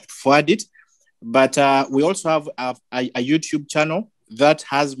to forward it. But we also have a YouTube channel that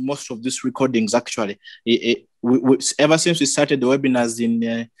has most of these recordings, actually. Ever since we started the webinars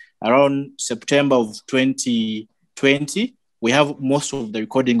in around September of 2020, we have most of the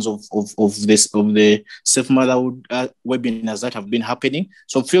recordings of the safe motherhood webinars that have been happening.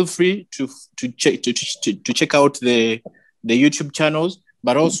 So feel free to check out the YouTube channels,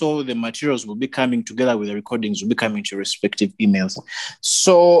 but also the materials will be coming together with the recordings will be coming to respective emails.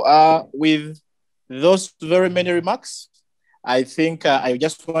 So with those very many remarks, I think I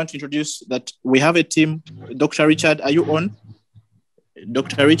just want to introduce that we have a team. Dr. Richard, are you on?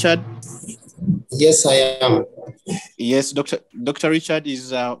 Dr. Richard? Yes, I am. Yes, Dr. Richard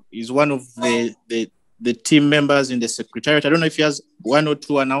is one of the team members in the Secretariat. I don't know if he has 1 or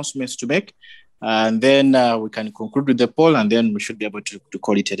 2 announcements to make, and then we can conclude with the poll, and then we should be able to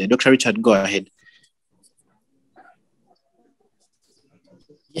call it a day. Dr. Richard, go ahead.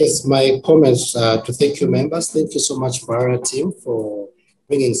 Yes, my comments to thank you, members. Thank you so much, Mbarara team, for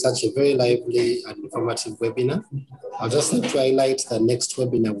bringing such a very lively and informative webinar. I'll just like to highlight the next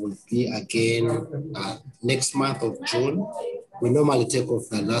webinar will be again next month of June. We normally take off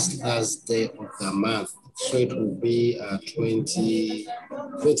the last Thursday of the month, so it will be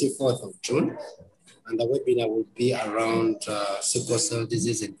 24th of June. And the webinar will be around sickle cell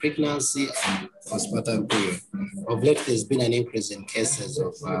disease in pregnancy and postpartum period. Of late, there's been an increase in cases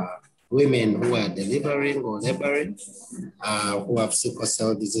of women who are delivering or laboring, who have sickle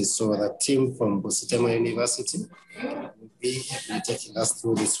cell disease. So the team from Busitema University will be taking us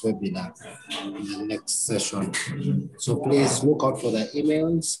through this webinar in the next session. So please look out for the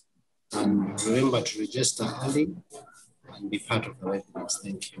emails and remember to register early and be part of the webinars.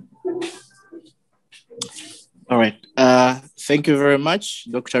 Thank you. All right. Thank you very much,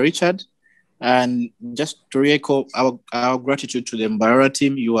 Dr. Richard. And just to re-echo our gratitude to the Mbarara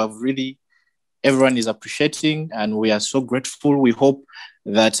team, you have really, everyone is appreciating, and we are so grateful. We hope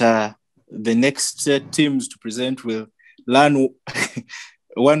that the next teams to present will learn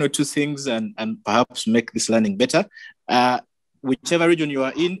one or two things and perhaps make this learning better. Whichever region you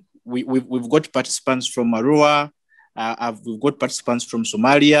are in, we've got participants from Arua, we've got participants from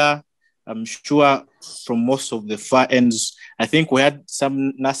Somalia, I'm sure from most of the far ends. I think we had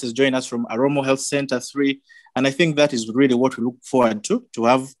some nurses join us from Aromo Health Center 3, and I think that is really what we look forward to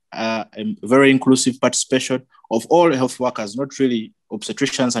have a very inclusive participation of all health workers, not really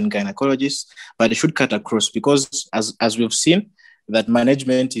obstetricians and gynecologists, but it should cut across, because as we've seen, that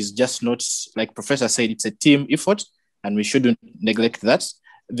management is just not, like Professor said, it's a team effort, and we shouldn't neglect that.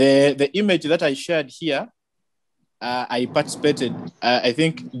 The image that I shared here, I participated, I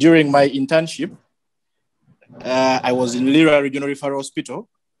think during my internship, I was in Lira Regional Referral Hospital,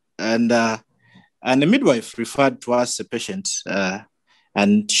 and a midwife referred to us a patient,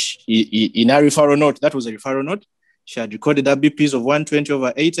 and in her referral note, that was a referral note, she had recorded her BPs of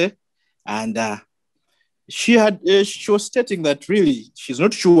 120/80, and she was stating that really she's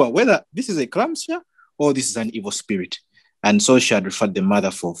not sure whether this is eclampsia or this is an evil spirit, and so she had referred the mother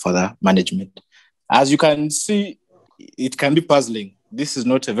for further management. As you can see, it can be puzzling. This is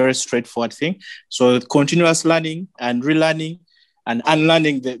not a very straightforward thing. So continuous learning and relearning and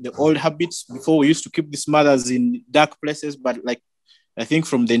unlearning the old habits. Before, we used to keep these mothers in dark places, but like I think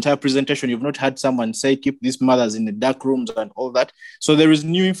from the entire presentation, you've not had someone say keep these mothers in the dark rooms and all that. So there is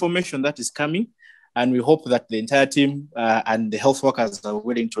new information that is coming, and we hope that the entire team and the health workers are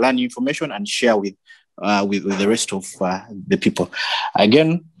willing to learn new information and share with the rest of the people.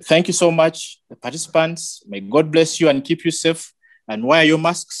 Again, thank you so much, the participants. May God bless you and keep you safe, and wear your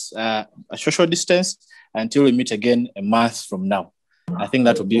masks, a social distance, until we meet again a month from now. I think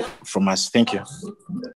that will be from us. Thank you.